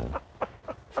caption.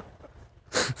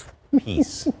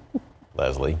 Peace,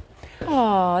 Leslie.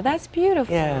 Oh, that's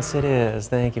beautiful. Yes, it is.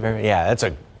 Thank you very much. Yeah, it's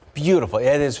a beautiful.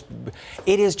 It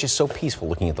is just so peaceful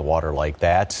looking at the water like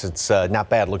that. It's not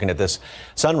bad looking at this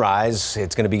sunrise.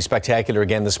 It's going to be spectacular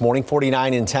again this morning.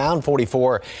 49 in town,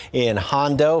 44 in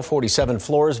Hondo, 47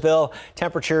 Floresville.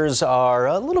 Temperatures are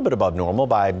a little bit above normal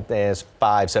by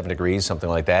 5-7 degrees, something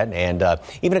like that. And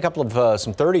even a couple of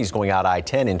some 30s going out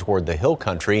I-10 in toward the hill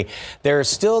country. There's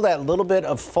still that little bit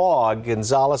of fog,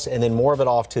 Gonzales, and then more of it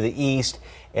off to the east,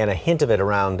 and a hint of it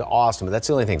around Austin, but that's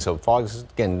the only thing. So fog's,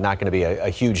 again, not going to be a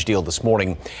huge deal this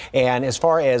morning. And as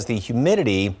far as the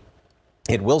humidity,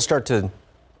 it will start to,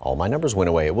 all my numbers went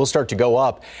away. It will start to go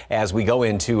up as we go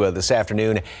into this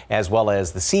afternoon as well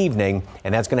as this evening,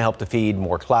 and that's going to help to feed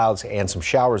more clouds and some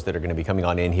showers that are going to be coming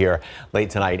on in here late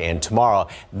tonight and tomorrow.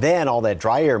 Then all that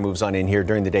dry air moves on in here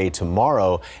during the day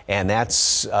tomorrow, and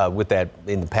that's with that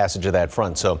in the passage of that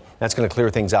front. So that's going to clear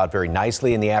things out very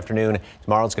nicely in the afternoon.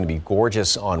 Tomorrow it's going to be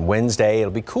gorgeous on Wednesday. It'll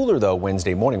be cooler though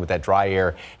Wednesday morning with that dry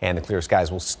air and the clear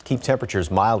skies. Will keep temperatures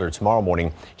milder tomorrow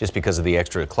morning just because of the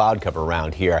extra cloud cover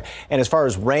around here. And as far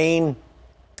as rain,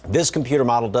 this computer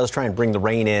model does try and bring the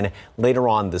rain in later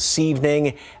on this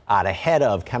evening out ahead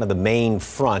of kind of the main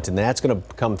front, and that's going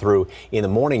to come through in the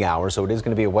morning hours. So it is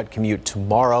going to be a wet commute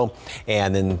tomorrow,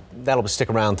 and then that'll stick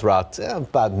around throughout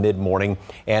about mid-morning.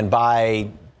 And by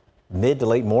mid to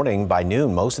late morning, by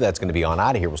noon, most of that's going to be on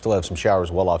out of here. We'll still have some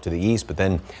showers well off to the east, but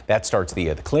then that starts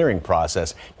the clearing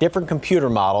process. Different computer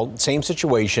model, same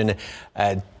situation.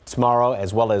 Tomorrow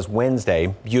as well as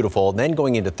Wednesday, beautiful. Then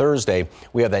going into Thursday,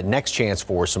 we have that next chance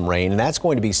for some rain, and that's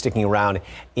going to be sticking around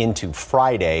into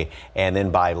Friday. And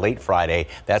then by late Friday,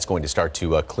 that's going to start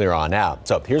to clear on out.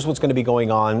 So here's what's going to be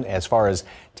going on as far as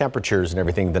temperatures and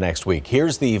everything the next week.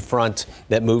 Here's the front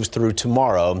that moves through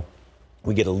tomorrow.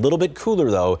 We get a little bit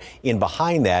cooler, though, in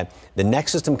behind that. The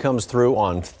next system comes through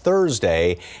on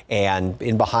Thursday, and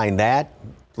in behind that,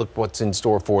 look what's in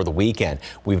store for the weekend.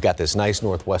 We've got this nice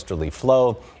northwesterly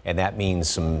flow, and that means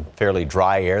some fairly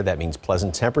dry air. That means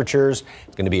pleasant temperatures.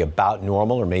 It's going to be about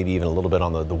normal, or maybe even a little bit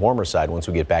on the warmer side once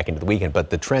we get back into the weekend. But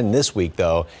the trend this week,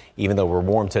 though, even though we're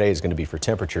warm today, is going to be for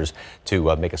temperatures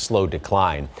to make a slow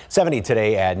decline. 70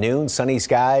 today at noon, sunny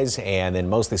skies, and then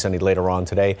mostly sunny later on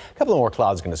today. A couple of more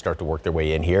clouds going to start to work their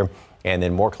way in here. And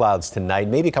then more clouds tonight,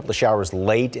 maybe a couple of showers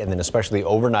late, and then especially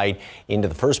overnight into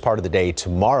the first part of the day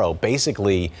tomorrow.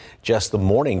 Basically just the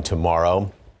morning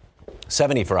tomorrow.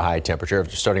 70 for a high temperature,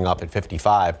 after starting off at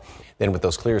 55. Then with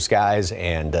those clear skies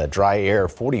and dry air,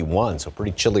 41. So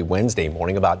pretty chilly Wednesday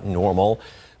morning, about normal,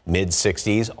 mid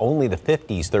 60s. Only the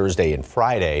 50s Thursday and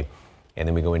Friday. And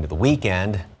then we go into the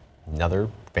weekend, another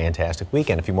fantastic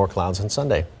weekend. A few more clouds on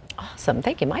Sunday. Awesome.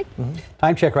 Thank you, Mike.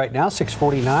 Time check right now,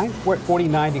 6:49. We're at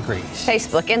 49 degrees.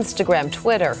 Facebook, Instagram,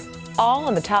 Twitter, all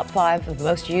in the top 5 of the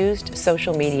most used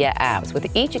social media apps,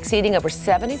 with each exceeding over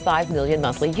 75 million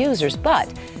monthly users.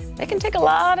 But they can take a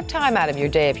lot of time out of your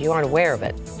day if you aren't aware of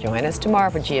it. Join us tomorrow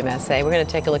for GMSA. We're going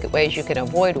to take a look at ways you can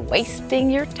avoid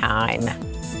wasting your time.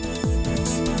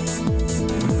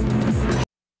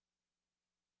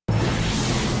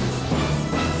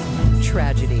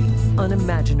 Tragedy,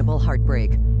 unimaginable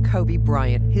heartbreak. Kobe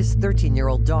Bryant, his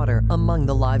 13-year-old daughter, among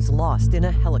the lives lost in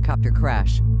a helicopter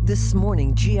crash. This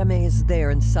morning, GMA is there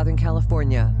in Southern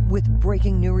California with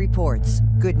breaking new reports.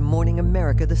 Good Morning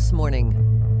America this morning.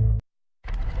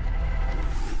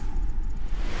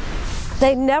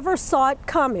 They never saw it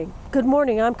coming. Good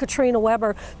morning, I'm Katrina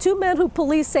Weber. Two men who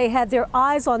police say had their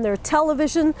eyes on their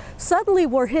television suddenly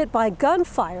were hit by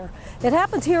gunfire. It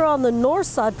happened here on the north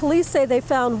side. Police say they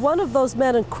found one of those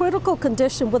men in critical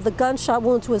condition with a gunshot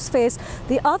wound to his face.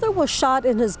 The other was shot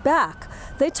in his back.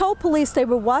 They told police they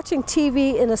were watching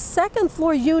TV in a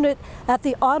second-floor unit at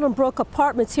the Autumn Brook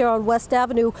Apartments here on West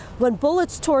Avenue when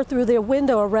bullets tore through their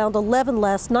window around 11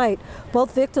 last night.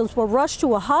 Both victims were rushed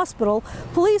to a hospital.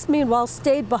 Police, meanwhile,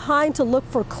 stayed behind to look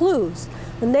for clues.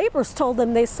 The neighbors told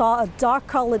them they saw a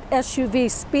dark-colored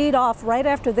SUV speed off right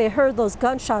after they heard those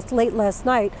gunshots late last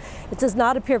night. It does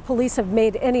not appear police have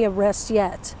made any arrests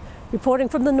yet. Reporting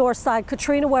from the north side,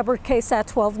 Katrina Weber, KSAT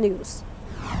 12 News.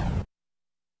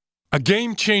 A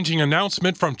game-changing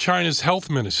announcement from China's health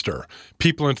minister.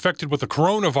 People infected with the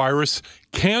coronavirus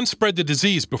can spread the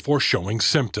disease before showing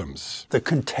symptoms. The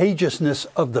contagiousness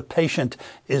of the patient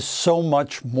is so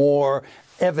much more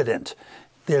evident.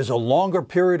 There's a longer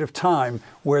period of time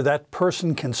where that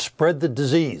person can spread the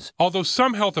disease. Although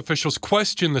some health officials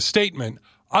question the statement,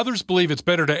 others believe it's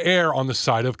better to err on the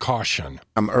side of caution.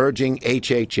 I'm urging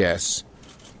HHS,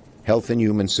 Health and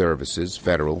Human Services,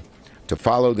 federal, to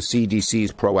follow the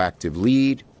CDC's proactive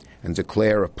lead and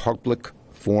declare a public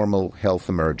formal health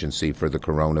emergency for the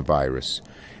coronavirus.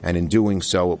 And in doing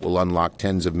so, it will unlock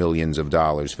tens of millions of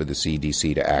dollars for the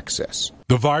CDC to access.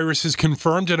 The virus is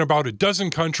confirmed in about a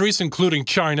dozen countries, including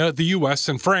China, the U.S.,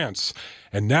 and France.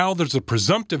 And now there's a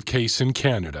presumptive case in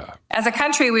Canada. As a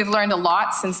country, we've learned a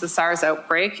lot since the SARS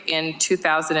outbreak in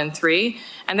 2003,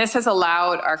 and this has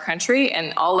allowed our country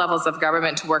and all levels of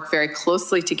government to work very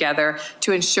closely together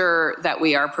to ensure that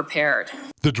we are prepared.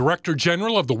 The Director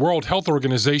General of the World Health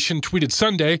Organization tweeted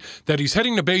Sunday that he's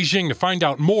heading to Beijing to find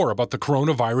out more about the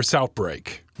coronavirus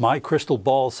outbreak. My crystal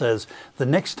ball says the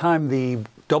next time the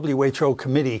WHO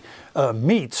committee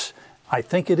meets, I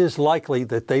think it is likely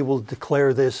that they will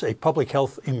declare this a public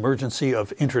health emergency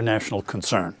of international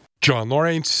concern. John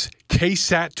Lawrence,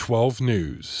 KSAT 12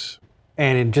 News.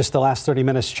 And in just the last 30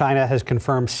 minutes, China has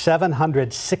confirmed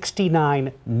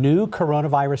 769 new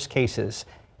coronavirus cases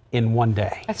in one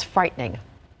day. That's frightening.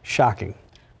 Shocking.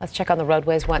 Let's check on the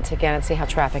roadways once again and see how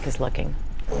traffic is looking.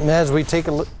 As we take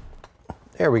a look.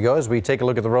 There we go. As we take a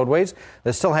look at the roadways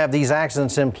that still have these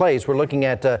accidents in place, we're looking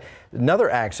at another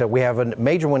accident. We have a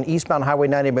major one eastbound Highway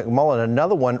 90 McMullen,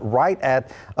 another one right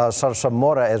at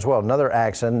Zamora as well, another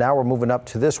accident. Now we're moving up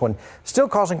to this one, still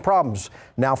causing problems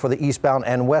now for the eastbound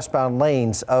and westbound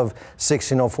lanes of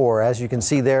 1604. As you can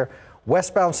see there,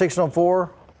 westbound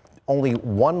 1604, only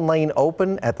one lane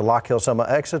open at the Lock Hill Summit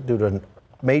exit due to a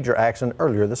major accident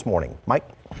earlier this morning. Mike?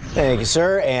 Thank you,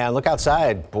 sir. And look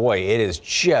outside. Boy, it is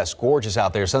just gorgeous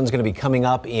out there. Sun's going to be coming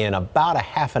up in about a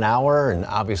half an hour, and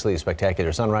obviously a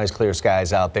spectacular sunrise, clear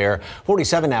skies out there.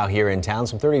 47 now here in town,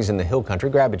 some 30s in the hill country.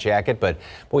 Grab a jacket, but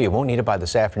boy, you won't need it by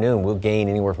this afternoon. We'll gain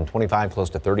anywhere from 25 close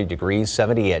to 30 degrees,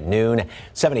 70 at noon,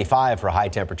 75 for high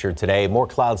temperature today. More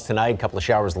clouds tonight, a couple of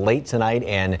showers late tonight,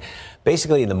 and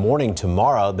basically in the morning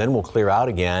tomorrow, then we'll clear out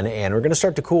again, and we're going to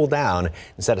start to cool down.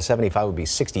 Instead of 75, it would be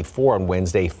 64 on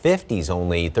Wednesday, 50s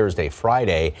only Thursday,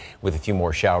 Friday, with a few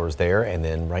more showers there. And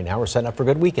then right now we're setting up for a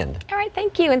good weekend. All right,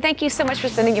 thank you. And thank you so much for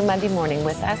spending your Monday morning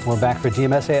with us. We're back for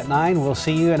GMSA at 9. We'll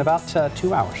see you in about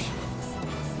 2 hours.